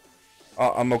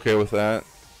 I'm okay with that.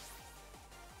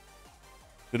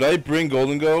 Did I bring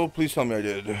Golden Go? Please tell me I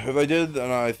did. If I did, then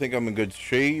I think I'm in good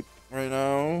shape right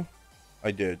now.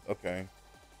 I did, okay.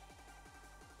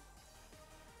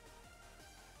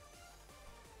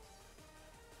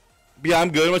 Yeah,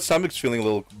 I'm good. My stomach's feeling a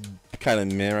little kind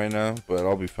of meh right now, but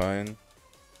I'll be fine.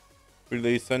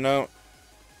 Release send out.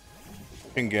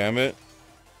 King Gambit.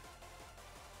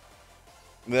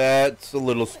 That's a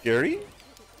little scary,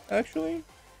 actually.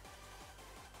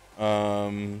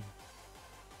 I'm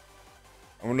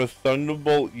gonna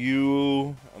Thunderbolt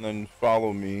you and then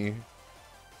follow me.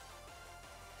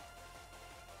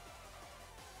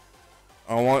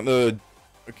 I want the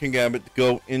King Gambit to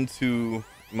go into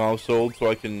Mousehold so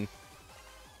I can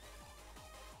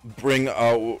bring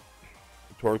out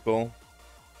Torkoal.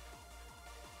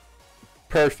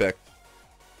 Perfect.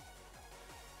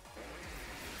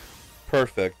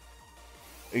 Perfect.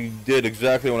 He did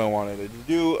exactly what I wanted it to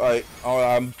do. I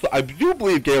do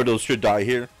believe Gyarados should die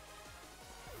here.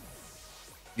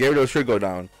 Gyarados should go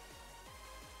down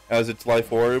as its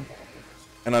life orb,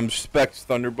 and I'm Specs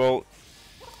Thunderbolt.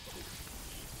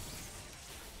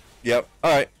 Yep.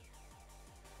 All right.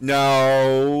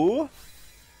 Now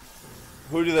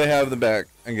Who do they have in the back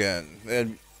again?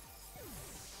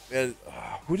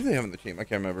 Who do they have in the team? I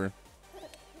can't remember.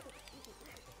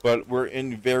 But we're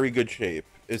in very good shape.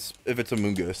 If it's a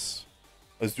Mungus.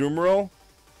 A Zoomerl?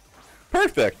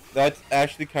 Perfect. That's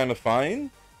actually kind of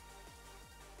fine.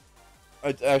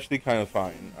 It's actually kind of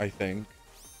fine, I think.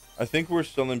 I think we're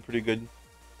still in pretty good...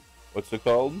 What's it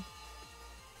called?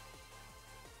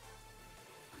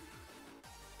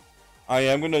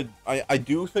 I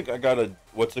do think I gotta...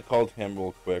 What's it called? Him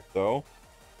real quick, though.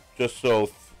 Just so...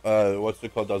 what's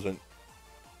it called doesn't...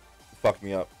 Fuck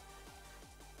me up.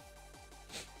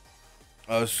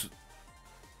 I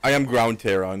am ground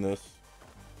tear on this.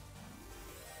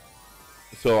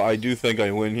 So I do think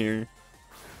I win here.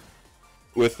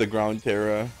 With the ground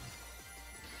terra.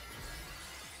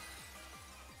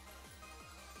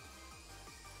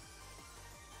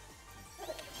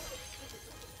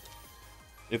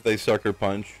 If they sucker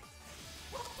punch.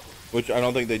 Which I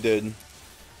don't think they did.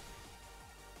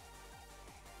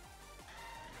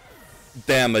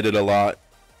 Damn, I did a lot.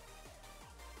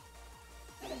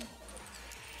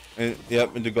 And,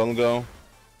 yep, into Golden Go.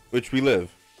 Which we live.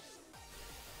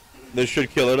 This should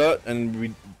kill it up,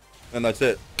 and that's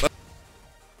it.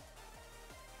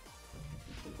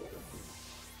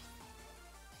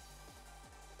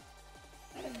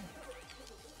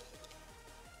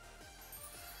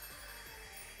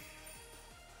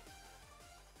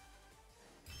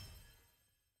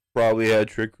 Probably had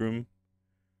Trick Room.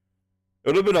 It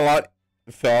would have been a lot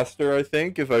faster, I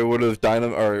think, if I would have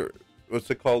Dynam or what's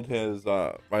it called, his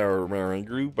my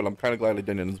Rangaroo, but I'm kind of glad I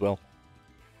didn't as well.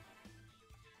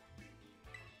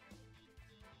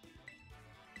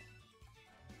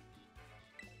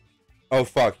 Oh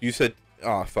fuck! You said,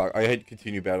 oh fuck! I had to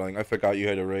continue battling. I forgot you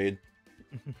had a raid.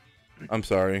 I'm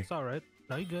sorry. It's all right.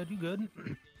 No, you good. You good.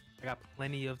 I got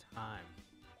plenty of time.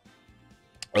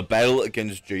 A battle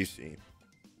against JC.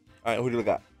 All right, who do we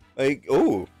got? Like,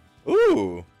 ooh,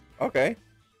 okay.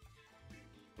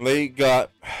 They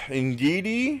got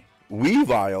Indeedee,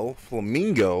 Weavile,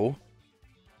 Flamingo,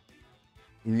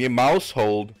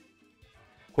 Mousehold,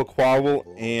 SQUAWKABILLY,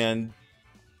 and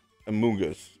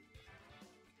Amoonguss.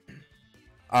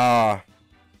 I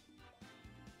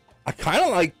kind of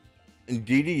like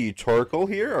Indeedee Torkoal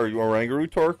here, or Rangaroo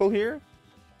Torkoal here.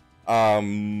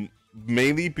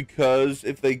 Mainly because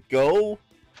if they go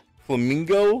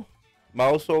Flamingo,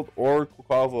 Mousehold, or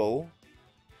SQUAWKABILLY,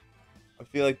 I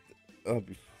feel like that'll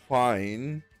be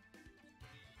fine.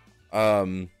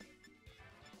 I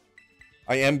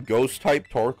am Ghost type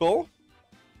Torkoal,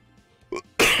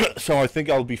 so I think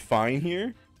I'll be fine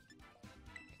here.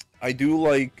 I do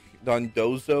like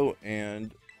Dondozo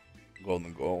and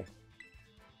Golden Goal.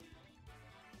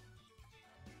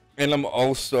 And I'm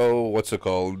also, what's it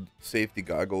called? Safety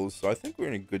goggles. So I think we're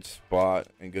in a good spot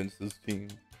against this team.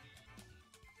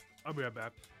 I'll be right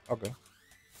back. Okay.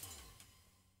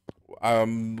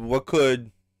 What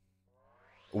could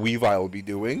Weavile be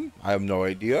doing? I have no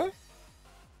idea.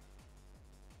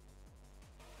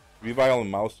 Weavile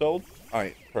and Mousehold?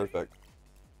 Alright, perfect.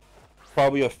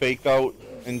 Probably a fake out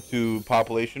into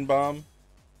Population Bomb.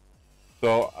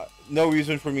 So, no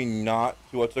reason for me not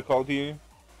to, what's it called here?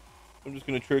 I'm just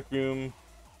gonna Trick Room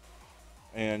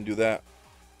and do that.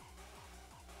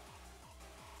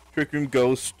 Trick Room,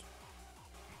 Ghost.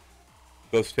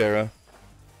 Ghost Terra.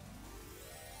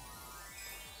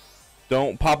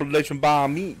 Don't Population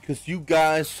Bomb me, because you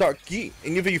guys suck. And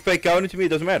if you fake out into me, it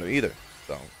doesn't matter either.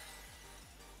 So.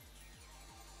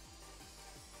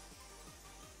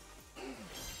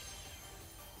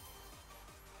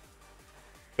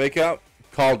 Fake out.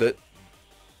 Called it.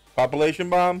 Population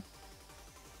Bomb.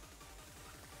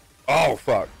 Oh,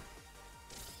 fuck.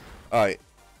 Alright.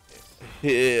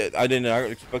 I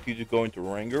didn't expect you to go into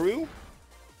Rangaroo.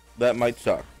 That might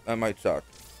suck. That might suck.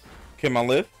 Can I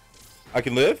live? I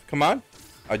can live? Come on.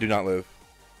 I do not live.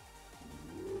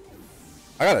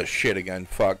 I got a shit again.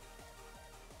 Fuck.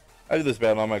 I did this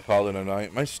battle, I might call it a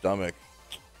night. My stomach.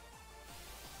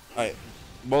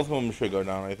 Both of them should go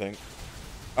down, I think.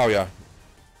 Oh, yeah.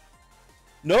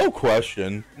 No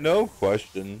question. No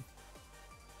question.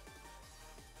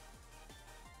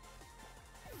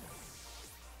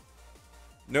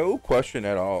 No question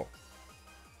at all.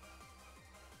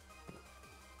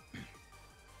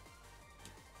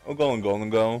 I'll go and Golden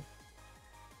Go.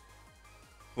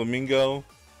 Flamingo.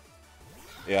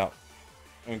 Yeah.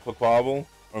 And SQUAWKABILLY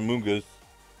or Mungus.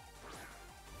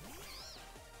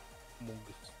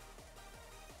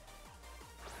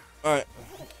 Alright.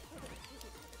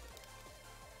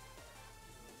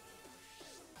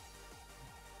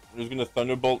 I'm just gonna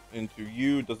Thunderbolt into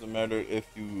you. Doesn't matter if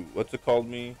you, what's it called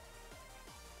me?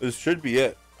 This should be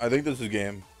it. I think this is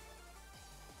game.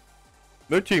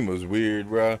 Their team was weird,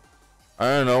 bruh. I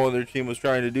don't know what their team was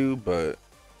trying to do, but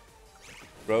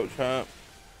Roach Chomp.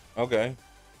 Okay.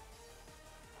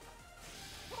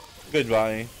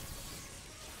 Goodbye.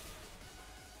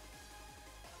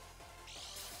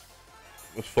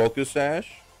 With Focus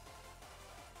Sash.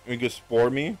 You can spore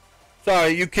me.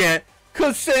 Sorry, you can't.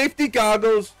 Cause safety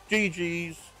goggles.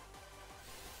 GG's.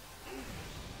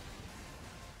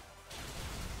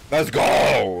 Let's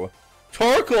go.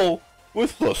 Torkoal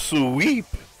with the sweep.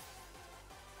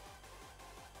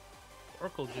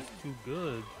 Torkoal just too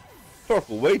good.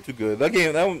 Torkoal way too good. That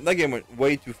game went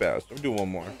way too fast. I'm doing one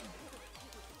more.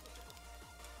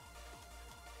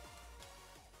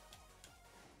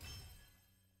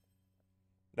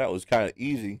 That was kind of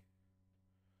easy.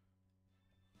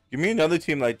 Give me another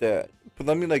team like that. But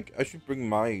let me I should bring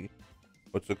my,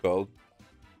 what's it called?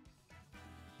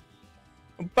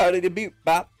 Beep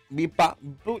bop, beep bop,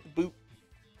 boot boot.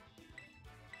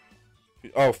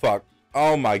 Oh fuck.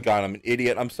 Oh my god, I'm an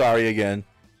idiot. I'm sorry again.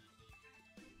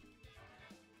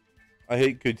 I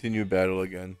hate continue battle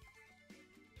again.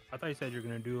 I thought you said you're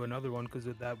gonna do another one because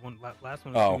that one last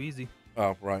one was too easy.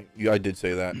 Oh right. Yeah, I did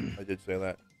say that. I did say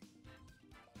that.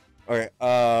 Okay,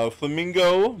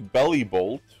 Flamingo, Belly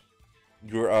Bolt,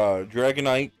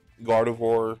 Dragonite,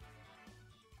 Gardevoir.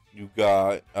 You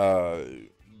got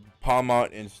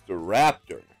Palmont and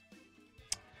Staraptor.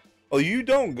 Oh, you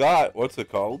don't got what's it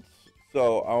called?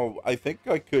 So I think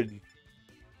I could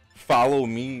follow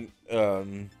me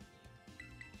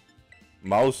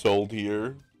Mousehold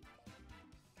here.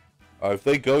 If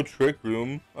they go Trick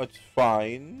Room, that's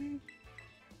fine.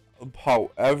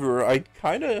 However, I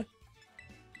kind of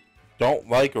don't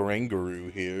like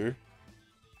Oranguru here.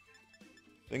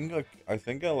 I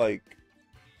think I like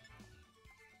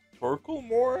Torkoal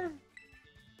more.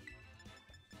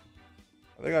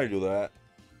 I think I do that.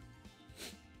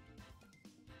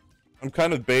 I'm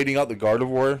kind of baiting out the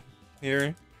Gardevoir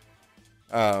here,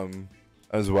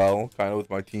 as well, kind of with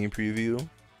my team preview.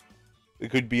 It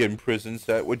could be in prison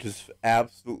set, which is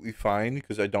absolutely fine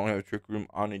because I don't have a Trick Room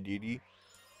on Indeedee.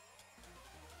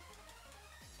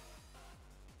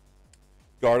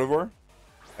 Gardevoir?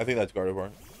 I think that's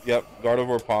Gardevoir. Yep,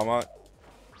 Gardevoir Palmont.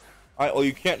 Well,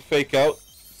 you can't fake out,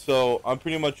 so I'm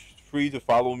pretty much free to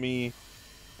follow me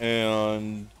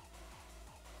and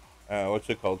what's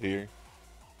it called here?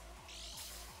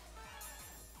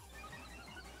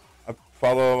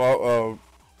 Follow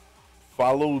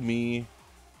me.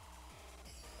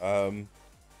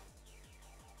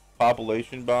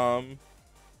 Population Bomb.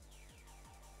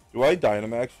 Do I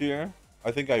Dynamax here?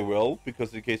 I think I will,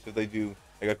 because in case if they do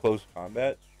a close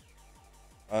combat.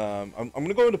 I'm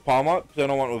gonna go into Palmont because I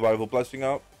don't want Revival Blessing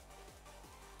out.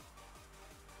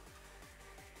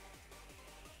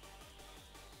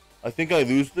 I think I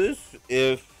lose this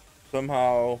if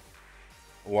somehow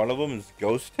one of them is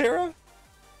Ghost Terra.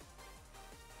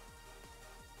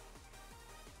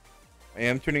 I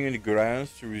am turning into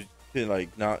grass to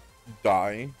like not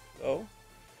die though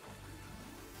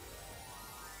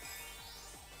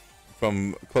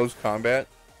from close combat.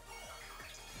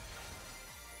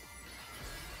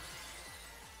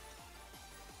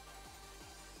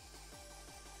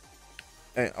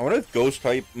 And I wonder if Ghost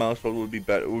type Mousehold would be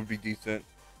better. It would be decent.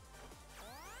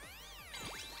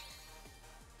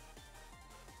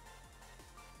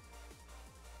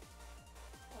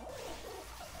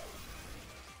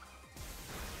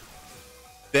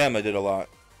 Damn, I did a lot.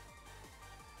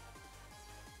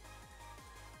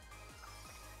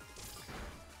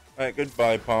 Alright,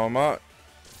 goodbye, Palmont.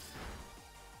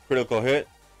 Critical hit.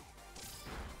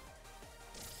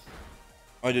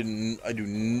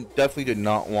 Definitely did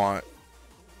not want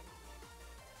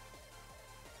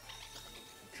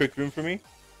Trick Room for me.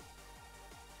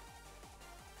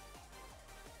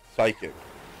 Psychic.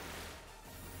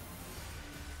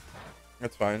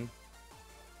 That's fine.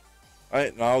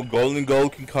 Alright, now Golden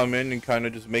Gold can come in and kind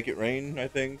of just make it rain, I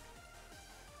think.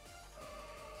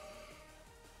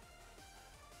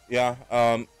 Yeah,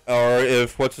 or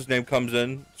if what's his name comes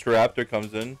in, Staraptor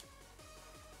comes in.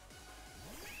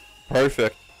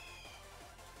 Perfect.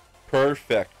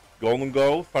 Perfect. Golden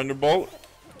Gold, Thunderbolt.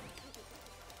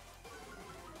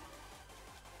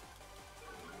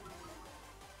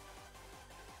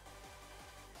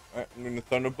 Alright, I'm going to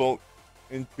Thunderbolt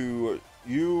into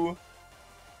you.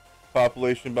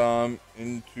 Population Bomb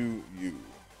into you.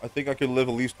 I think I could live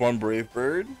at least one Brave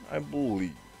Bird, I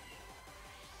believe.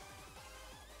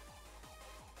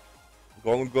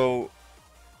 Golden Go,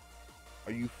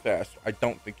 are you fast? I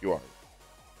don't think you are.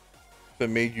 So I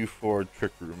made you for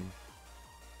Trick Room.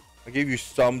 I gave you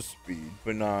some speed,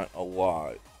 but not a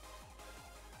lot.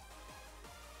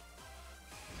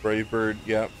 Brave Bird.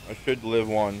 Yep. I should live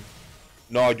one.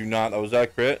 No, I do not. Was that a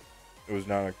crit? It was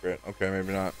not a crit. Okay,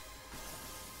 maybe not.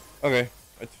 Okay,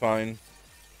 it's fine.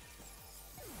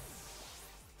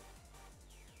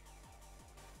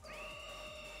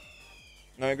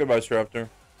 Alright, goodbye, Raptor.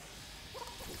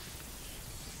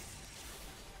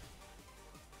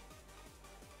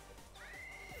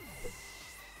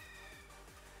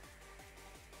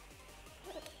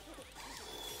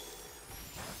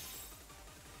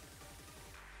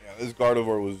 Yeah, this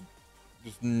Gardevoir was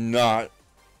just not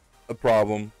a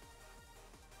problem.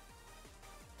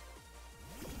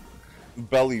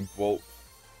 Belly Bolt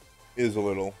is a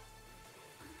little.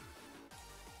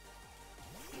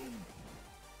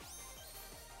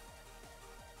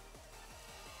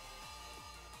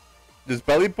 Does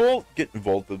Belly Bolt get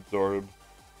Volt Absorbed?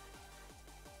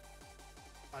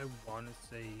 I want to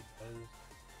say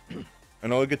he does. I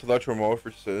know it gets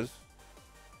Electromorphosis,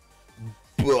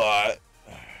 but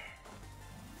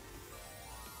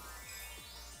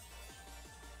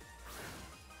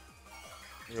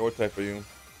yeah, what type are you?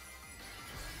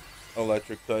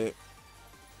 Electric type.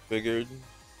 Figured.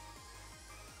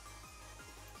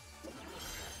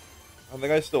 I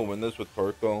think I still win this with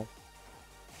Torkoal.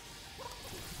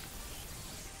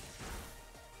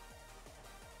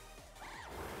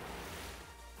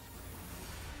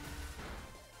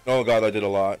 Oh god, I did a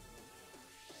lot.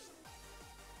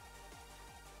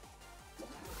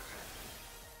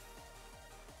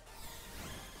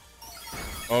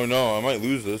 Oh no, I might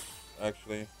lose this,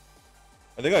 actually.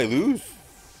 I think I lose.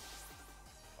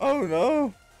 Oh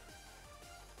no.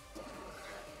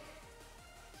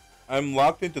 I'm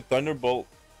locked into Thunderbolt.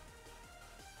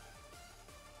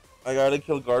 I gotta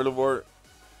kill Gardevoir.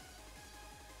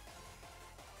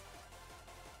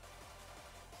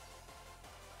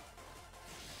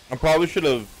 I probably should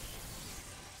have.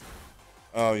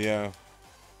 Oh yeah.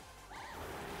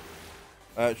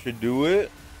 That should do it.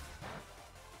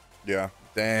 Yeah.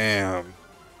 Damn.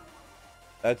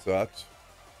 That sucks.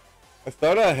 I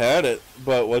thought I had it,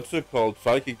 but what's it called?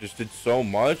 Psychic just did so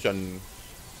much, and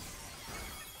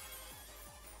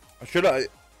I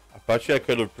bet you I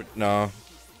could have. No.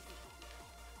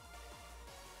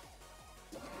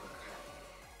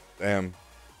 Damn.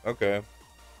 Okay.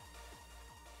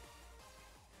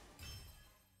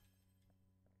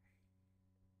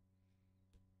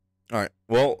 Alright,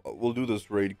 well, we'll do this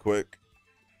raid quick.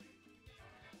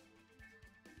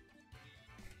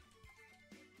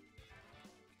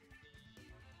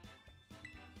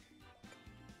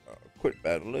 Quit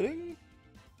battling.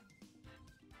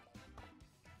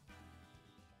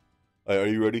 Are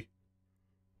you ready?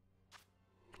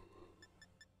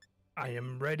 I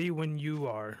am ready when you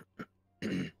are.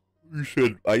 You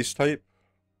should ice type?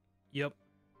 Yep.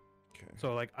 Okay.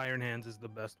 So, like, Iron Hands is the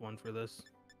best one for this.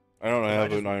 I don't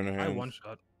have an Iron Hand. I one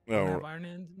shot. No. Have Iron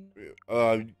Hands?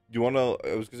 You wanna?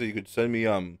 I was gonna say you could send me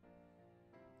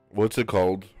what's it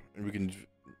called? And we can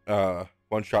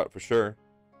one shot for sure.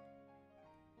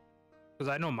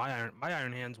 Because I know my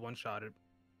Iron Hands one shotted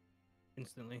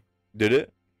instantly. Did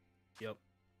it? Yep.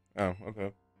 Oh,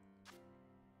 okay.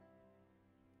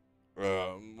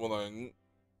 Well then,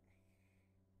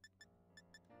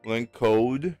 link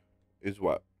code is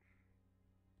what?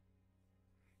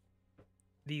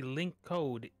 The link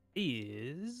code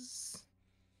is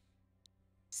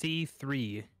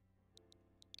C3.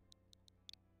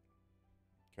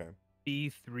 Okay.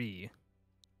 B3.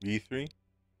 B3.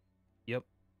 Yep.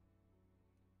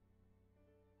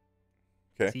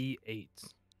 Okay. C8.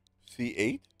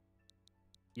 C8.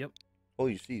 Yep.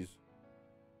 Holy C's.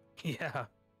 Yeah.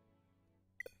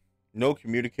 No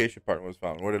communication partner was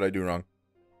found. What did I do wrong?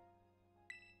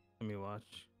 Let me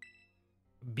watch.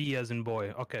 B as in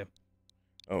boy. Okay.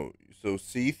 Oh, so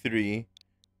C3.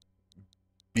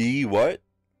 B what?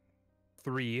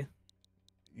 3.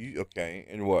 Okay,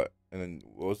 and what? And then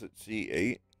what was it?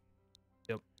 C8?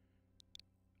 Yep.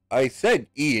 I said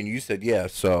E and you said yeah,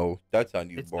 so that's on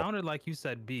you. It sounded like you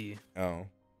said B. Oh.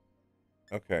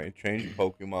 Okay, change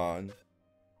Pokemon.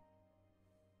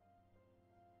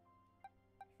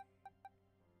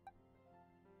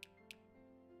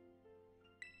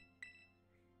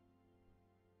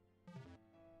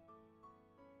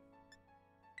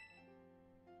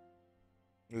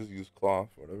 Just use cloth,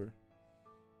 whatever.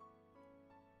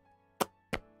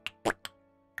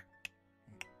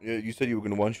 Yeah, you said you were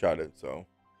gonna one-shot it, so.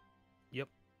 Yep.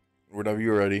 Whenever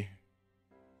you're ready.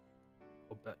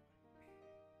 I'll bet.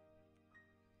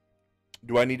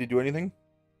 Do I need to do anything?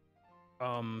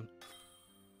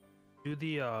 Do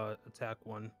the attack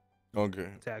one. Okay.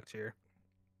 Attack chair.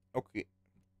 Okay.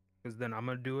 Because then I'm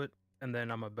gonna do it, and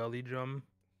then I'm a belly drum,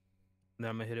 Then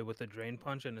I'm gonna hit it with a drain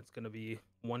punch, and it's gonna be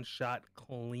one shot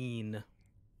clean.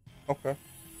 Okay.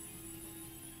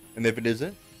 And if it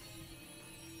isn't?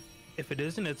 If it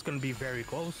isn't, it's gonna be very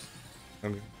close.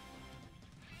 Okay.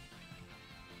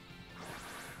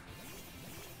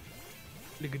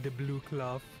 Look at the blue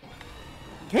cloth.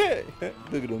 Hey,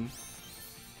 look at him.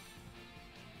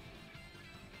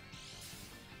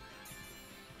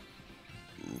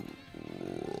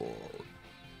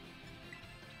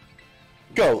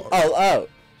 Go all out.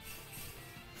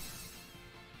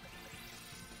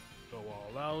 Go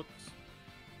all out.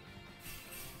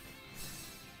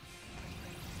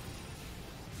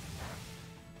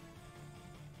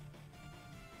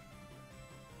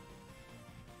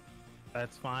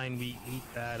 That's fine, we eat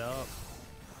that up.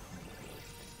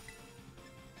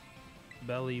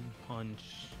 Belly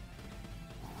punch.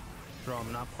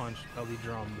 Drum, not punch, belly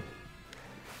drum.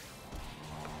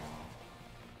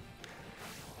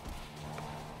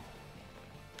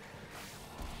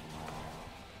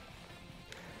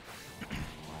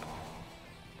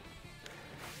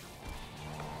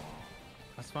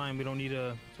 That's fine, we don't need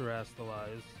to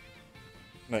terrestrialize.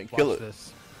 Right, kill Watch it.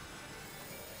 this.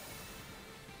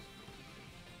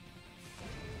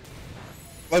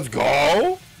 Let's go. See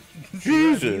what I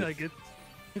mean? Jesus. Like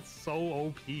it's so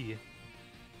OP.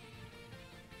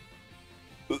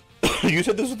 You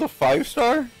said this is the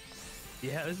 5-star?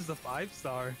 Yeah, this is a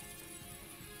 5-star.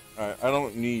 Alright, I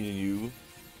don't need you.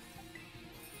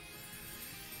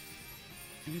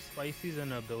 2 spices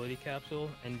and an ability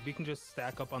capsule, and we can just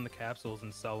stack up on the capsules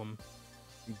and sell them.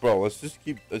 Bro, let's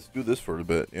do this for a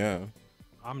bit, yeah.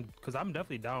 Cause I'm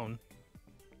definitely down.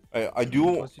 I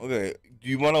do, okay, do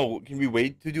you wanna, can we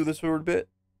wait to do this for a bit?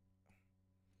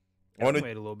 I want to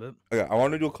wait a little bit. Okay, I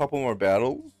want to do a couple more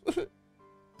battles.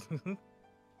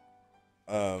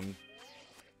 And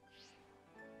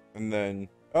then,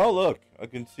 oh look, I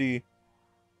can see,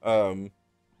 the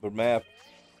map.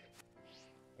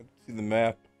 I can see the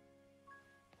map.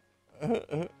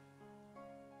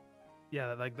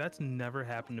 Yeah, like that's never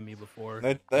happened to me before.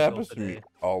 That until happens to me today.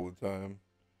 all the time.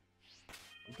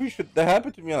 I'm pretty sure that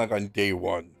happened to me like on day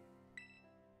 1.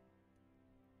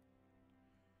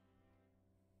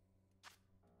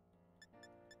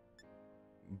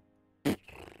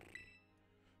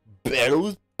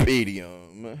 Battles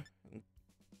Padium.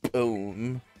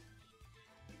 Boom.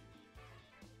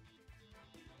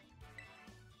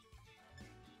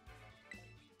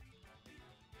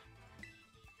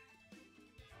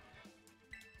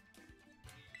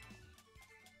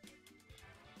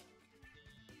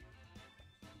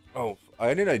 Oh, I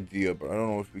had an idea, but I don't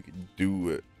know if we can do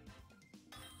it.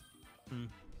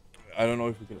 I don't know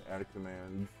if we can add a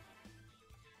command.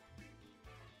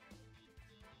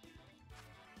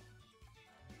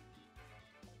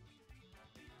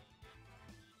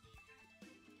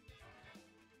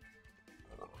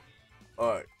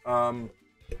 Alright,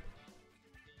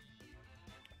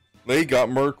 they got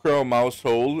Murkrow,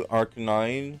 Mousehold,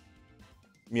 Arcanine,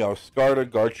 Meowscarda,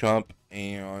 Garchomp,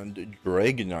 and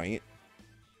Dragonite.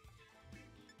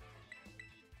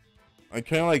 I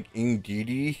kind of like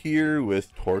Indeedee here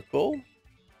with Torkoal.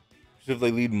 Because if they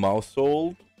lead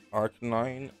Mousehold,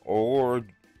 Arcanine, or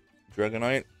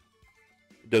Dragonite,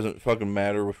 it doesn't fucking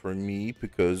matter for me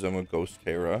because I'm a Ghost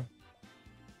Terra.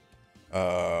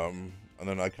 And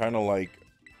then I kind of like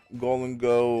Golden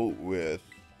Go with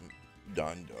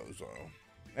Dondozo.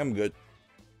 I'm good.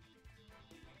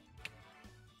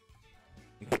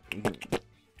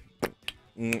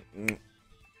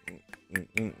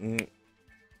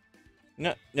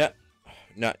 No, no,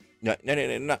 no, no, no, no,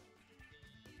 no,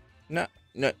 no,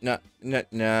 no, no, no, no,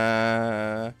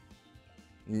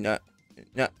 no,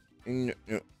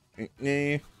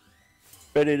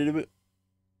 no, no.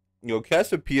 Yo,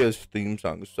 Cassiopeia's theme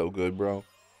song is so good, bro.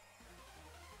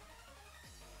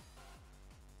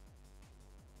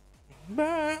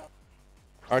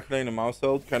 Arcanine and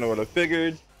Mousehold, kind of what I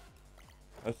figured.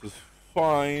 That's just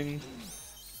fine.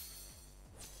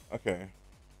 Okay.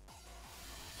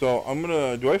 So I'm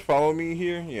gonna. Do I follow me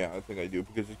here? Yeah, I think I do.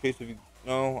 Because in case if you.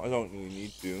 No, I don't really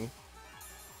need to.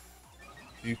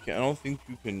 You can. I don't think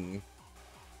you can.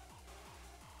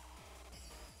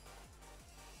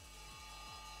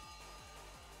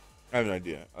 I have an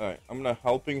idea. Alright, I'm gonna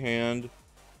Helping Hand,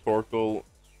 Torkoal,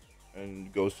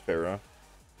 and Ghost Terra.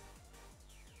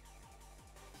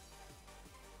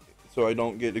 So I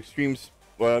don't get extreme.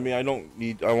 Well, I mean, I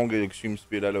won't get extreme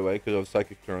speed out of the way because of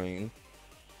Psychic Terrain.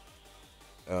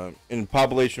 And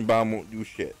Population Bomb won't do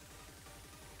shit.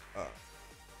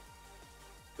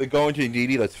 They go into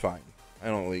DD, that's fine. I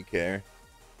don't really care.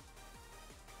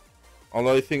 All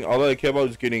I care about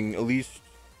is getting at least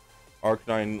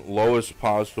Arcanine lowest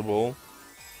possible.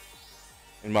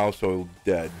 And Mousehold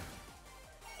dead.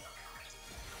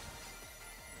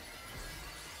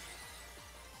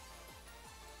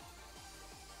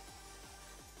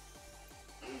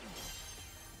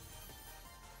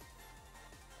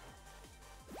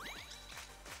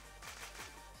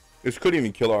 This couldn't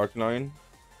even kill Arcanine.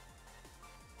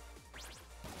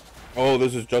 Oh,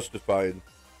 this is justified.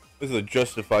 This is a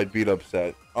justified beat up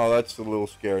set. Oh, that's a little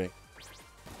scary.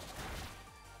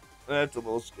 That's a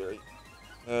little scary.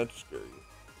 That's scary.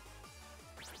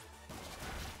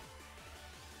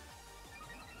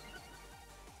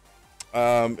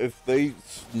 If they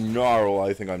snarl,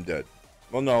 I think I'm dead.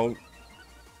 Well, no.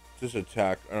 Just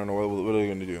attack. I don't know. What are they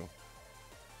gonna do?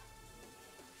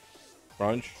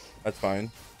 Crunch? That's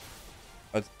fine.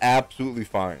 That's absolutely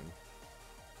fine.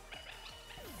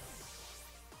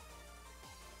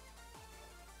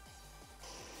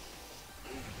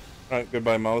 Alright,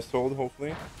 goodbye Mousehold,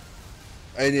 hopefully.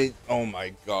 And it, oh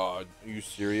my god. Are you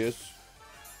serious?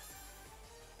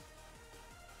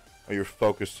 Oh, you're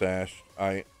focus sash.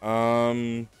 I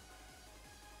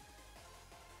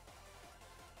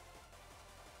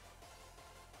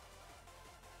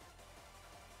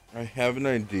have an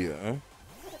idea.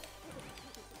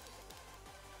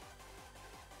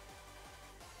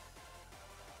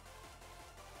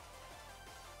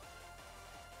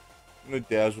 I'm gonna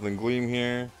Dazzling Gleam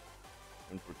here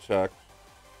and protect.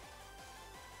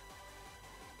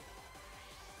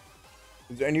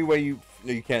 Is there any way you?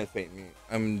 No, you can't faint me.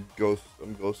 I'm ghost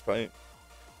type.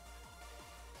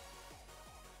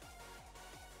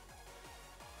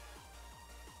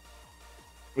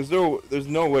 There's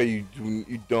no way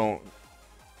you don't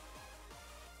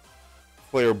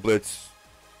Flare Blitz.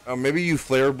 Maybe you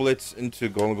Flare Blitz into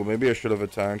Golden. Maybe I should have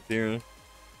attacked here.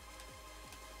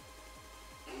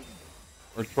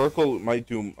 Or Torkoal might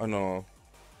do. I don't know.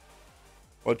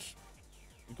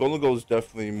 Golden is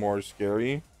definitely more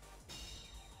scary.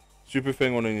 Super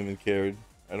Fang wouldn't even cared.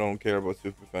 I don't care about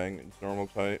Super Fang. It's normal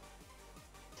type.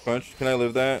 Crunch, can I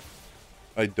live that?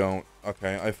 I don't.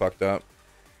 Okay, I fucked up.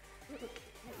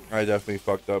 I definitely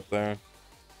fucked up there.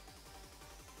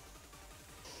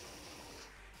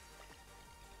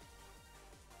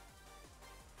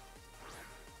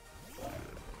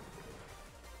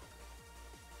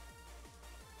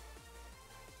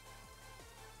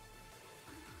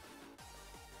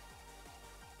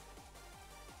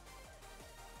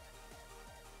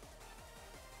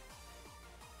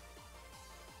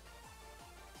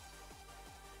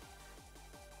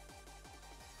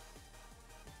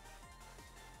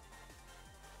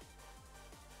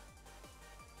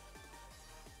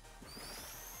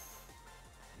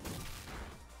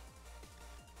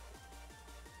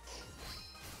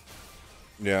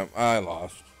 Yeah, I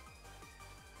lost.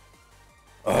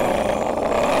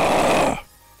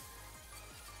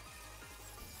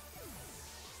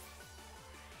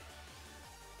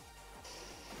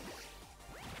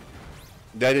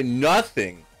 That did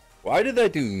nothing. Why did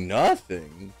that do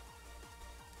nothing?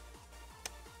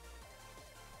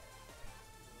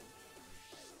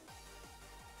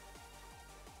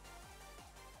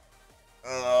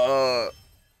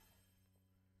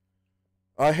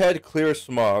 I had Clear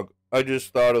Smog. I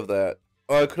just thought of that.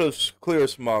 Oh, I could have Clear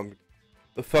Smogged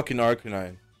the fucking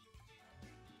Arcanine.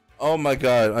 Oh my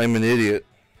god, I'm an idiot.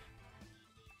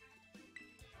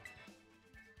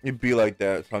 It'd be like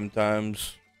that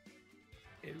sometimes.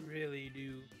 It really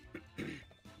do.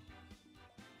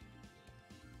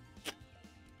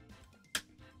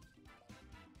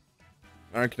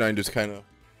 Arcanine just kind of.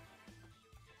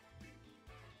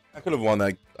 I could have won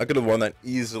that. I could have won that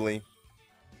easily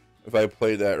if I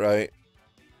played that right.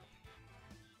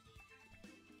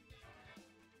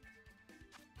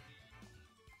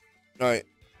 All right.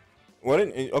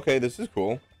 Okay, this is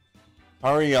cool.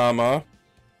 Hariyama,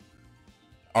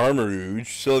 Armarouge,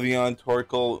 Sylveon,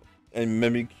 Torkoal, and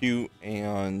Mimikyu,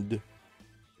 and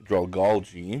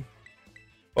Dragalge.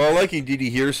 Well, I like DD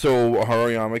here, so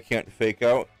Hariyama can't fake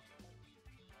out.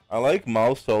 I like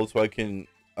Mousehold, so I can,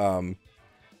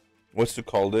 what's it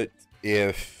called it?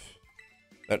 If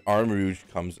that Armarouge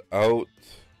comes out.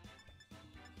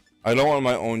 I don't want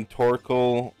my own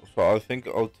Torkoal, so I think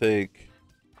I'll take...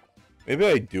 Maybe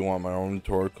I do want my own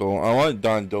Torkoal. I want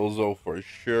Dondozo for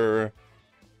sure.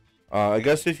 I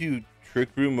guess if you Trick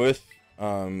Room with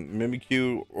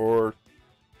Mimikyu or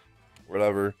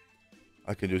whatever,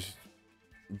 I could just...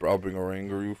 I'll bring a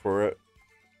Rangaroo for it.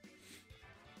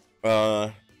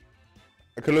 I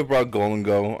could have brought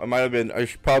Golden. I might have been...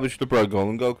 probably should have brought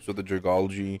Golden because of the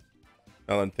Dragalge.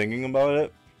 Now that I'm thinking about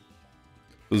it.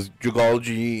 Because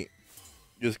Dragalge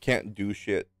just can't do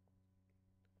shit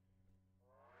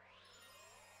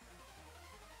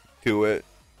to it.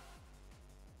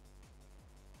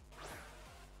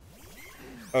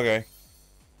 Okay.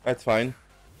 That's fine.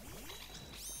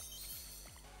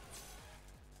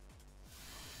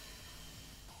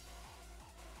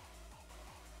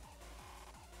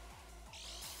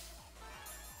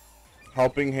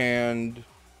 Helping hand.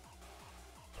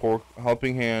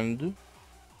 Helping hand.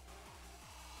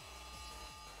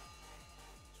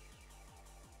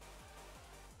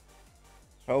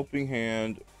 Helping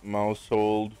hand. Mouse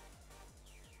hold.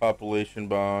 Population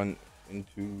bond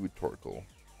into Torkoal.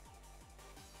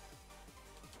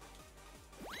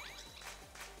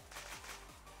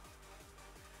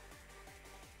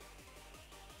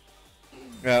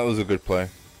 Yeah, that was a good play.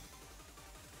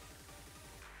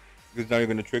 Because now you're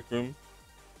going to Trick Room.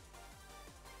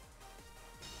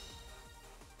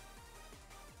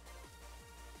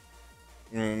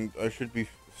 And I should be...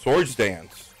 Swords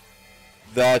Dance.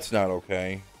 That's not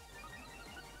okay.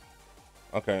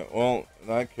 Okay, well, in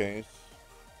that case...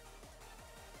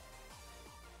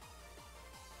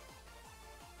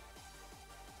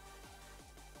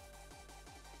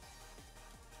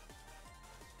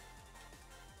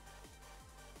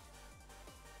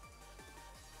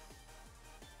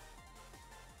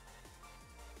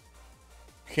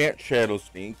 Can't Shadow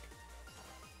Sneak.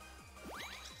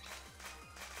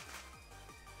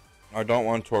 I don't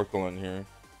want Torkoal in here.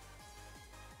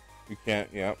 You can't,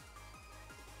 yep.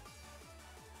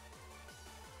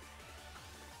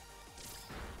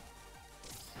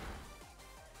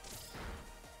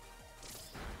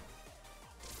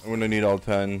 I'm gonna need all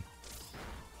 10.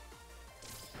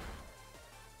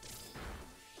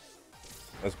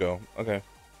 Let's go. Okay.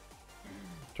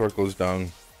 Torkoal's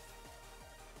down.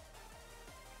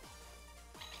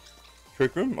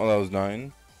 Trick Room? Oh, that was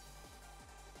 9.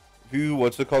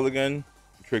 What's it called again?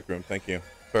 Trick Room, thank you.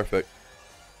 Perfect.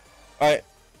 Alright.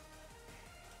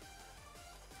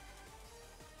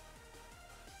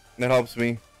 That helps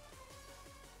me.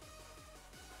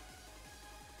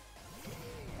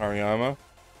 Hariyama.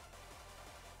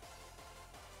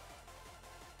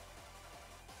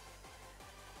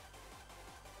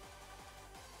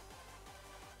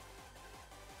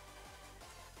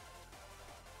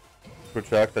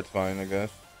 Protect, that's fine, I guess.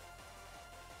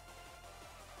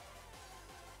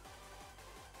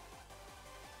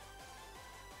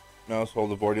 Mouse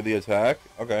hold avoided the attack.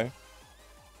 Okay.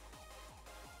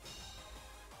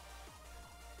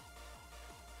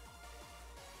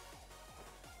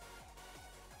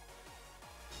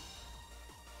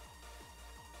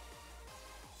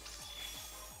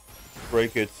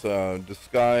 Break its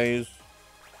disguise.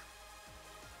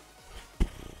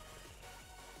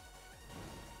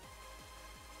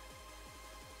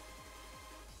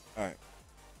 Alright.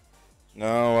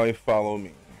 Now I follow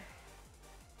me.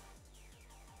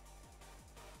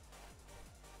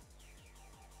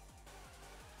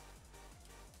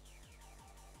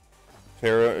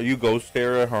 Terra, are you Ghost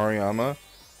Terra Hariyama?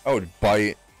 I would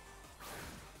bite.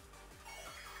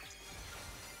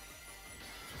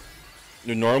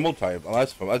 Your normal type. Oh,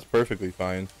 that's fine. That's perfectly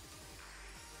fine.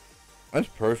 That's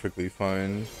perfectly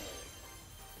fine.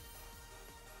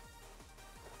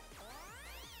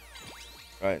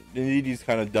 Alright, the DD's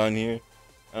kind of done here.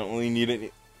 I don't really need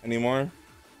it anymore.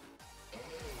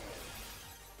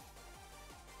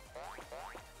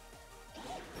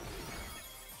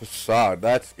 Facade,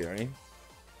 that's scary.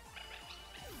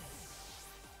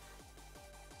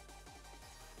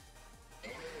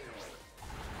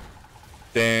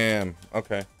 Damn.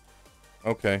 Okay.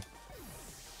 Okay.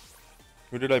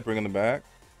 Who did I bring in the back?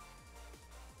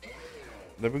 Did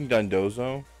I bring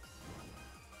Dandozo?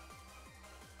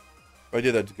 If I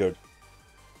did, that's good.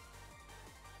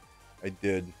 I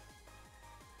did.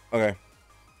 Okay.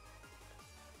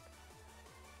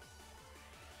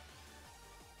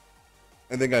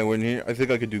 I think I win here. I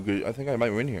think I could do good. I think I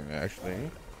might win here,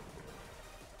 actually.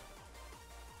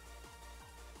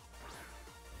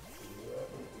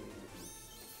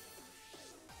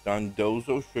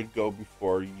 Dandozo should go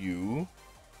before you.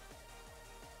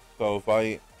 So if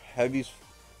I heavy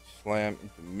slam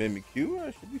into Mimikyu,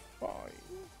 I should be fine.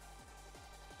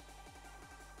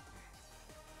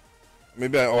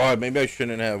 Maybe I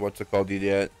shouldn't have what's it called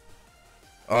yet.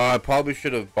 I probably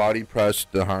should have body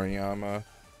pressed the Hariyama.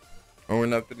 Or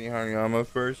went up to the Hariyama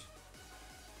first.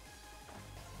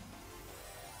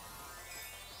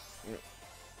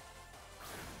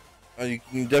 You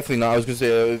can definitely not. I was gonna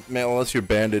say, man, unless you're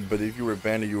banded, but if you were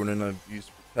banded, you wouldn't have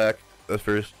used Protect the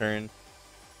first turn.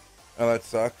 Oh, that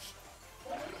sucks.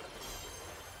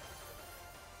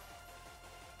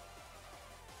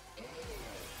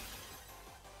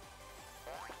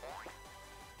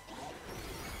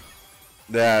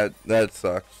 That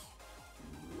sucks.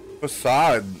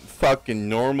 Facade, fucking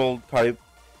normal type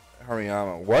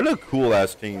Hariyama. What a cool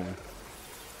ass team.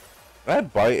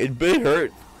 That bite, it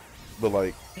hurt. But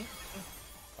like,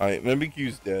 alright,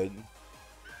 Mimikyu's dead.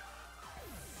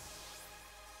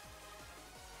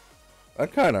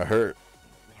 That kind of hurt.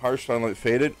 Harsh Sunlight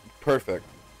faded. Perfect.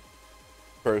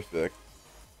 Perfect.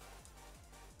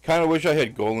 Kind of wish I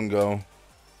had Golden Go.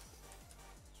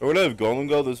 If I would have Golden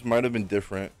Go, this might have been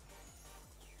different.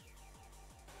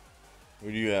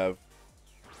 What do you have?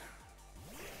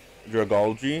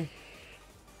 Dragology.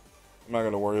 I'm not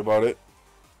gonna worry about it.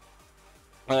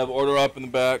 I have Order Up in the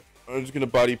back. I'm just gonna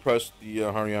body press the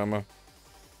Hariyama.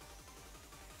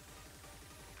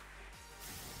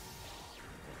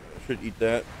 I should eat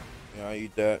that. Yeah, I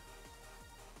eat that.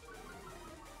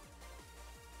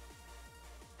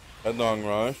 Headlong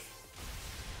Rush.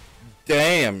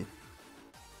 Damn.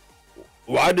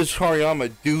 Why does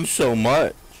Hariyama do so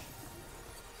much?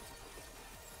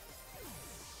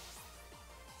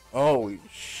 Holy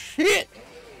shit.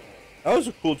 That was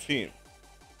a cool team.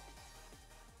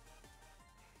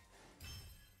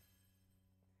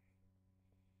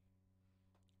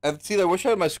 And see, I wish I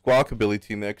had my SQUAWKABILLY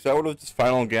team there, because I would have just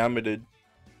final gambited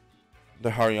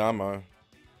the Hariyama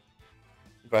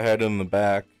if I had it in the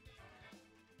back.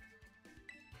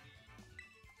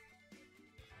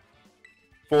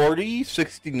 40,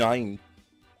 69.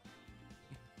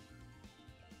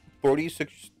 40,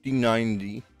 60,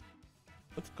 90.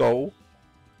 Let's go.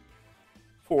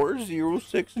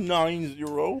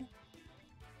 40690.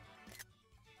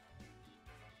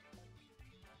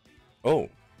 Oh.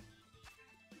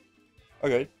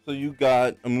 Okay, so you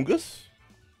got Amogus,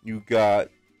 you got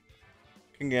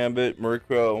King Gambit,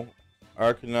 Murkrow,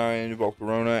 Arcanine,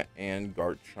 Volcarona, and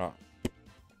Garchomp.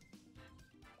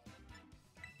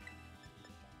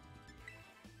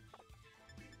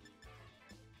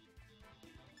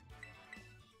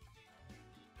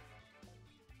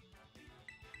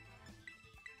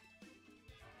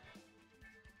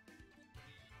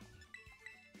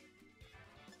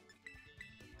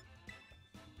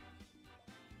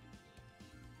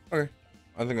 Okay,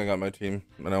 I think I got my team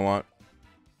that I want.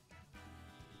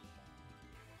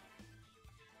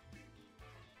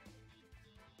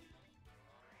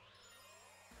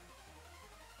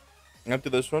 After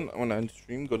this one, I want to end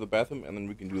stream, go to the bathroom, and then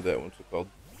we can do that. What's it called?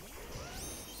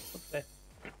 Okay.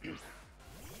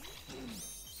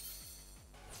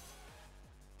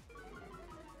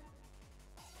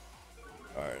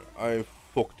 Alright, I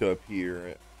fucked up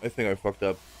here. I think I fucked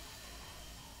up.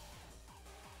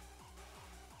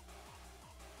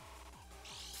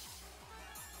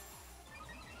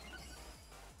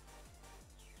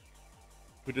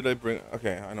 Who did I bring?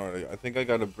 Okay, I know. I think I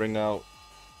gotta bring out.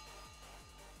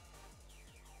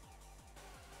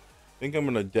 I think I'm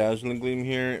gonna Dazzling Gleam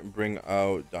here and bring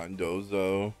out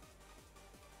Dondozo.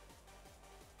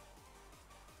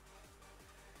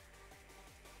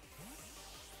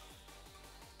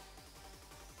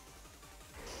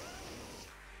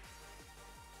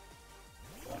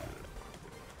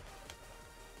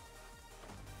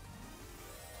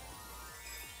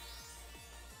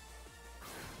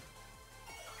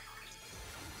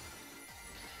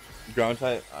 Ground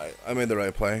type, I made the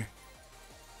right play.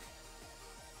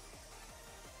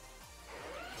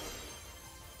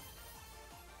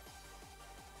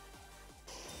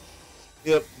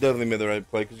 Yep, definitely made the right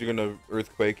play because you're gonna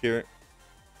Earthquake here.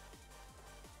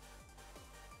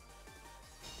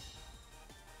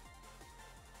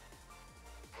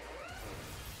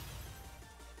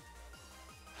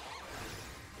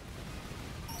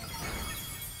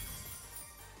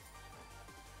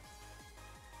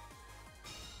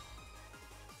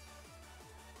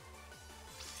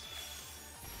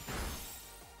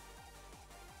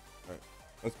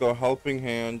 Let's go Helping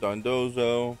Hand,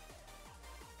 Dondozo.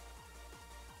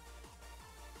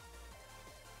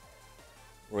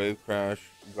 Wave Crash,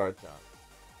 Garchomp.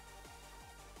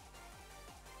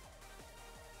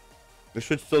 This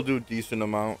should still do a decent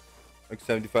amount. Like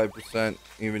 75%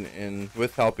 even in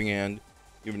with Helping Hand.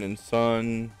 Even in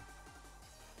Sun.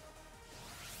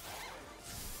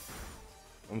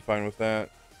 I'm fine with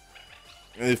that.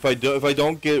 And if I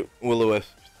don't get Will-O-Wisp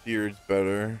here, it's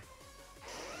better.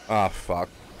 Ah, fuck.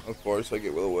 Of course I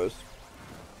get Will-O-Wisp.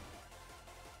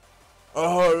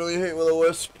 Oh, I really hate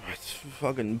Will-O-Wisp. It's a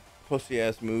fucking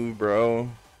pussy-ass move, bro.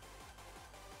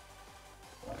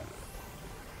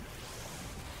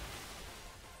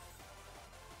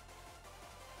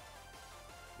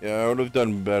 Yeah, I would have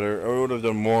done better. I would have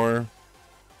done more.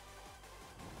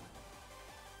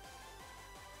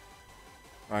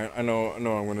 Alright, I know what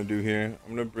I'm gonna do here.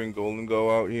 I'm gonna bring Golden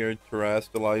Go out here,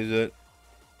 terrestrialize it.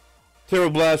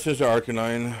 Blast is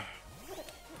Arcanine.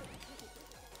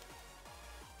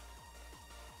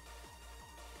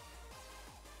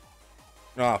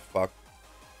 Ah, fuck.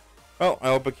 Oh, I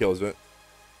hope it kills it.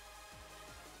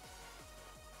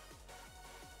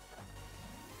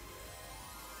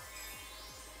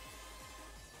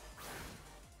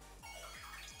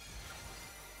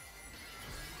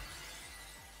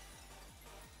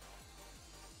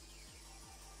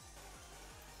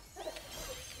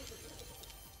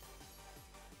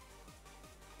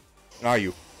 Ah,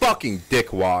 you fucking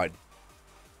dickwad.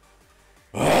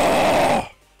 Ah!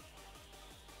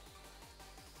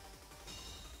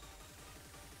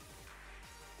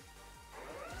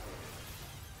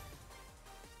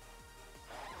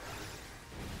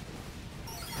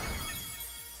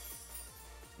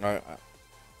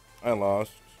 I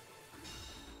lost.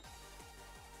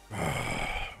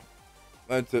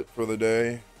 That's it for the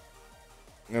day.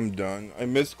 I'm done. I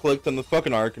misclicked on the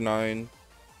fucking Arcanine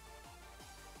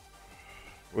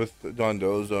with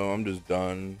Dondozo. I'm just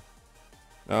done.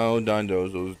 No,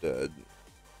 Dondozo's dead.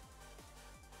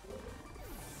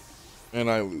 And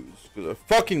I lose because I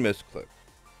fucking misclicked.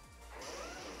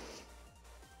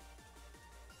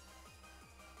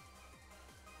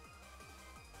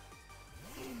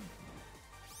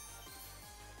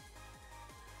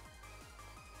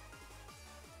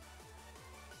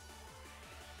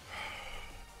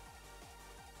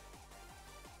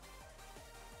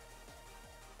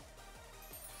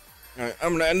 Alright,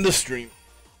 I'm gonna end the stream.